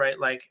Gets, right?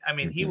 Like, I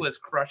mean, he Mhm. was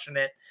crushing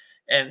it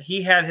and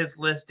he had his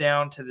list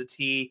down to the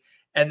T.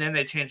 And then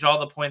they changed all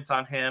the points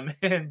on him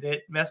and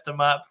it messed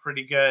him up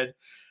pretty good.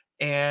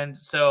 And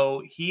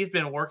so he's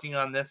been working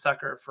on this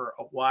sucker for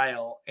a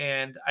while.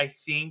 And I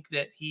think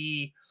that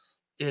he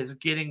is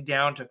getting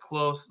down to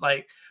close,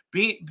 like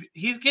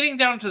he's getting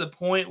down to the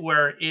point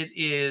where it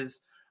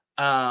is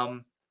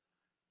um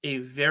a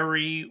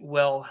very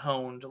well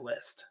honed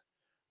list,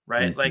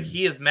 right? Like Mhm.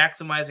 he is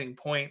maximizing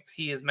points,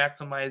 he is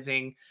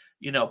maximizing,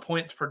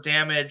 points per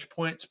damage,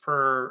 points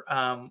per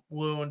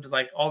wound,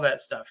 like all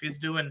that stuff. He's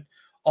doing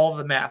all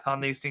the math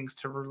on these things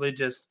to really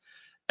just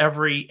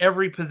every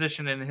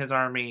position in his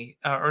army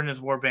or in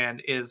his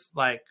warband is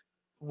like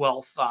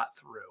well thought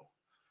through,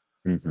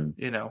 Mhm.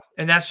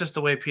 and that's just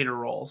the way Peter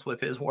rolls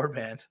with his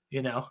warband,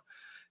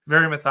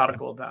 very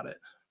methodical about it.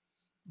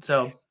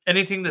 So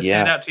anything that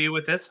stand Yeah. out to you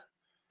with this?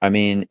 I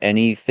mean,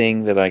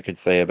 anything that I could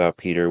say about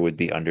Peter would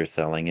be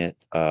underselling it.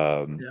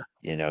 Yeah,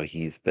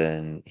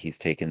 He's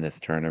taken this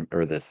tournament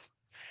or this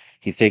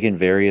he's taken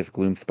various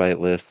Gloomspite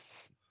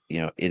lists,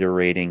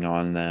 iterating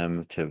on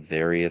them to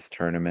various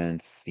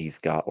tournaments. He's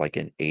got like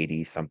an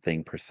 80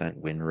 something percent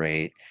win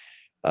rate,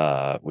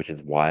 which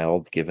is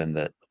wild given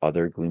that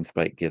other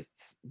Gloomspite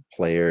Gifts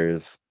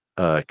players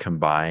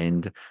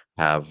combined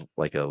have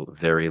like a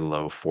very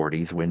low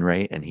 40s win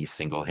rate, and he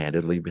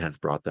single-handedly has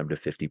brought them to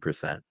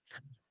 50%,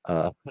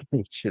 uh,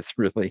 which is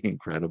really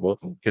incredible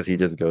because he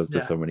just goes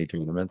to yeah, so many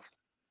tournaments.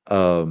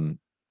 Um,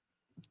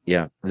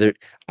 yeah,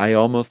 I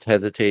almost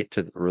hesitate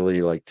to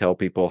really, like, tell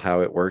people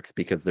how it works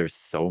because there's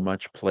so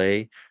much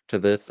play to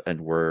this,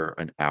 and we're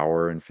an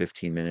hour and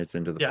 15 minutes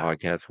into the yeah.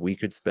 podcast. We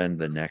could spend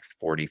the next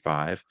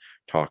 45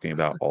 talking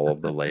about all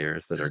of the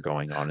layers that are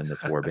going on in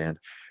this warband.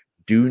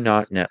 Do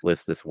not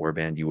netlist this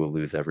warband, you will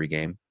lose every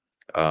game.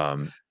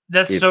 Um,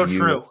 That's if so you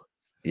true.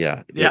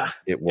 Yeah, it Yeah,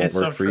 it won't it's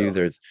work so for you. true.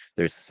 There's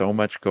so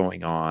much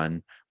going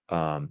on.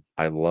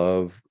 I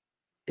love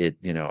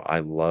I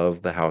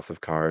love the house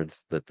of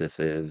cards that this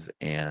is,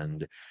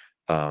 and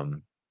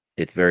um,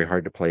 it's very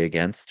hard to play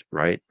against,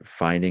 right?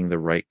 Finding the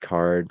right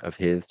card of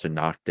his to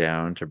knock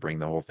down to bring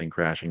the whole thing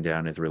crashing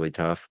down is really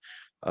tough.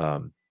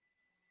 Um,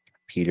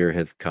 Peter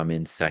has come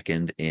in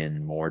second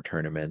in more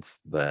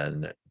tournaments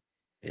than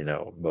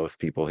most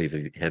people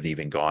have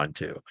even gone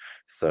to.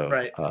 So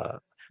Right,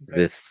 right.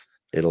 this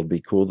it'll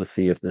be cool to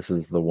see if this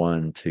is the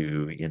one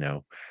to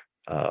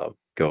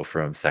go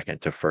from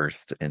second to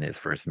first in his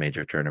first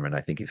major tournament.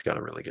 I think he's got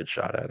a really good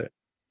shot at it.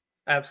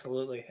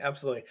 Absolutely,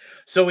 absolutely.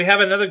 So we have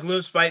another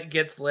Gloomspite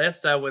Gets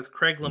list with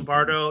Craig Mhm.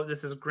 Lombardo.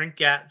 This is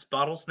Grinkgat's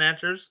Bottle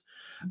Snatchers.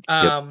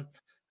 Yep. Um,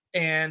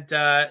 and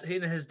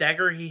in his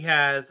dagger, he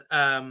has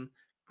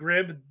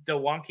Grib the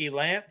Wonky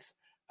Lance,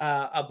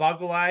 a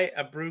Boggleye,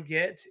 a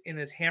Brugit. In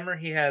his hammer,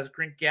 he has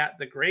Grinkgat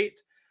the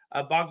Great,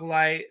 a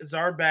Boggleye,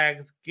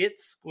 Zarbag's Git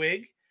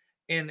Squig.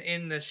 And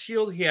in the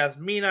shield, he has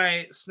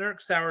Meaneye,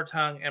 Snirk Sour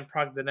Tongue, and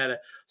Progdenetta.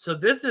 So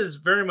this is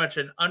very much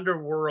an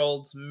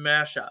Underworlds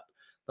mashup.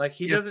 Like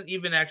he Yeah. doesn't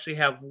even actually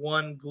have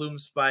one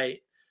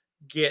Gloomspite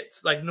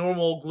Gets, like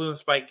normal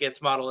Gloomspite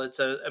Gets model. It's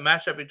a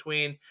mashup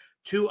between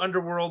two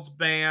Underworlds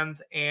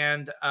bands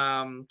and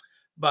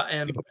but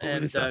and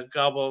Palooza.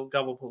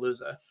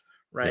 Gobblepalooza,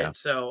 Yeah. right?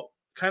 So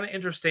kind of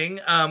interesting.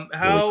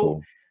 Really How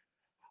cool.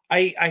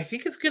 I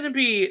think it's going to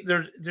be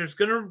there's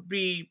going to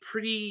be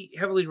pretty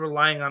heavily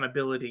relying on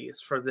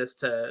abilities for this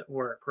to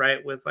work,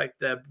 right? With like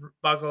the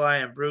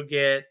Boggleye and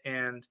Brugit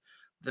and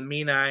the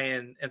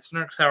Meaneye and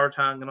Snark Sour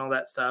Tongue and all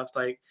that stuff.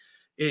 Like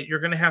you're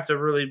going to have to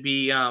really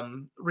be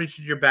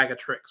reaching your bag of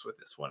tricks with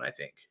this one, I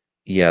think.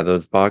 Yeah,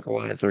 those boggle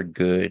eyes are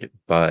good,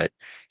 but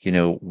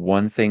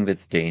one thing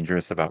that's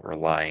dangerous about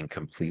relying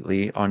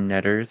completely on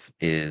netters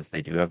is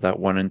they do have that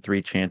 1 in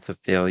 3 chance of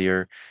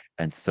failure.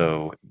 And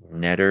Mhm. so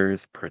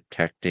netters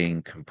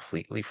protecting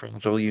completely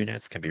fragile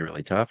units can be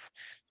really tough.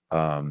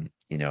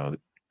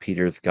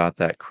 Peter's got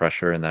that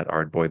crusher and that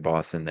Ardboy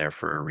boss in there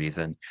for a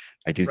reason.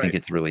 I do think Right.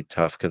 it's really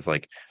tough because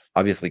like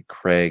obviously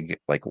Craig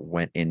like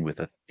went in with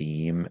a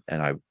theme,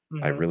 and I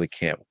Hmm. really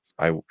can't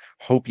I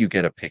hope you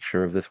get a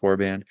picture of this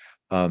warband.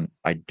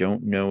 I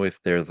don't know if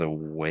there's a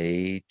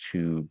way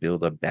to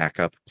build a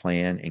backup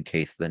plan in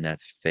case the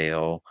nets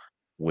fail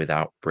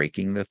without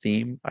breaking the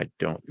theme. I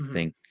don't Hmm.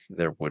 think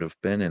there would have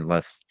been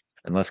unless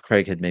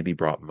Craig had maybe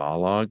brought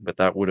Malog, but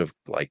that would have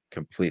like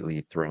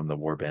completely thrown the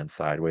warband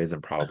sideways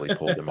and probably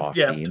pulled him off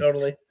Yeah, theme.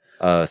 totally.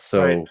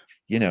 Right. So,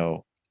 you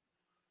know,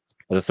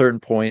 at a certain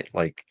point,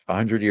 like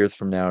 100 years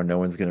from now, no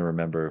one's going to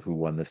remember who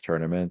won this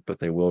tournament, but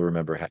they will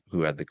remember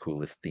who had the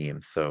coolest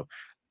theme. So,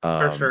 For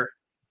um, sure.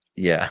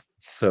 yeah.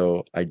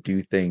 So I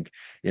do think,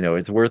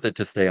 it's worth it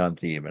to stay on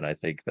theme, and I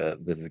think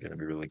that this is going to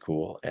be really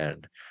cool.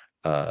 And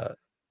uh,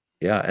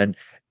 yeah, and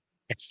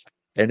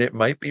it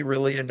might be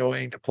really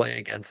annoying to play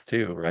against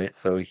too, right?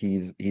 So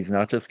he's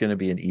not just going to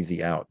be an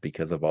easy out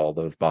because of all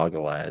those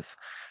boggle eyes.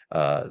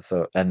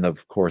 So and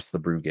of course the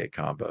Brugate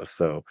combo.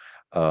 So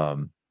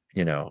um,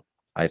 you know,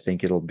 I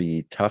think it'll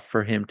be tough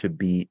for him to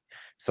beat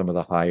some of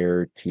the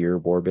higher tier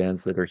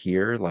warbands that are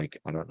here. Like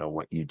I don't know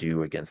what you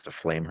do against a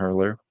flame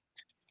hurler.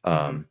 Hmm.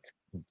 Um,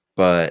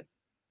 but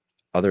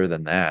other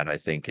than that, I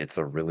think it's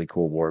a really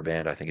cool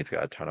warband. I think it's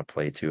got a ton of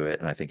play to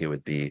it, and I think it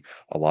would be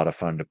a lot of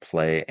fun to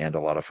play and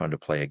a lot of fun to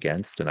play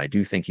against. And I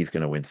do think he's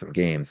going to win some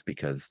games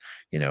because,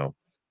 you know,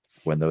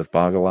 when those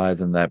Boggle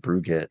Eyes and that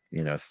Brugit,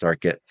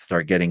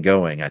 start getting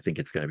going, I think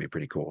it's going to be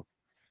pretty cool.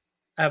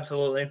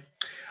 Absolutely.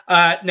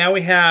 Now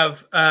we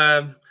have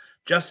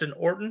Justin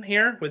Orton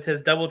here with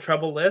his double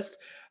trouble list.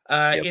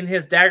 Yep. In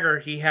his dagger,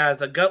 he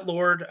has a Gut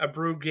Lord, a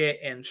Brugit,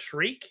 and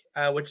Shriek,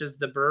 which is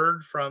the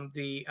bird from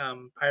the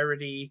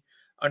piratey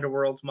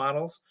Underworlds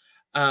models.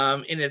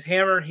 In his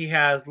hammer, he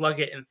has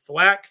Luggett and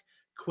Thwack,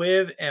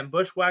 Quiv, and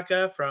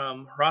Bushwacka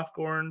from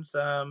Hrothgorn's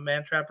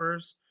Man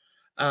Trappers.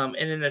 And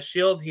in the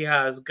shield, he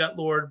has Gut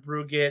Lord,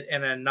 Brugit,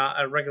 and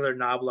a regular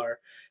Noblar.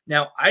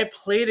 Now, I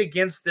played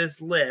against this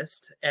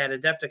list at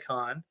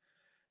Adepticon,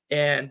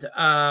 and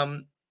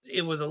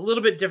it was a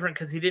little bit different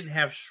because he didn't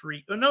have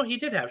Shriek. Oh, no, he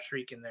did have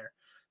Shriek in there.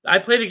 I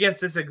played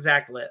against this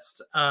exact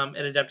list at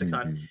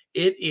Adepticon. Hmm.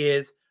 It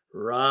is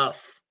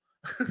rough.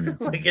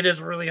 Like Hmm. it is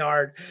really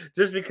hard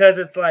just because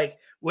it's like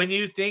when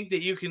you think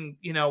that you can,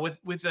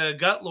 with a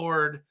Gut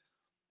Lord,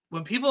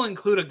 when people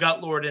include a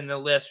Gut Lord in the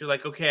list, you're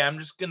like, okay, I'm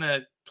just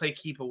gonna play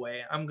keep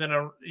away. I'm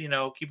gonna,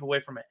 keep away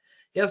from it.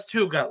 He has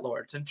two Gut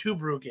Lords and two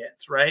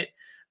Brugits, right?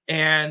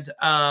 And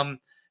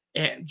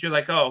you're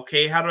like, oh,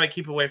 okay, how do I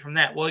keep away from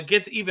that? Well, it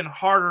gets even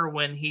harder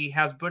when he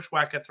has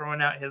Bushwhacker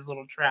throwing out his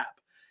little trap,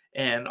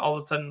 and all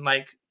of a sudden,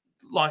 like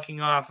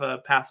locking off a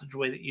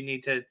passageway that you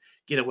need to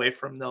get away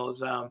from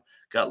those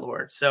Gut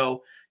Lords.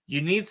 So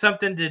you need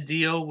something to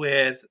deal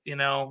with,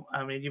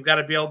 I mean, you've got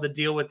to be able to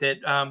deal with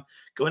it.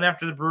 Going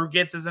after the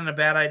Brugits isn't a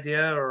bad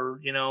idea, or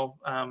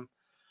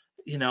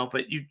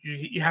but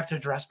you have to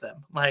address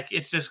them. Like Yep.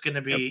 it's just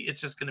gonna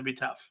be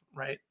tough,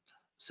 right?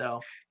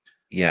 So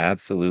Yeah,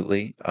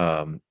 absolutely.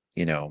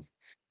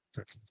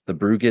 The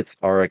Brugits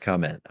are a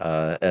coming,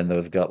 and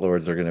those Gut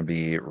Lords are going to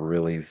be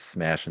really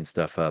smashing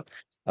stuff up.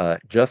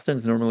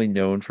 Justin's normally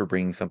known for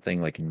bringing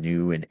something like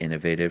new and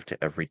innovative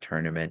to every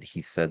tournament.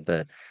 He said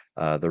that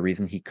the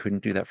reason he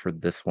couldn't do that for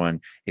this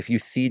one, if you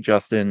see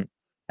Justin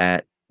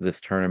at this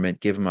tournament,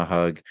 give him a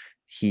hug.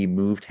 He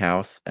moved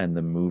house, and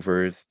the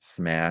movers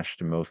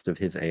smashed most of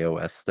his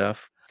AOS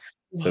stuff.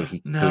 So he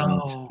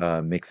couldn't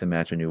no, mix and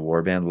match a new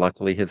warband.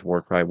 Luckily, his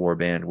Warcry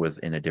warband was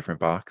in a different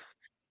box.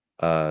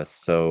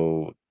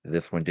 So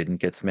this one didn't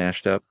get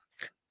smashed up.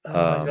 oh my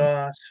Um,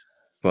 gosh,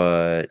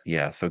 but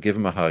yeah, so give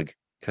him a hug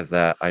because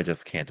that I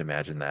just can't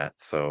imagine that.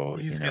 So,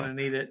 he's gonna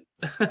need it.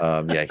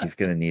 yeah, he's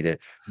gonna need it.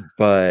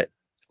 But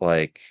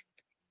like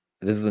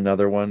this is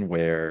another one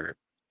where,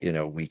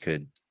 we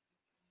could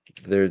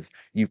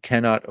you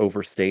cannot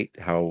overstate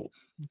how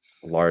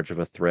large of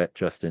a threat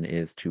Justin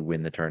is to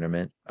win the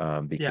tournament.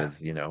 Yeah,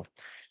 Because,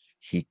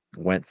 he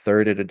went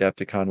third at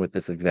Adepticon with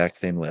this exact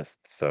same list.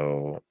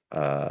 So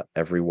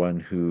everyone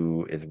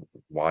who is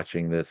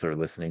watching this or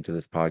listening to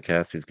this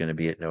podcast who's going to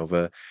be at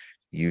Nova,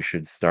 you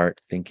should start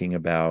thinking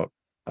about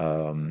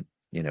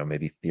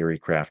maybe theory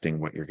crafting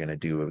what you're going to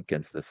do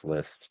against this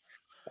list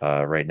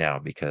right now,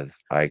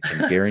 because I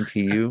can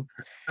guarantee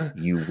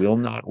you will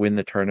not win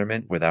the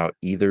tournament without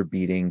either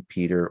beating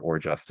Peter or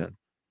Justin.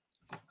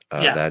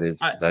 yeah. That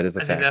is a I think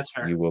fact. that's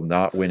fair. You will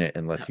not win it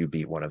unless you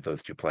beat one of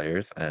those two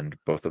players, and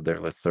both of their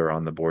lists are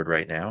on the board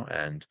right now.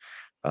 And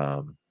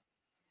um,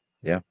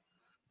 yeah,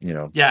 you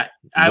know, Yeah,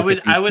 I look would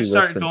at I these would two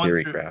lists start and going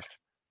theory through. craft.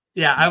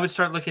 Yeah, I Mhm. would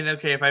start looking.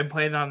 Okay, if I'm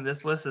playing on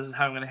this list, this is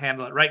how I'm going to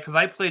handle it, right? Because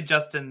I played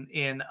Justin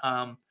in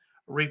a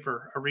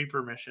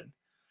Reaper mission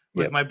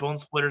with Yep, my Bone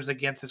Splitters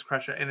against his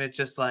Crusher, and it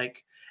just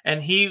like,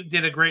 and he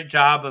did a great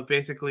job of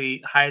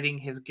basically hiding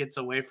his gets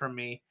away from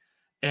me,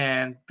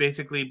 and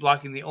basically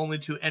blocking the only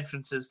two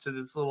entrances to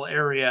this little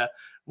area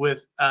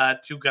with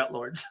two Gut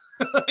Lords,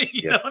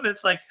 yep. and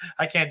it's like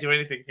I can't do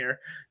anything here,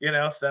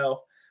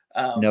 So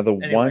Now, the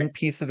anyway, one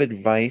piece of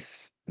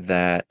advice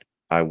that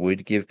I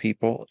would give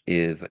people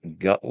is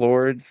gut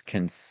lords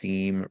can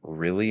seem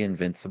really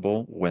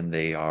invincible when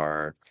they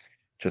are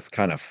just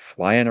kind of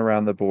flying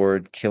around the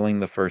board, killing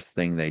the first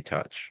thing they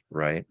touch,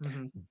 right?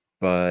 hmm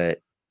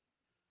But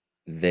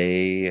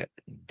they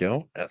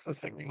don't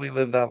necessarily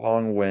live that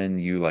long when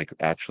you like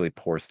actually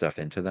pour stuff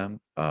into them.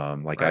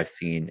 Like I've right,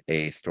 seen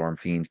a Storm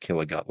Fiend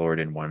kill a Gut Lord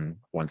in one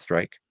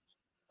strike.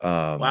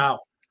 Um, wow,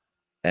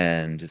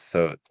 and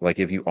so like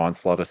if you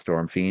onslaught a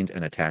Storm Fiend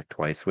and attack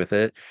twice with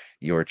it,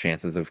 your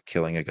chances of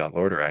killing a Gut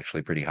Lord are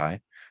actually pretty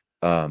high.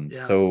 yeah,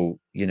 So,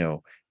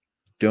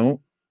 don't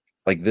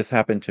like this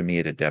happened to me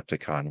at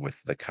Adepticon with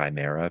the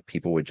Chimera.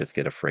 People would just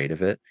get afraid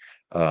of it,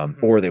 Hmm.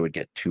 or they would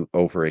get too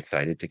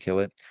overexcited to kill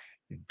it.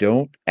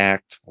 Don't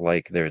act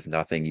like there's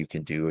nothing you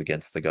can do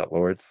against the Gut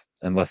Lords,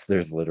 unless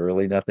there's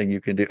literally nothing you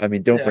can do. I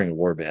mean, don't Yeah, bring a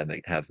warband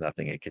that has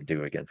nothing it can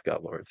do against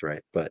Gut Lords,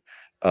 right? But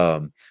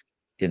um,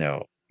 you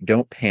know,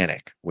 don't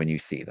panic when you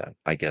see them,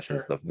 I guess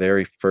is sure, the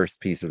very first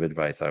piece of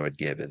advice I would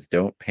give is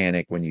don't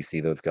panic when you see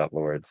those Gut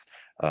Lords.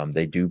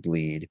 They do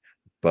bleed,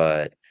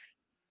 but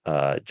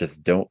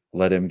just don't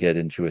let him get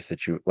into a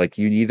situation like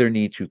you either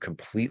need to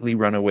completely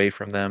run away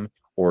from them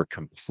or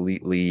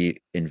completely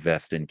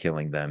invest in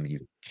killing them.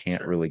 You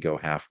can't sure. really go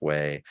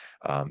halfway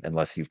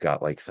unless you've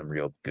got like some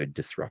real good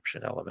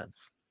disruption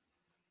elements,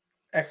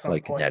 Excellent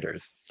like point.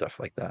 netters, stuff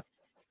like that.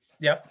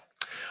 Yep.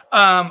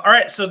 All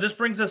right, so this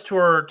brings us to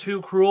our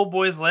two cruel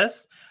boys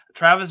list.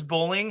 Travis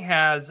Bowling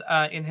has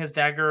in his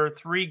dagger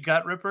 3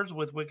 gut rippers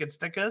with wicked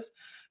stickas.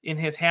 In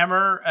his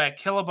hammer,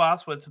 kill a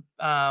boss with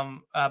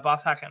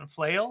boss hack and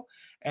flail,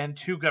 and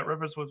 2 gut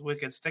rippers with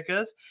wicked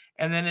stickas.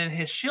 And then in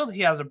his shield,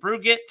 he has a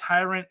brugit,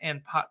 tyrant,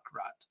 and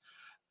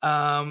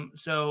potgrot.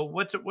 So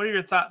what are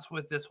your thoughts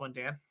with this one,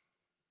 Dan?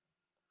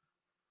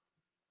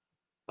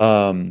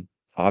 Um,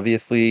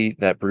 Obviously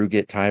that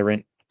Brugit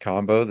Tyrant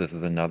combo, this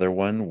is another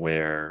one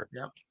where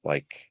Yep.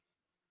 like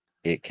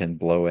it can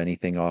blow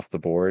anything off the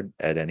board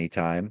at any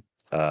time,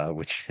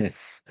 which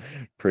is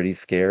pretty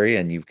scary.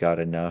 And you've got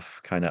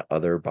enough kind of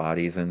other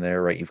bodies in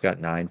there, right? You've got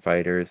 9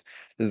 fighters.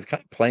 This is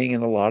kind of playing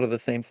in a lot of the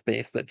same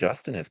space that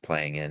Justin is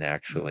playing in,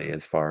 actually, Hmm.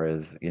 as far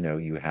as,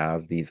 you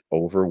have these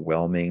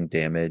overwhelming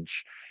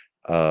damage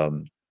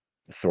um,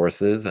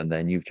 sources, and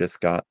then you've just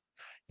got,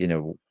 you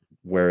know,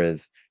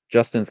 whereas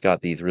Justin's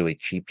got these really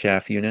cheap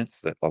chaff units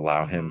that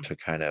allow him Hmm. to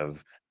kind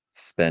of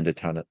spend a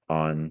ton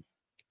on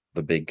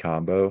the big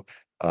combo.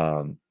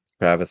 Um,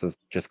 Travis has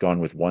just gone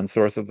with one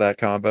source of that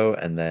combo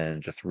and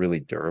then just really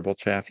durable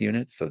chaff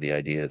units. So the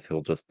idea is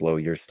he'll just blow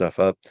your stuff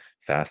up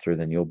faster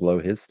than you'll blow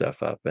his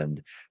stuff up, and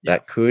Yeah.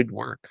 that could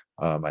work.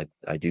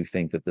 I do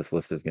think that this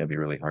list is going to be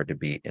really hard to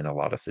beat in a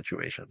lot of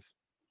situations.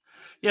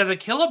 Yeah, the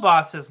Killer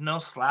Boss is no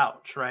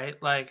slouch,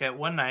 right? Like at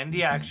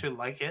 190, I Hmm. actually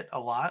like it a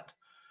lot.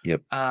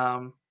 Yep.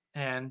 Um,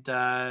 and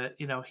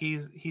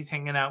he's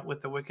hanging out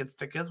with the Wicked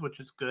Stickers, which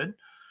is good.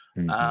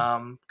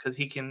 Hmm. Because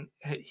he can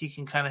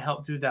kind of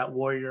help do that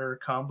warrior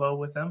combo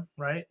with him,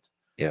 right?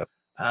 Yep.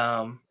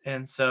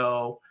 And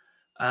so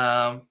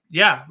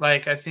yeah,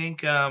 like I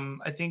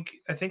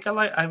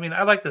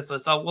like this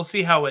list. We'll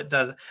see how it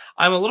does.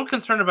 I'm a little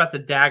concerned about the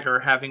dagger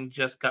having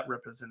just gut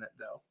rippers in it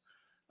though.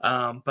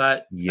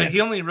 But he Yes.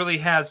 only really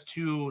has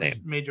two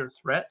Same. major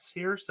threats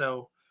here,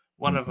 so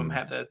one of them Hmm.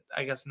 had to,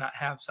 I guess, not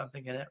have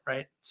something in it,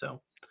 right?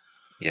 So,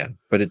 Yeah,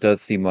 but it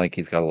does seem like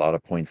he's got a lot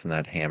of points in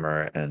that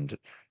hammer and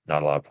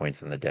not a lot of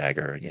points in the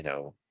dagger.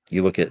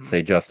 You look at, mhm,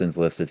 say, Justin's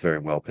list, it's very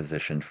well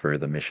positioned for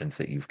the missions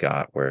that you've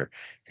got, where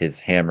his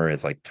hammer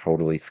is like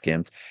totally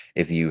skimped.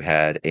 If you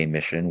had a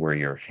mission where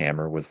your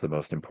hammer was the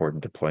most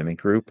important deployment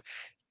group,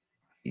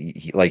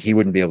 he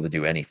wouldn't be able to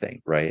do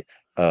anything, right?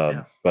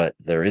 yeah, But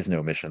there is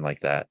no mission like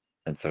that,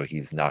 and so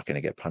he's not going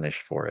to get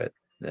punished for it,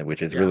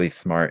 which is yeah, really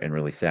smart and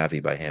really savvy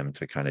by him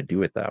to kind of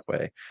do it that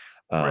way.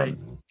 right,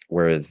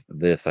 Whereas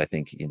this, I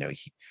think,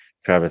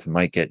 Travis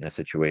might get in a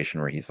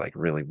situation where he's like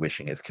really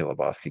wishing his killer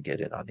boss could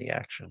get in on the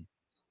action.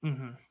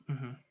 hmm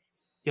hmm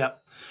yeah.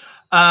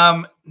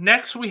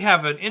 Next, we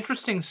have an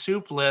interesting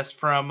soup list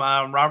from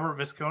Robert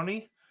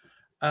Visconti,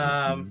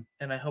 Hmm.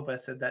 and I hope I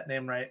said that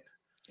name right.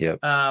 Yep.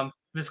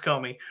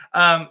 Viscomi.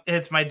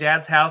 It's my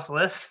dad's house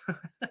list.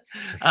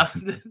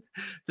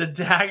 The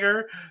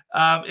dagger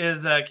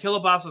is a Killer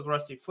Boss with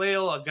Rusty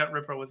Flail, a Gut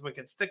Ripper with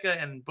Wicked Sticka,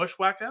 and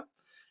Bushwhacker.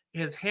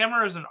 His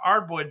hammer is an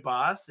Ardboyd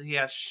boss. He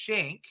has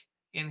Shank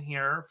in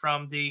here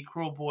from the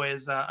Cruel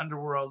Boys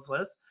Underworlds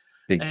list.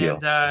 Big And deal.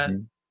 Hmm.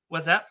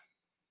 what's that?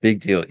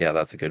 Big deal. Yeah,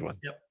 that's a good one.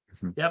 Yep.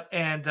 Mhm. Yep.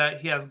 And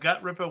he has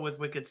Gut Ripper with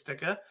Wicked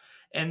Sticka.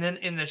 And then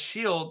in the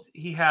shield,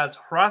 he has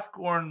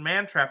Hrothgorn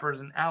Man Trapper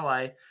as an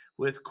ally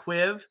with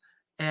Quiv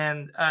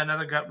and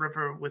another Gut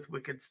Ripper with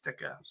Wicked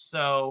Sticka.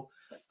 So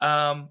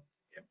um,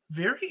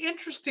 very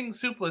interesting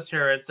soup list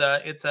here. It's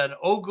an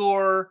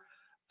Ogre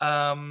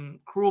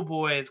Cruel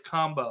Boys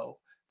combo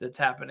that's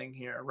happening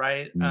here,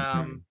 right?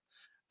 Mhm.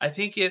 I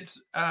think it's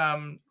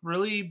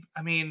really.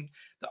 I mean,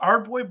 the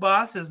Art Boy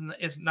boss is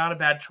not a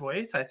bad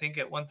choice. I think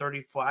at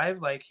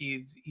 135, like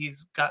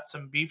he's got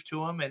some beef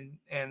to him,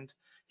 and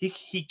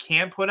he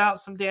can put out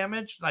some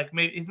damage. Like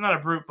maybe he's not a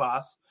brute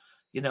boss,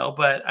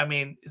 but I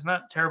mean it's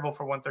not terrible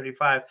for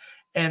 135.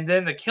 And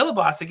then the killer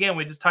boss again,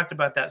 we just talked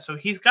about that. So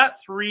he's got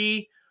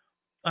 3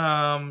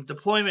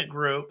 deployment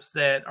groups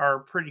that are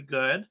pretty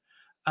good.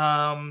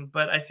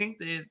 But I think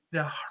the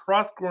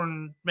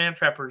Hrothgorn Man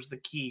Trapper is the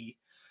key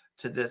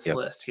to this Yep.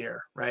 list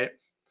here, right?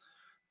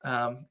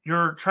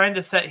 You're trying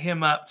to set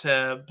him up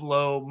to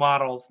blow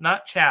models,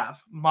 not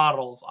chaff,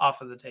 models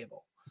off of the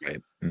table,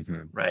 Right.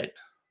 Mhm. right?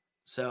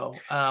 So,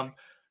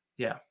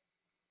 yeah,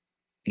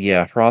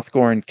 Yeah,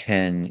 Hrothgorn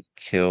can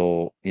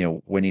kill,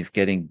 when he's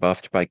getting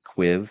buffed by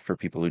Quiv. For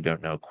people who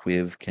don't know,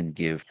 Quiv can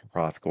give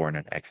Hrothgorn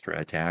an extra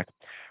attack.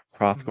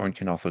 Hrothgorn Mhm.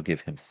 can also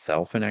give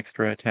himself an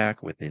extra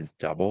attack with his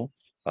double.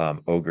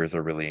 Ogres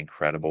are really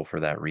incredible for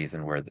that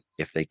reason, where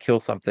if they kill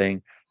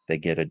something, they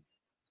get a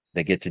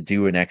they get to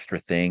do an extra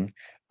thing,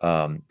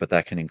 but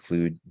that can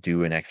include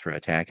do an extra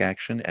attack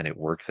action, and it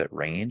works at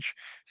range.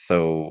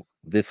 So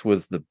this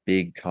was the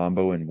big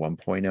combo in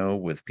 1.0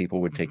 was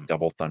people would take Mhm.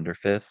 double Thunder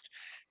Fist,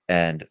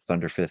 and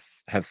Thunder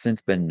Fists have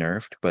since been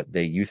nerfed, but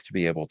they used to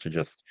be able to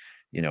just,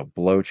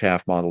 blow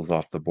chaff models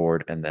off the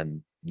board and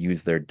then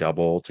use their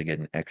double to get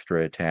an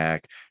extra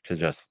attack to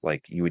just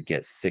like you would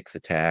get 6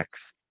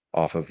 attacks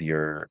off of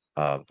your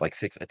like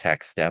 6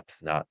 attack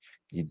steps, not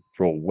you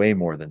roll way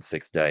more than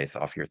 6 dice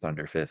off your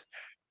Thunder Fist.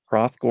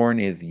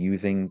 Hrothgorn is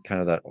using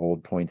kind of that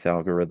old points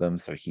algorithm,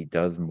 so he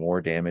does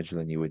more damage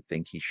than you would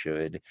think he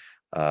should.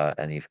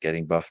 And he's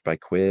getting buffed by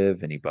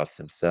Quiv, and he buffs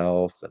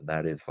himself, and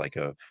that is like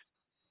a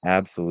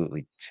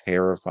absolutely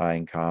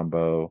terrifying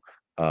combo.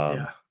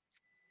 Um, Yeah.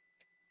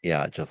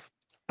 yeah, just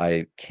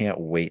I can't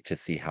wait to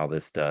see how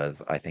this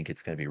does. I think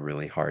it's going to be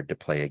really hard to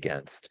play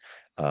against.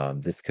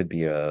 This could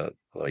be a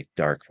like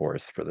dark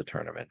horse for the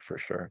tournament for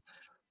sure.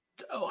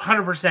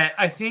 100%.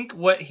 I think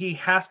what he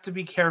has to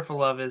be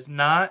careful of is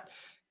not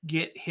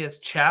get his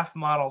chaff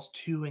models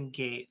too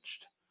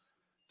engaged.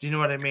 Do you know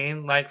what I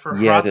mean? Like for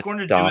Yeah, to Hrothgorn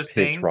to do stop his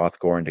his thing.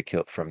 Hrothgorn to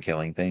kill from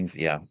killing things.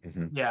 Yeah.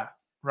 Yeah.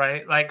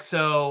 Right. Like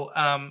so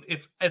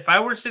if I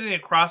were sitting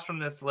across from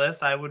this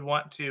list, I would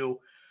want to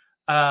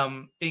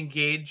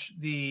engage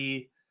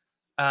the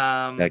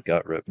That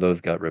gut rip, those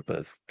gut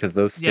rippers, because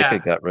those stick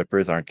of yeah, gut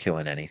rippers aren't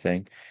killing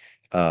anything.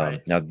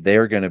 right. Now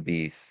they're going to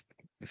be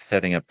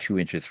setting up 2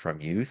 inches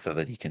from you so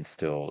that he can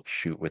still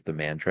shoot with the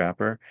man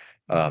trapper.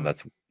 Mhm.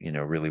 That's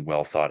really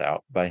well thought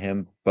out by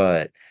him.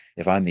 But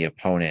if I'm the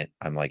opponent,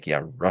 I'm like,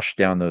 yeah, rush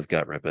down those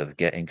gut rippers,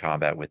 get in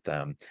combat with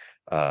them,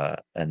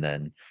 and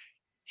then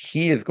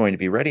he is going to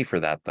be ready for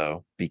that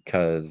though,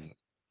 because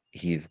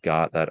he's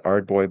got that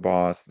Ardboy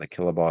boss, the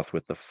killer boss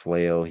with the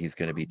flail. He's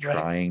going to be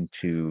Right. trying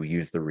to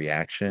use the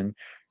reaction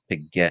to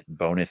get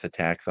bonus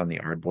attacks on the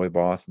Ardboy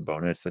boss,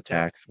 bonus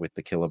Yep. attacks with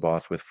the killer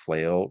boss with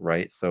flail,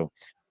 right? So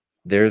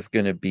there's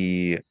gonna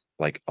be,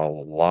 like, a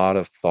lot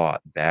of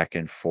thought back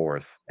and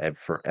forth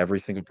for every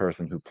single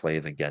person who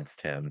plays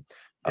against him,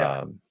 Yeah.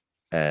 um,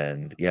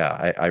 and,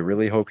 yeah, I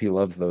really hope he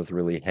loves those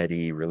really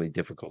heady, really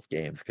difficult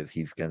games because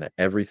he's gonna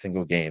every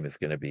single game is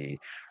gonna be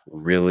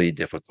really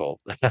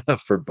difficult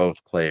for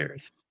both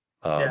players,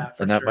 Yeah,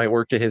 for and that might sure.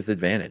 work to his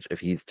advantage. If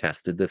he's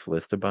tested this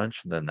list a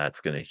bunch, then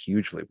that's gonna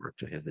hugely work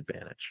to his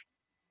advantage.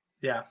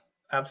 Yeah,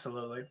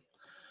 absolutely.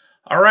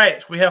 All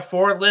right, we have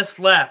 4 lists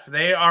left.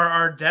 They are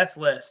our death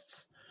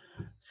lists.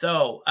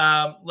 So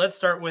let's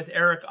start with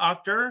Eric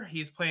Octor.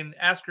 He's playing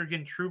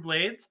Askergan True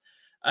Blades.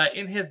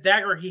 In his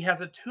dagger, he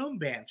has a Tomb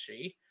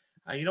Banshee.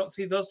 You don't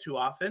see those too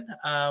often,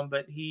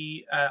 but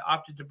he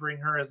opted to bring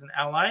her as an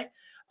ally.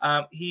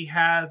 He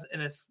has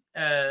an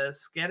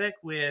ascetic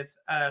with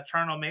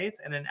Charnel Mace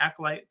and an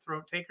Acolyte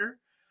Throat Taker.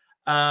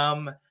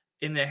 Um,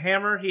 in the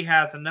hammer, he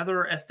has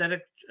another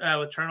aesthetic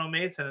with Charnel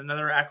Mace and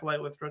another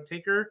acolyte with Throat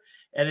Taker.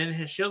 And in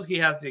his shield, he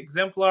has the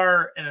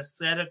exemplar, an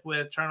aesthetic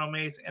with Charnel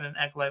Mace, and an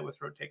acolyte with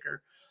Throat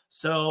Taker.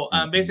 So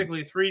Mhm,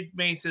 basically, 3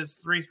 maces,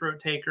 3 Throat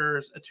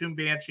Takers, a Tomb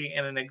Banshee,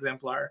 and an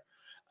exemplar,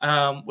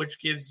 which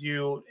gives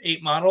you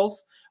 8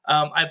 models.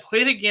 I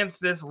played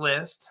against this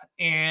list,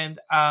 and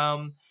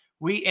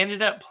we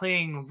ended up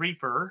playing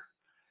Reaper,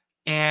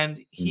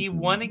 and he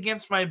won mhm.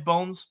 against my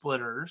Bone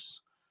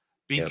Splitters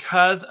Yep.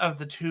 because of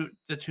the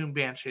Tomb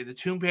Banshee. The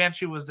Tomb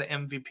Banshee was the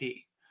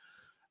MVP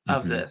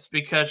of Mhm. this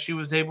because she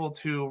was able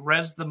to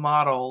res the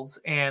models,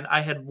 and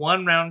I had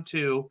won round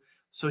 2,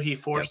 so he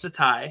Yep. forced a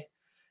tie.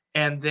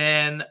 And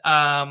then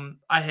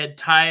I had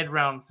tied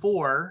round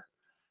 4,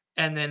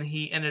 and then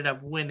he ended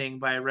up winning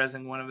by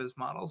resing one of his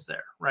models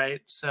there,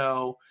 right?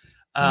 So,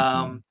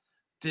 Mhm.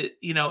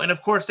 and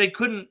of course they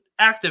couldn't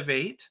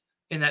activate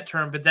in that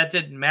turn, but that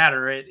didn't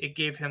matter. It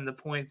gave him the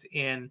points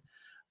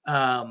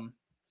um,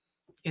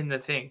 in the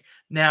thing.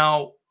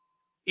 Now,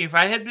 if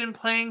I had been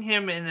playing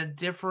him in a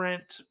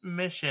different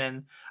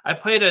mission, I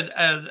played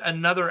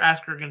another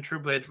Askergan True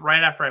Blades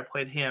right after I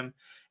played him,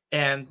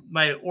 and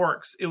my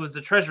orcs. It was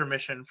the treasure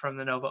mission from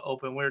the Nova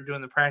Open. We were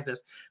doing the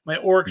practice. My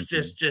orcs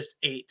Mhm. just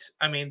ate.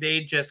 I mean,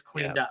 they just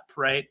Yeah. cleaned up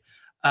right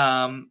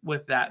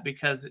with that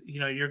because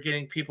you're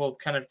getting people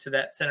kind of to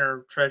that center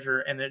of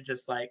treasure, and it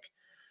just like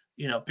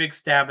big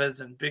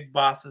stabbas and big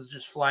bosses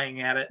just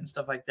flying at it and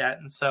stuff like that.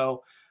 And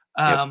so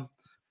Yep. um,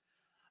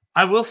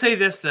 I will say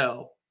this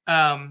though,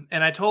 and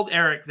I told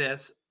Eric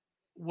this.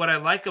 What I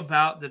like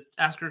about the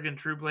Askergan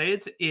True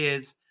Blades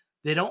is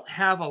they don't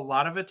have a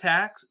lot of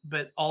attacks,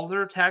 but all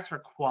their attacks are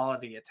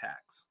quality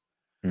attacks,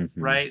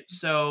 Mhm. right?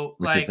 So,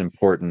 Which is like,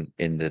 important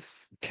in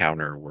this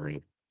counter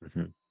world.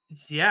 Mhm.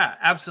 yeah,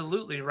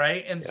 absolutely,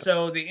 right. And Yep.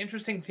 so the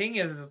interesting thing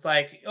is, it's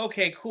like,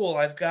 okay, cool.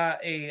 I've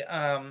got a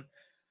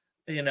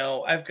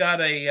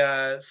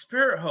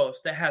spirit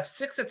host that has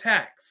 6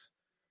 attacks,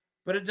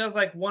 but it does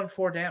like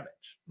 1/4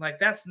 damage. Like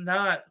that's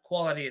not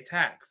quality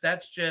attacks.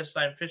 That's just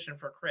I'm fishing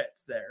for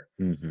crits there.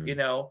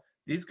 Mhm.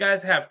 These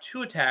guys have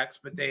 2 attacks,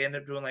 but they end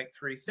up doing like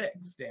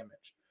 3/6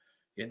 damage.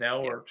 Yep.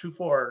 or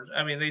 2/4.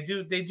 I mean, they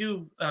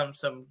do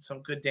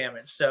some good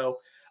damage. So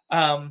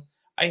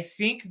I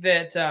think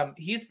that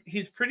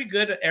he's pretty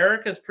good.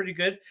 Eric is pretty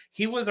good.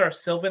 He was our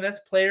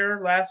Sylvaneth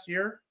player last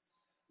year.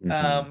 Hmm.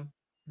 Um,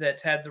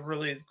 that had the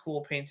really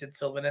cool painted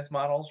Sylvaneth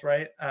models,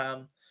 right?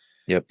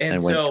 Yep. And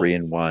And went so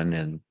 3-1,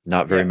 and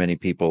not very yep, many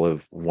people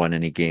have won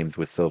any games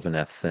with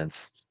Sylvaneth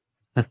since.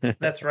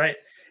 that's right.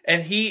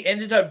 And he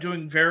ended up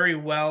doing very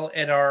well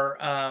at our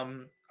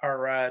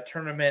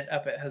tournament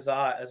up at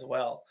Huzzah as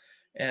well.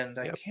 And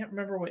I Yep. can't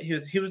remember what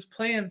he was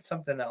playing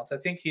something else. I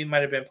think he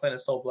might have been playing a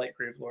Soul Blight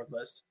Gravelord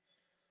list.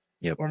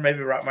 Yep. Or maybe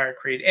Rotmire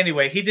Creed.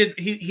 Anyway,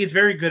 he's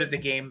very good at the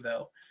game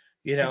though.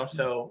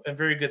 So a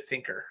very good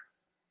thinker.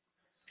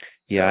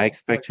 Yeah, I So I'm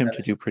expect him to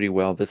excited. do pretty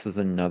well. This is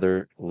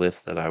another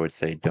list that I would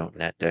say don't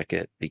net deck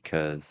it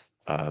because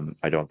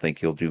I don't think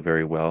he'll do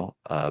very well.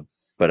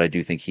 But I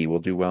do think he will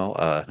do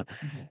well.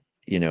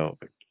 You know,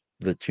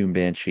 the Tomb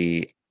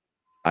Banshee,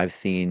 I've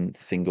seen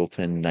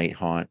Singleton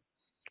Nighthaunt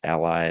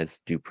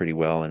allies do pretty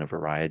well in a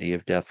variety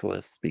of death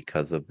lists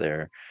because of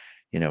their,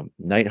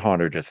 Nighthaunt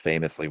are just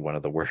famously one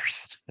of the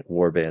worst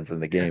war bands in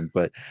the Yeah. game,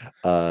 but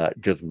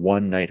just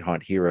one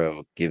Nighthaunt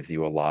hero gives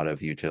you a lot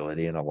of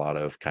utility and a lot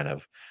of kind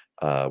of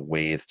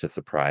ways to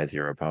surprise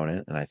your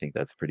opponent, and I think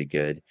that's pretty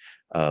good.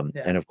 Yeah.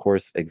 And of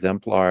course,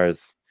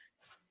 exemplars,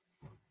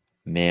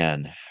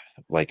 man,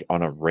 like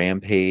on a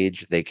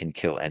rampage, they can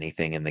kill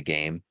anything in the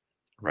game,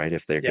 right?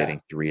 If they're Yeah.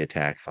 getting 3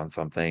 attacks on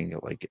something,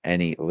 like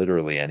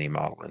literally any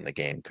model in the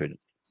game could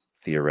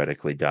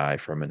theoretically die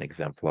from an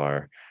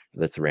exemplar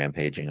that's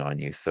rampaging on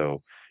you.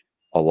 So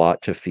a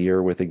lot to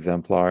fear with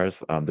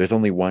exemplars. There's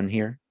only one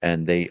here,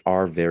 and they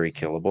are very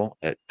killable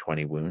at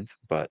 20 wounds,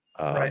 but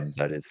Right.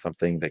 that is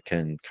something that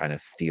can kind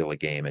of steal a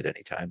game at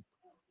any time.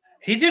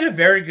 He did a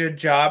very good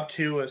job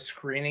too of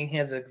screening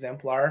his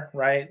exemplar,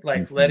 right?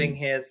 Like letting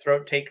Hmm. his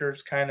throat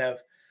takers kind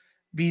of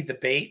be the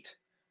bait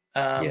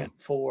Yeah.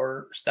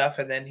 for stuff,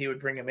 and then he would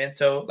bring them in.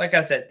 So, like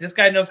I said, this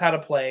guy knows how to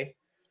play.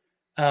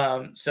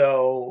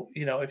 So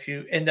if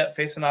you end up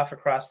facing off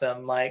across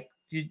them, like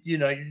you're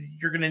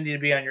going to need to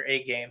be on your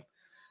A game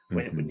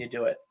when Hmm. you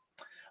do it.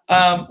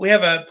 Hmm. We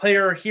have a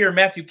player here,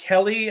 Matthew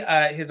Kelly.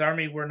 His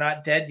army were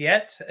not dead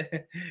yet.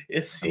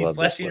 It's I the love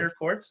Flesh this Eater list.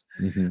 Courts.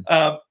 Hmm.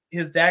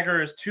 His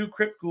dagger is 2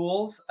 Crypt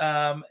Ghouls.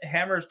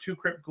 Hammer is 2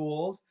 Crypt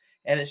Ghouls.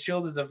 And his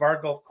shield is a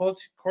Vargulf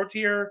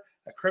Courtier,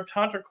 a Crypt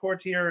Haunter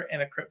Courtier,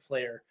 and a Crypt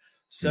Flayer.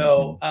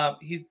 So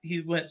Hmm.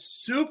 he went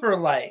super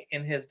light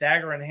in his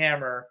dagger and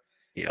hammer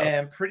Yep.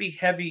 and pretty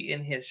heavy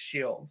in his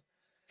shield.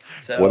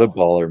 What a So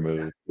baller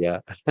move. Yeah.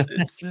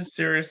 it's a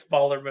serious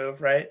baller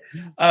move, right?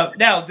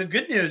 Now the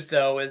good news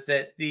though is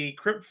that the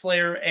Crypt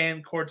Flare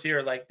and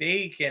Courtier, like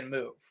they can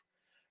move,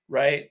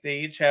 right? They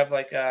each have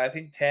like I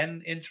think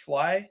 10-inch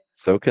fly.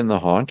 So can the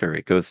Haunter.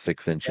 It goes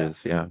six Yeah,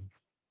 inches. Yeah.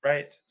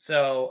 right.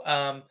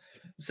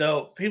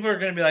 So people are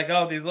going to be like,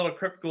 oh, these little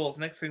Crypt Ghouls.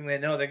 Next thing they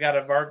know, they got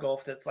a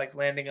Vargulf that's like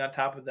landing on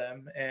top of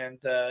them, and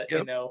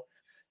Yep.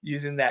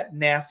 using that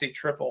nasty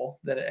triple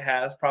that it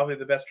has, probably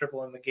the best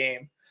triple in the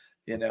game.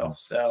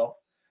 So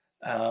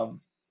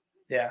um,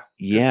 yeah,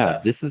 good Yeah,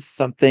 stuff. this is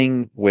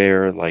something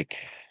where like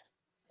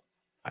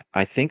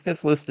I think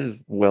this list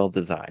is well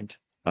designed.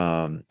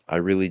 I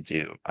really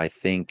do. I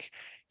think,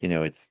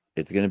 it's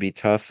going to be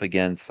tough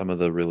against some of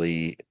the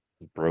really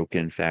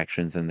broken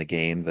factions in the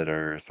game that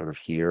are sort of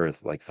here.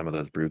 It's like some of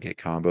those Brugit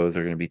combos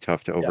are going to be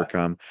tough to Yeah,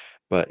 overcome.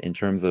 But in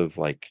terms of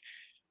like,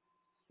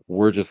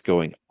 we're just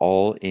going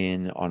all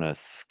in on a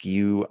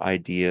skew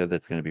idea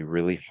that's going to be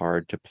really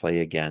hard to play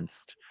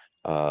against.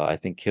 I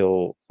think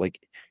he'll like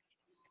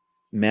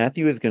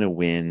Matthew is going to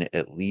win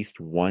at least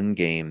one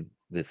game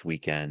this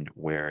weekend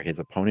where his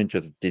opponent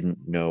just didn't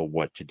know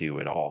what to do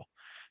at all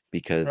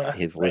because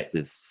his right. list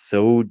is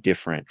so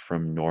different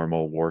from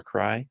normal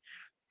Warcry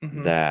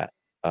Hmm. that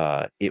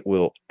it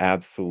will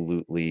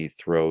absolutely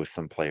throw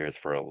some players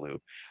for a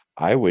loop.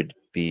 I would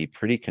be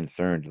pretty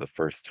concerned the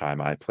first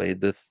time I played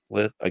this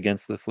list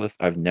against this list.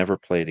 I've never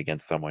played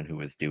against someone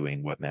who is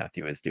doing what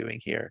Matthew is doing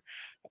here.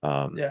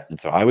 Yeah. And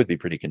so I would be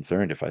pretty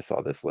concerned if I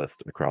saw this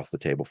list across the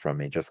table from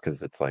me, just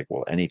because it's like,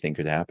 well, anything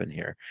could happen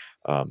here.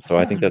 So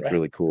I think that's Right.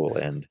 really cool.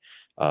 And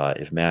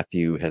if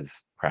Matthew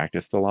has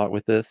practiced a lot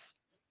with this,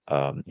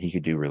 he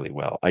could do really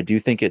well. I do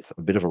think it's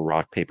a bit of a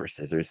rock, paper,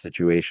 scissors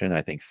situation.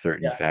 I think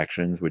certain Yeah.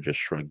 factions would just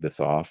shrug this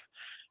off.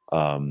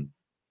 Um,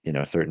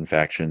 certain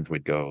factions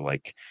would go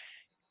like,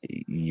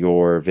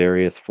 your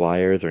various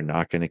flyers are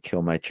not going to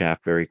kill my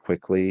chaff very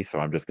quickly, so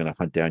I'm just going to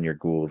hunt down your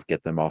ghouls,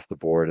 get them off the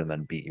board, and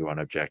then beat you on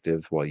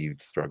objectives while you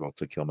struggle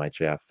to kill my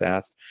chaff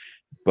fast.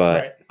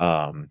 But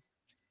Right.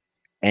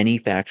 any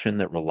faction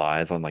that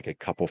relies on like a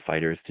couple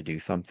fighters to do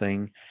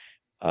something,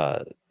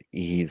 uh,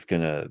 he's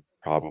gonna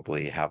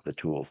probably have the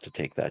tools to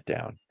take that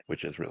down,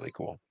 which is really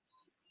cool.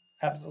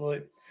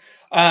 Absolutely.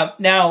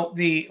 Now,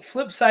 the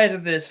flip side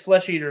of this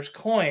Flesh Eater's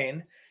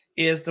coin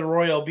is the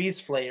Royal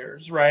Beast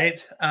Flayers,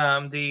 right?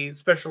 The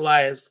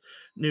specialized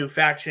new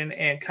faction.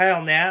 And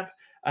Kyle Knapp,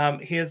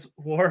 his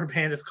war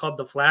band is called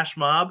the Flash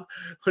Mob,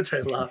 which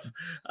I love.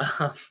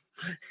 Um,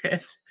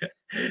 And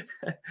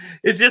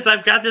it's just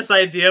I've got this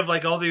idea of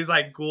like all these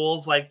like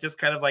ghouls like just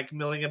kind of like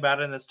milling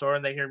about in the store,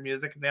 and they hear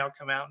music and they all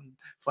come out and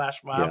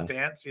flash mob Yeah.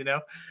 dance, you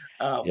know.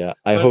 Um, Yeah,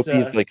 I but hope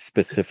he's, like,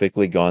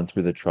 specifically gone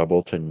through the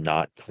trouble to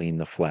not clean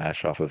the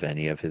flash off of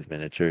any of his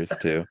miniatures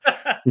too.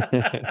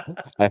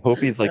 I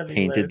hope he's, like, That'd be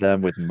painted hilarious.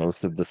 them with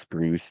most of the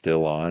sprue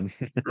still on.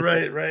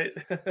 Right, right.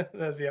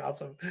 That'd be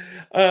awesome.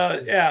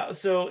 Yeah.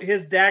 So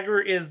his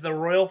dagger is the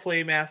Royal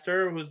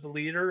Flaymaster, who's the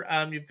leader.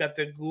 You've got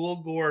the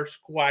Ghoul Gore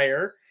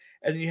Squire,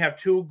 and then you have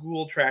two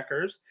Ghoul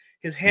trackers.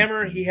 His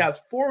hammer, he Mhm. has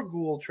four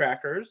Ghoul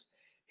trackers.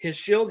 His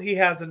shield, he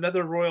has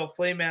another Royal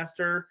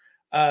Flaymaster,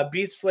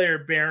 Beast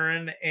Flayer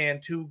Baron,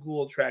 and two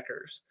Ghoul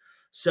trackers.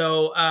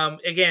 So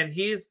again,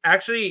 he's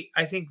actually,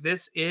 I think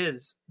this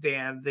is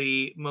Dan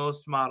the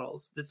most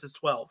models. This is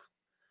 12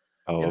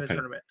 Oh, in the okay.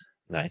 tournament.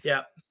 Nice.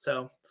 Yeah.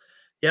 So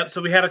yep.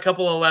 So we had a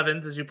couple of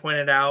 11s, as you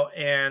pointed out,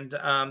 and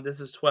this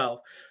is 12.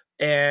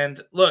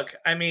 And look,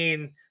 I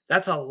mean,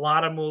 that's a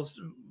lot of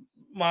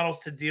models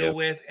to deal Yep.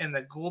 with, and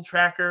the ghoul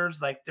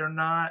trackers, like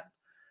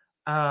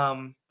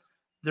um,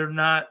 they're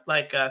not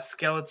like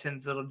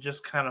skeletons that'll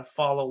just kind of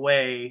fall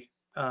away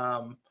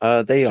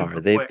They are.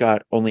 super They've quick.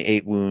 got only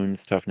 8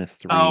 wounds, toughness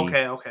Oh, 3.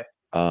 okay, okay.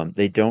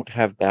 They don't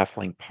have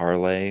Baffling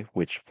Parlay,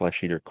 which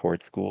Flesh Eater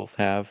Court schools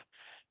have,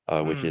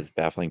 which Mm. is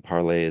Baffling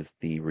Parlay is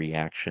the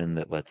reaction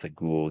that lets a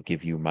ghoul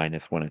give you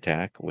 -1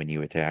 attack when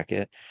you attack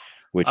it,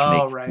 which Oh,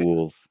 makes right,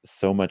 ghouls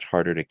so much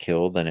harder to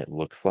kill than it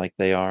looks like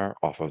they are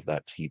off of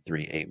that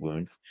T3 8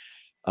 wounds.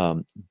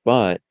 Um,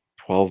 but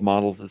 12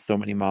 models is so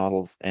many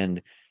models,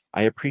 and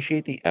I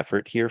appreciate the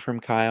effort here from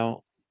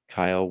Kyle.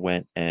 Kyle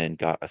went and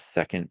got a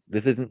second.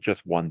 This isn't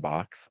just one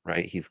box,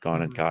 right? He's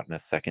gone and hmm gotten a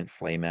second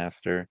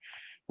Flaymaster,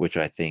 which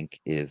I think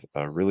is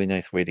a really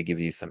nice way to give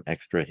you some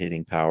extra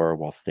hitting power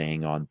while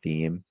staying on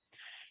theme.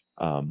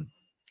 Um,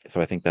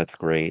 so I think that's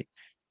great.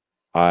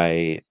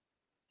 I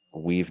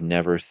we've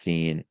never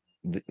seen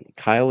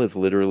Kyle is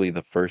literally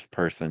the first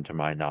person to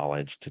my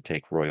knowledge to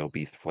take Royal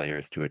Beast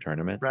Flayers to a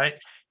tournament, right,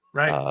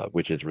 right.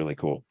 which is really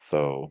cool.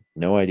 So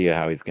no idea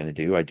how he's going to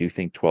do. I do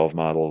think 12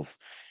 models,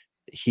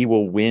 he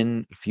will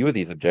win a few of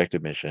these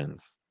objective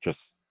missions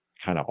just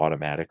kind of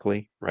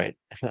automatically, right?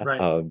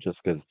 Right.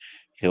 Just because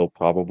he'll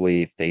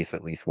probably face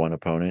at least one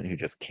opponent who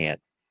just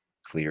can't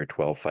clear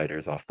 12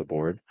 fighters off the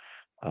board.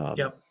 Um,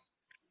 Yep.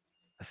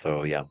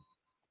 so yeah,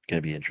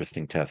 gonna be an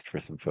interesting test for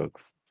some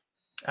folks.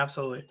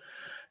 Absolutely.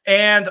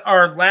 And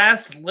our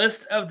last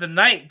list of the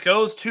night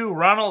goes to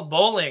Ronald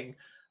Bowling,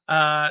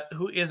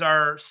 who is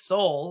our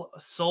Soul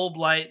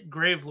Blight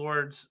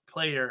Gravelords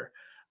player.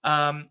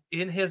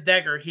 In his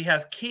dagger, he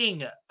has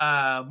King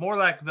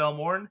Morlach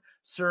Velmorn,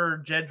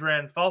 Sir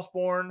Jedran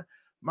Falseborn,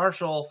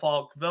 Marshal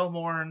Falk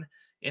Velmorn.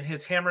 In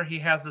his hammer, he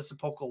has the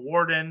Sepulchral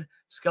Warden,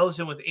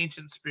 Skeleton with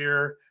Ancient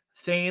Spear,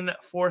 Thane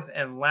fourth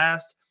and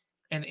last.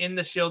 And in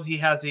the shield, he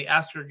has the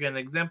Astragan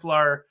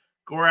Exemplar,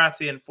 Gorath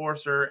the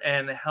Enforcer,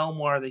 and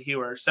Helmwar the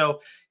Hewer.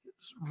 So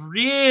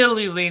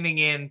really leaning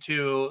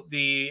into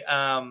the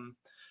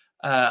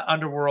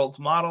Underworld's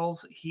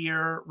models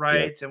here,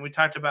 Yep. right? And we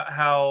talked about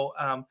how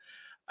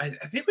I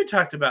think we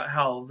talked about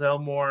how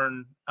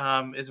Velmorn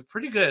is a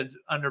pretty good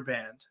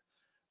underband.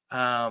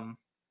 Um,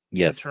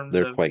 in Yes, terms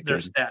they're of quite their good.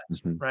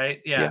 stats, Hmm.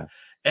 right? Yeah. Yeah.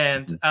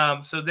 And Hmm.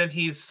 so then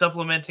he's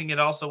supplementing it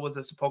also with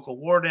a Sepulchral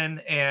Warden.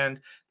 And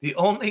the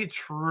only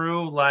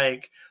true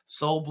like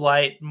Soul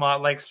Blight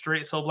like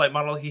straight Soul Blight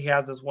model he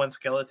has is one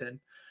skeleton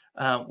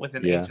with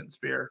an Yeah. ancient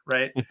spear,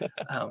 right?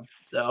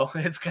 So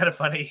it's kind of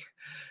funny,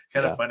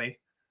 kind of Yeah. funny.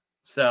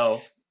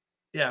 So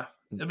yeah,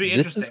 it'll be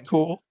This is interesting.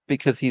 cool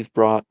because he's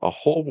brought a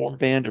whole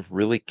warband of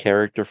really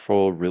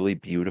characterful, really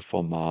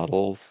beautiful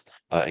models,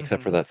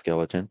 except for Hmm that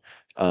skeleton.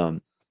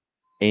 Um,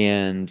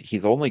 and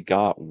he's only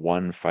got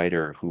one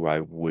fighter who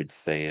I would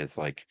say is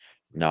like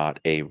not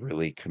a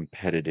really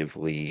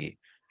competitively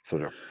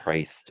sort of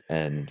priced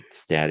and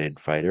statted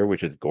fighter,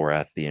 which is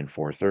Gorath the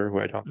Enforcer, who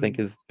I don't think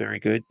hmm is very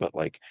good, but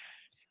like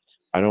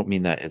I don't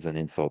mean that as an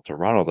insult to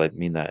Ronald. I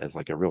mean that as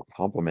like a real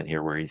compliment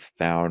here, where he's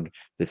found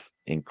this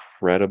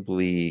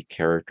incredibly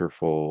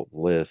characterful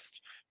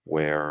list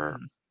where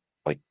hmm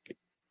like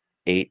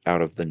 8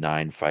 out of the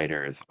 9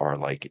 fighters are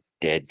like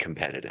dead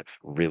competitive,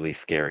 really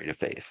scary to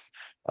face,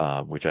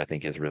 which I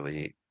think is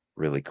really,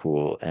 really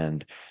cool.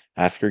 And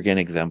Askergen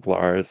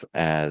exemplars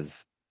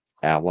as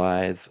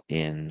allies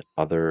in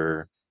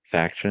other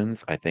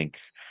factions, I think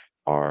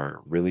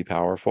are really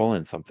powerful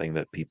and something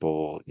that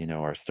people,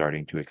 are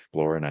starting to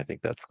explore. And I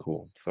think that's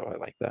cool. So I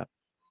like that.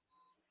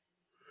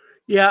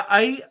 Yeah,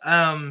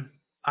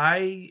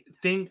 I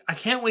think I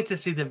can't wait to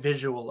see the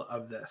visual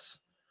of this.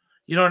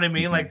 You know what I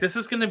mean? Like Mhm. this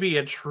is going to be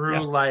a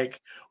Yeah. true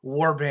like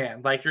war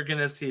band. Like you're going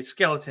to see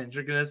skeletons,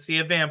 you're going to see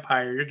a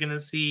vampire, you're going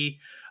to see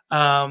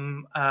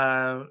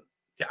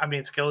yeah, I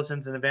mean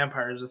skeletons and a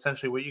vampire is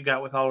essentially what you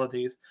got with all of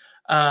these.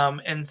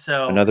 And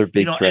so, Another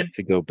big threat and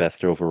to go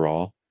best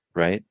overall,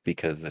 right?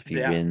 Because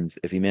yeah,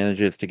 if he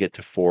manages to get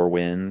to 4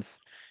 wins,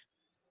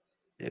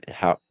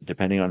 how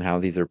depending on how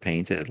these are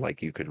painted,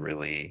 like you could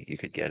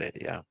get it.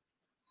 Yeah.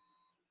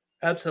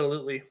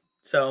 absolutely.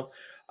 So,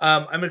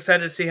 I'm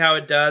excited to see how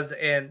it does,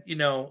 and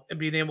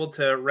being able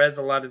to res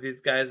a lot of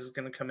these guys is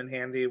going to come in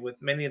handy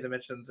with many of the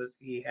missions that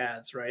he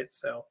has, right?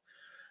 So,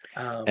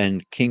 um,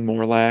 And King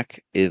Morlack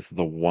is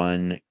the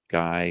one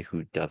guy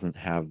who doesn't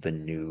have the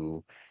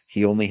new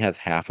he only has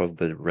half of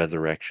the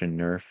resurrection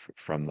nerf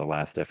from the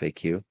last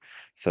FAQ.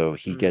 So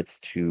he mm, gets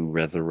to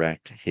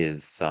resurrect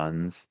his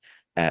sons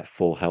at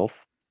full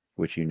health,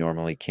 which you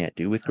normally can't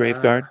do with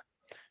Graveguard, ah,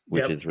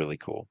 which yep, is really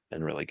cool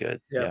and really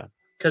good. yep, Yeah.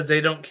 because they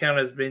don't count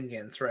as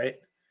minions, right?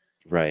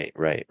 Right,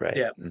 right, right.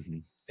 Yep,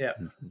 Mhm. yep.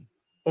 Mhm.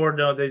 Or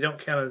no, they don't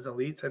count as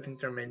elites. I think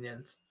they're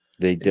minions,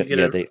 They and do, you get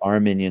yeah, a they are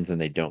minions and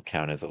they don't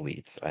count as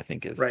elites, I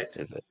think right.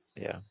 is it.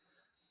 Yeah.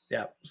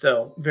 Yeah.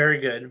 So very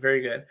good,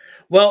 very good.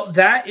 Well,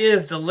 that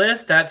is the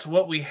list. That's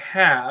what we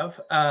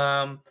have.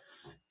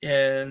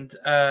 And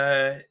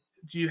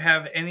do you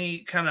have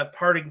any kind of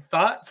parting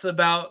thoughts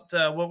about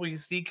what we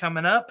see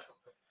coming up?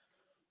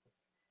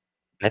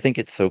 I think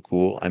it's so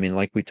cool. I mean,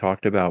 like we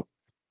talked about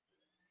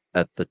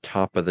at the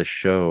top of the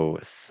show,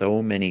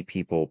 so many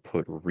people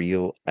put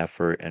real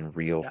effort and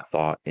real Yeah.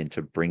 thought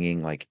into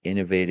bringing like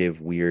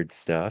innovative, weird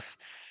stuff.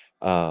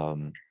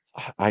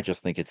 I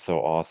just think it's so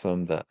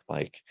awesome that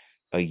like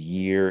a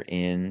year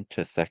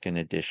into second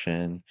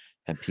edition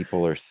and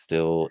people are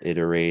still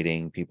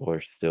iterating, people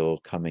are still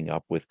coming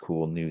up with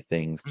cool new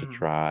things to Mhm.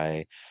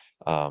 try.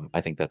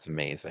 I think that's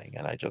amazing,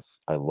 and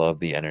I love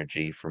the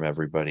energy from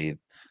everybody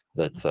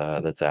that's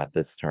at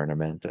this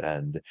tournament,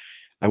 and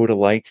I would have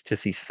liked to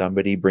see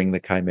somebody bring the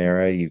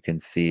Chimera. You can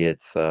see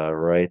it's,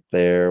 right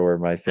there where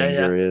my Yeah. Yeah.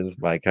 finger is,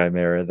 my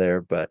Chimera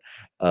there, but,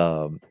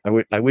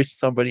 I wish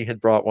somebody had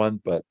brought one,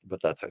 but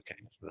that's okay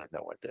that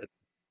no one did.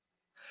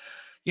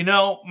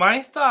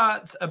 My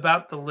thoughts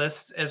about the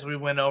list as we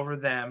went over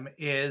them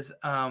is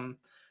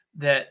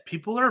that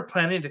people are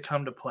planning to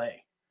come to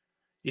play.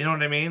 You know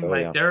what I mean? Oh,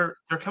 Like yeah. they're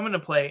coming to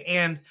play,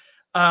 and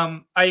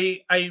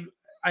I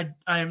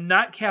am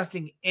not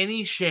casting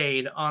any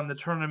shade on the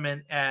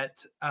tournament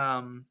at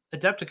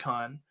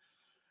Adepticon,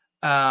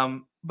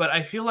 but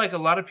I feel like a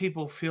lot of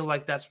people feel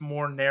like that's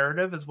more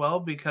narrative as well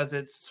because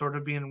it's sort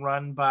of being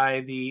run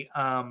by the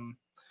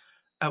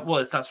well,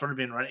 it's not sort of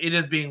being run; it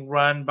is being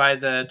run by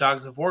the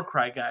Dogs of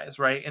Warcry guys,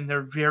 right? And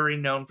they're very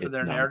known for It's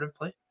their not. narrative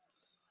play.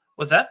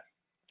 Was that?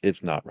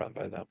 It's not run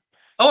by them.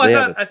 Oh, I They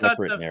have thought a I thought.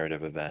 separate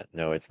narrative event.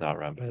 No, it's not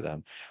run by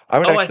them. I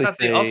would Oh, I actually thought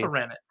they also say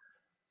ran it.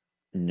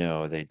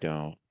 no, they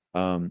don't.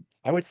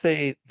 I would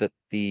say that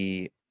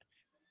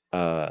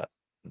Uh,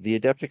 the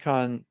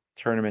Adepticon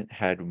tournament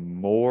had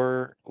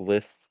more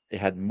lists. It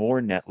had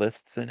more net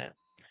lists in it,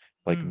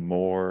 like Mm,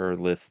 more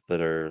lists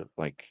that are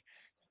like,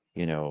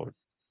 you know,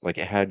 like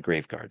it had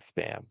Graveguard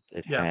spam.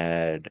 It yeah.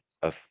 had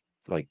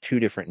like two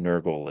different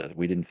Nurgle lists.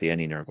 We didn't see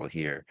any Nurgle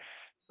here,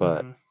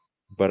 but Hmm.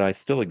 I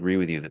still agree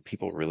with you that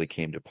people really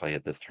came to play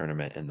at this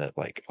tournament and that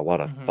like a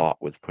lot of Hmm.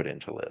 thought was put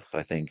into lists.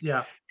 I think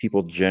Yeah.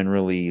 people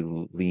generally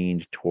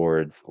leaned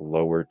towards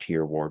lower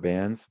tier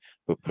warbands,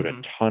 but put a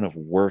Hmm. ton of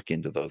work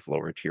into those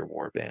lower tier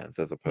warbands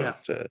as Yeah.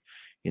 opposed to,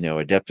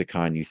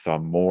 Adepticon, you saw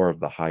more of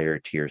the higher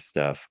tier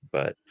stuff,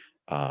 but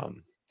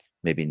um,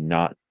 maybe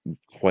not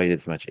quite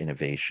as much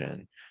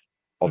innovation.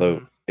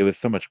 Although Hmm. it was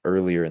so much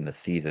earlier in the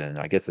season,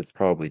 I guess it's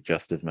probably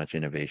just as much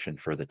innovation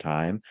for the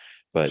time,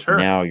 but Sure.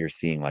 now you're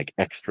seeing like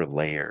extra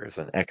layers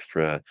and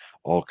extra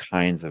all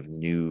kinds of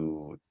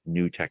new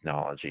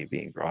technology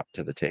being brought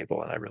to the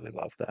table, and I really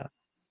love that.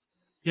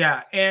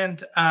 Yeah,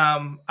 and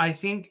I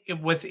think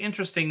what's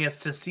interesting is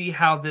to see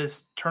how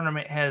this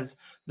tournament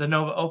the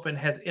Nova Open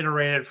has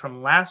iterated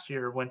from last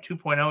year when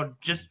 2.0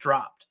 just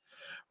dropped,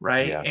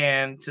 right? Yeah,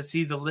 And to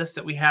see the list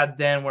that we had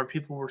then where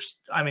people were,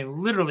 I mean,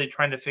 literally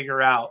trying to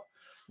figure out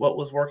what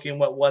was working,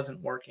 what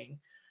wasn't working,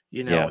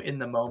 yeah. in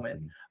the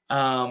moment.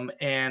 Mhm.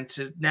 And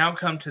to now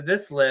come to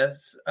this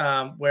list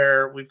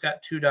where we've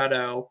got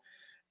 2.0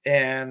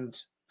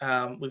 and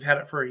we've had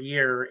it for a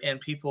year, and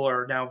people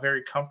are now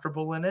very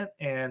comfortable in it,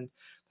 and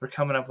they're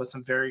coming up with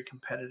some very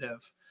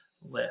competitive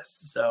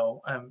lists.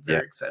 So I'm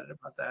Yeah, very excited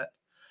about that.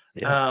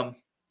 yeah, Um,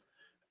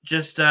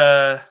 just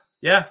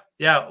yeah,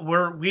 yeah,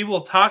 we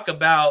will talk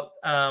about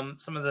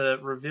some of the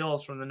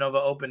reveals from the Nova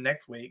Open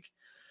next week.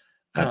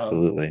 Um,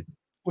 absolutely.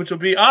 which will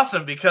be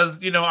awesome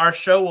because our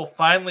show will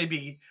finally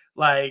be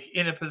like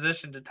in a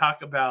position to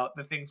talk about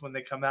the things when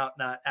they come out,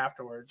 not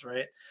afterwards,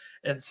 right?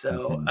 And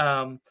so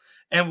Mhm.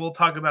 and we'll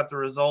talk about the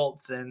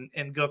results and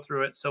go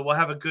through it, so we'll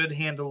have a good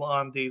handle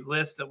on the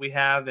list that we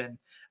have and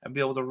be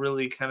able to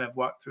really kind of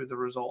walk through the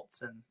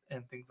results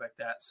and things like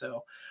that.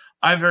 So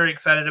I'm very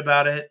excited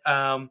about it.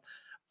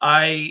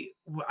 I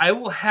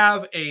will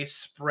have a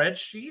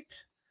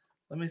spreadsheet.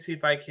 Let me see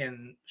if I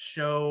can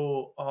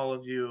show all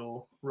of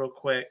you real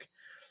quick.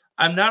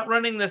 I'm not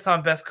running this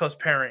on Best Coast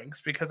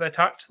pairings because I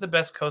talked to the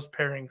Best Coast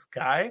pairings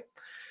guy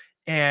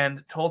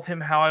and told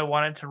him how I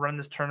wanted to run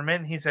this tournament.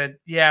 And he said,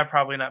 "Yeah,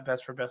 probably not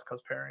best for Best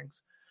Coast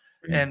pairings,"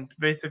 Mm. and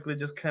basically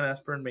just kind of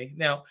spurned me.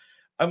 Now,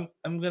 I'm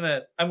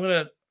gonna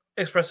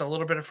express a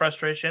little bit of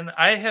frustration.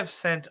 I have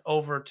sent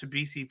over to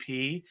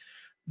BCP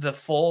the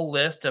full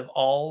list of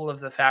all of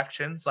the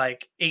factions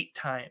like 8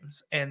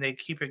 times, and they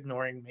keep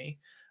ignoring me.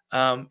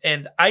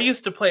 And I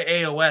used to play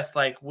AOS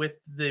like with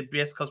the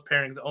BS Coast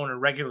Pairings owner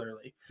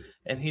regularly,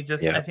 and I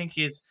Yeah. think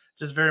he's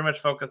just very much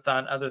focused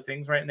on other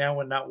things right now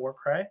and not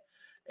Warcry.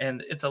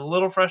 And it's a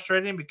little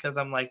frustrating because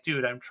I'm like,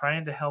 dude, I'm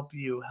trying to help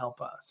you help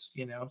us,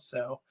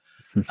 So,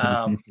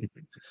 um,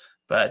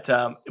 but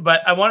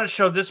I want to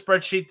show this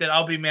spreadsheet that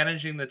I'll be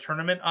managing the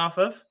tournament off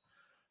of.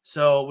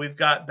 So we've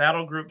got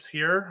battle groups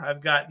here.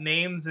 I've got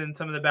names in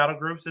some of the battle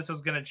groups. This is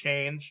going to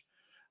change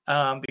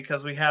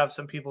because we have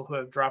some people who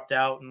have dropped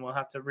out, and we'll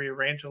have to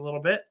rearrange a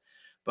little bit.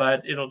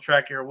 But it'll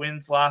track your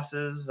wins,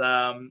 losses,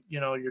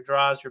 your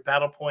draws, your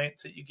battle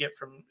points that you get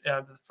from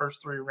the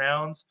first 3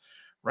 rounds,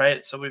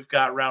 right? So we've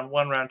got round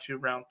 1, round 2,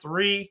 round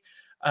 3,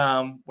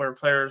 where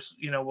players,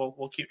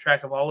 will keep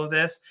track of all of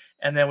this,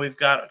 and then we've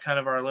got kind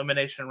of our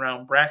elimination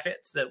round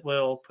brackets that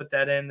will put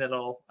that in.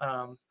 That'll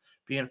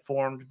be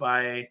informed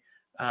by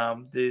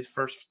these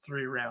first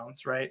 3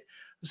 rounds, right?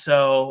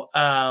 So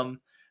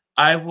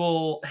I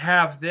will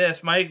have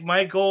this.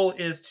 My goal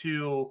is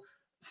to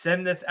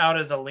send this out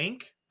as a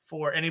link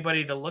for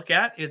anybody to look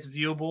at. It's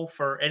viewable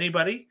for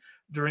anybody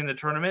during the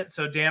tournament.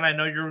 So Dan, I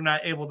know you're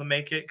not able to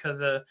make it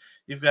because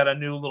you've got a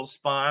new little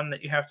spawn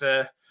that you have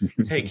to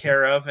take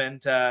care of,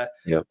 and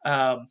Yep.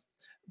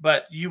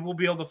 but you will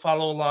be able to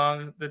follow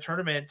along the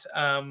tournament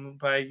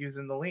by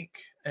using the link,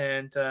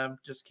 and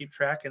just keep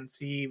track and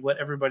see what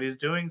everybody's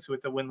doing, see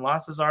what the win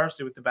losses are,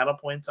 see what the battle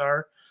points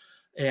are,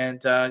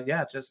 and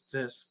just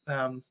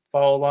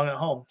follow along at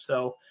home.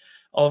 So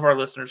all of our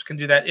listeners can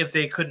do that if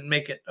they couldn't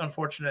make it,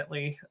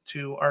 unfortunately,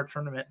 to our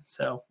tournament.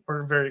 So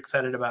we're very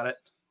excited about it.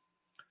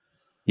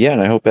 Yeah,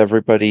 and I hope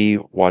everybody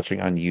watching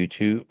on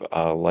YouTube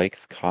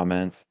likes,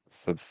 comments,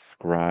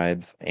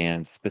 subscribes,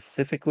 and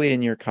specifically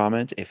in your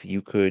comment, if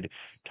you could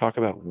talk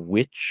about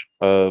which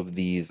of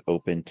these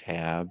open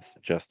tabs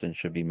Justin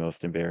should be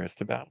most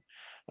embarrassed about.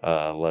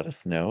 Let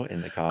us know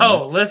in the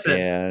Oh, comments. listen,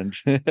 And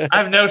I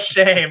have no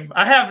shame.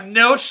 I have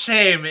no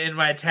shame in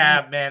my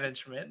tab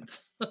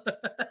management.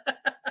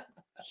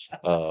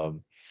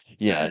 Um,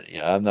 yeah,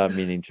 I'm not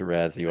meaning to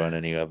razz you on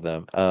any of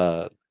them.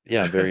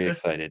 Yeah, I'm very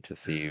excited to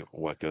see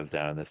what goes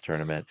down in this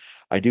tournament.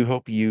 I do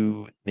hope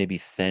you maybe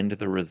send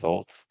the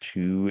results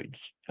to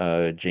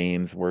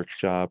James'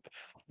 workshop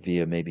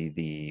via maybe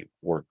the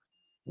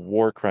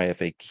Warcry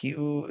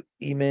FAQ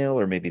email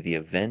or maybe the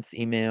events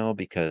email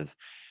because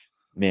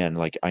man,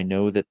 like I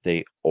know that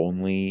they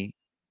only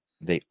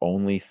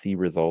see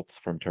results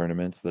from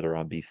tournaments that are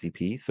on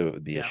BCP, so it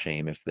would be a Yeah,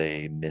 shame if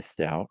they missed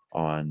out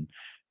on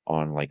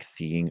like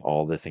seeing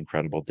all this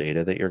incredible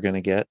data that you're going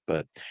to get.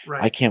 But I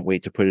right. can't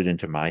wait to put it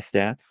into my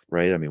stats,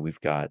 right? I mean, we've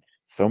got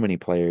so many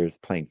players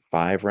playing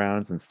 5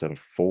 rounds instead of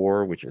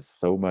 4, which is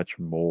so much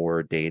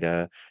more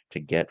data to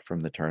get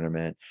from the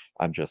tournament.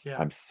 Yeah.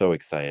 I'm so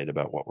excited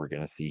about what we're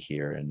going to see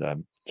here,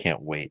 and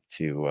can't wait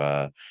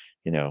to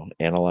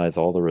analyze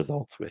all the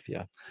results with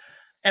you.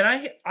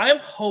 And I'm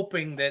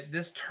hoping that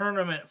this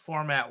tournament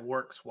format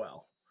works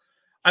well.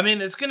 I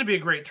mean, it's going to be a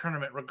great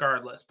tournament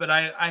regardless, but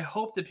I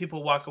hope that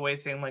people walk away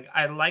saying like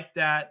I like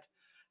that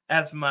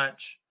as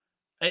much.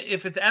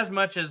 If it's as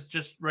much as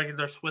just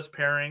regular Swiss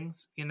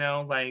pairings,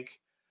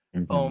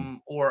 Hmm.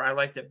 or I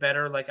liked it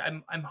better. Like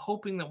I'm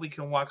hoping that we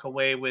can walk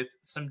away with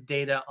some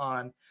data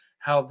on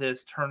how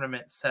this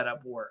tournament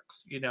setup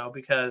works,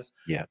 because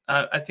Yeah.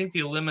 I think the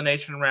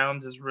elimination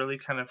rounds is really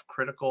kind of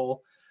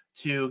critical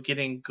to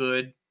getting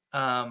good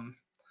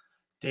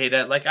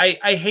data. Like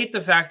I hate the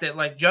fact that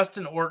like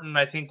Justin Orton,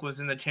 I think, was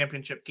in the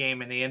championship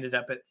game and he ended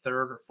up at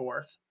third or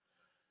fourth.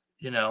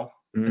 I think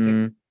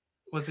Mm,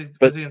 was he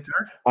but in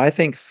third? I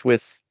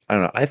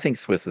don't know, I think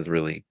Swiss is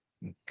really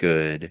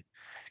good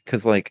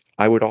because, like,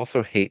 I would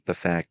also hate the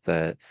fact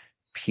that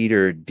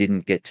Peter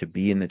didn't get to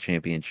be in the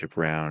championship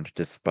round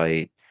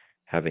despite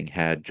having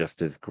had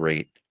just as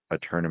great a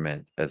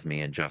tournament as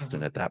me and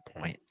Justin Mhm. at that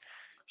point.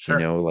 Sure.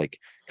 Like,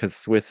 because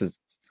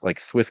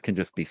Swiss can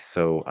just be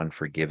so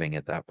unforgiving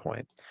at that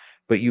point.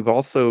 But you've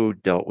also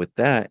dealt with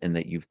that in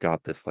that you've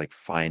got this like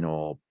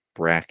final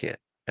bracket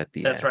at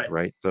the That's end, right.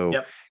 right? So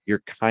Yep.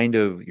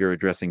 you're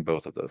addressing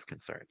both of those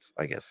concerns,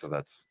 I guess. So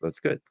that's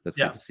good. That's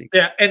good Yeah. to see.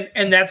 Yeah,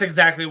 and that's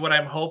exactly what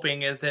I'm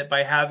hoping is that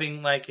by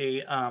having like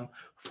a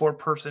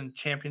 4-person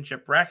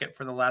championship bracket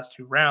for the last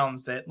 2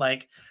 rounds, that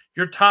like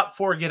your top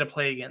 4 get to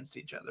play against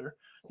each other,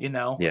 you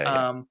know, Yeah,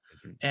 yeah. um,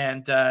 Mhm.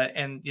 and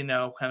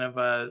kind of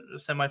a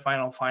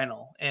semifinal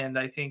final, and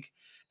I think,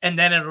 and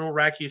then it'll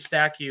rack you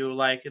stack you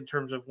like in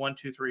terms of 1,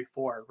 2, 3,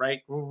 4,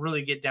 right? We'll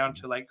really get down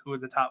to like who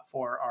the top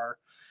 4 are,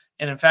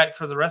 and in fact,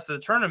 for the rest of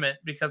the tournament,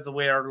 because the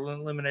way our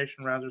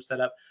elimination rounds are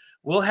set up,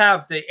 we'll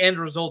have the end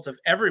result of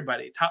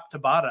everybody top to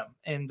bottom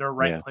in their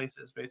right Yeah,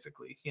 places,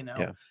 basically,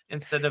 yeah.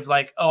 instead of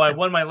like, oh, I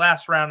won my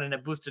last round and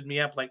it boosted me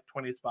up like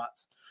 20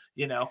 spots,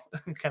 kind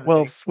of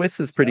Well, thing. Swiss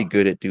is pretty So,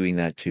 good at doing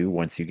that too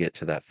once you get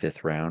to that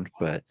fifth round,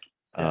 yeah.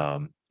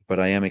 but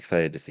I am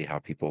excited to see how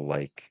people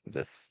like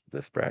this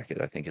bracket.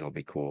 I think it'll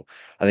be cool.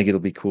 I think it'll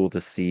be cool to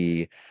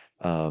see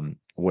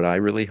what I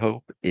really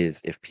hope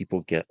is if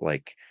people get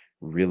like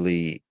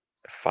really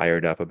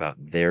fired up about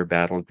their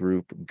battle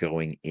group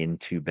going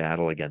into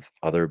battle against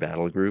other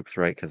battle groups,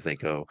 right?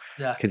 Yeah.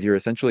 Because you're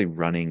essentially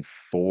running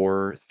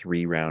 4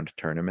 3-round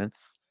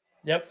tournaments.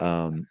 Yep.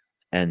 Um,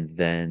 and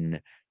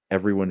then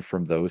everyone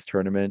from those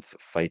tournaments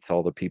fights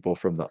all the people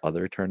from the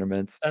other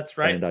tournaments. That's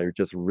right. And I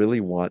just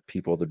really want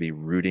people to be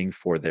rooting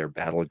for their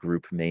battle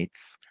group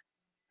mates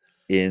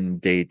in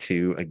day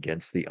 2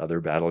 against the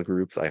other battle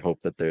groups. I hope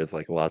that there's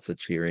like lots of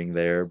cheering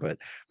there, but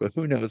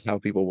who knows how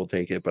people will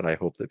take it, but I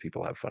hope that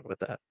people have fun with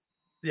that.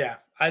 Yeah,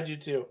 I do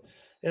too.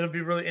 It'll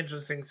be really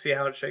interesting to see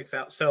how it shakes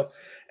out. So,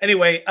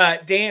 anyway,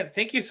 Dan,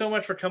 thank you so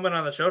much for coming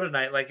on the show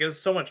tonight. Like, it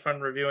was so much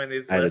fun reviewing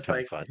these I had a lists. ton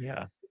of Like, fun.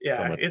 Yeah. So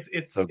yeah, much.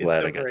 it's So it's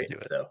glad so I got to great. do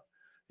it. So,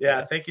 yeah,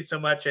 Yeah, thank you so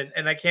much,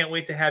 and I can't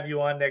wait to have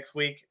you on next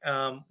week.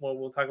 When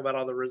we'll talk about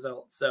all the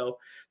results. So,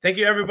 thank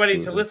you everybody to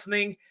absolutely.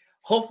 listening.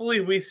 Hopefully,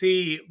 we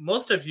see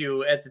most of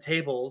you at the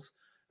tables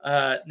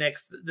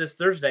next this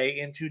Thursday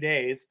in 2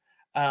 days.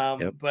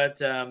 Yep.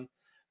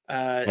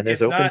 And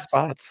there's If open not,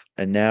 spots,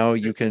 and now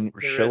you can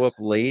there show is. up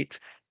late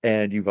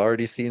and you've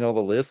already seen all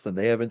the lists and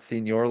they haven't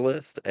seen your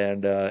list.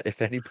 And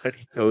if anybody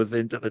goes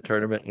into the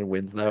tournament and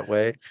wins that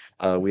way,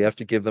 we have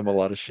to give them a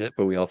lot of shit,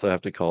 but we also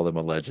have to call them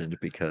a legend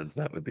because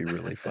that would be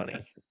really funny.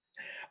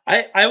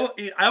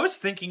 I was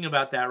thinking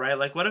about that, right?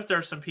 Like, what if there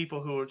are some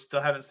people who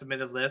still haven't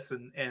submitted lists,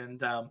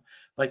 and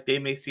like they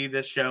may see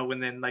this show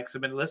and then like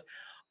submit a list.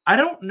 I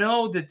don't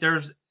know that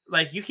there's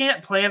like you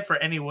can't plan for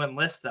any one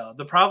list though.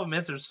 The problem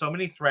is there's so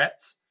many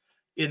threats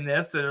in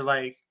this that are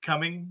like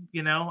coming.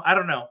 I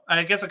don't know.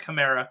 I guess a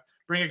Chimera,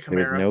 bring a There's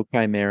Chimera. no You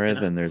chimeras,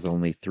 know, and there's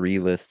only 3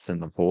 lists in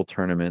the whole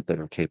tournament that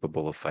are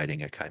capable of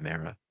fighting a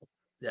chimera.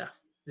 yeah,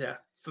 yeah.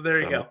 So there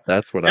you So go.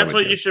 that's what I That's would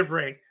what you do. should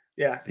bring.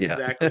 Yeah, Yeah.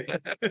 exactly.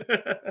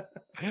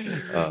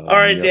 All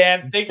right, Yep.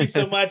 Dan. Thank you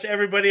so much.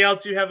 Everybody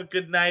else, you have a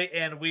good night,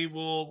 and we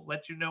will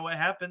let you know what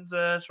happens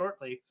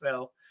shortly.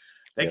 So,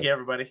 thank Yep. you,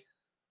 everybody.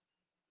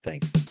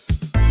 Thanks.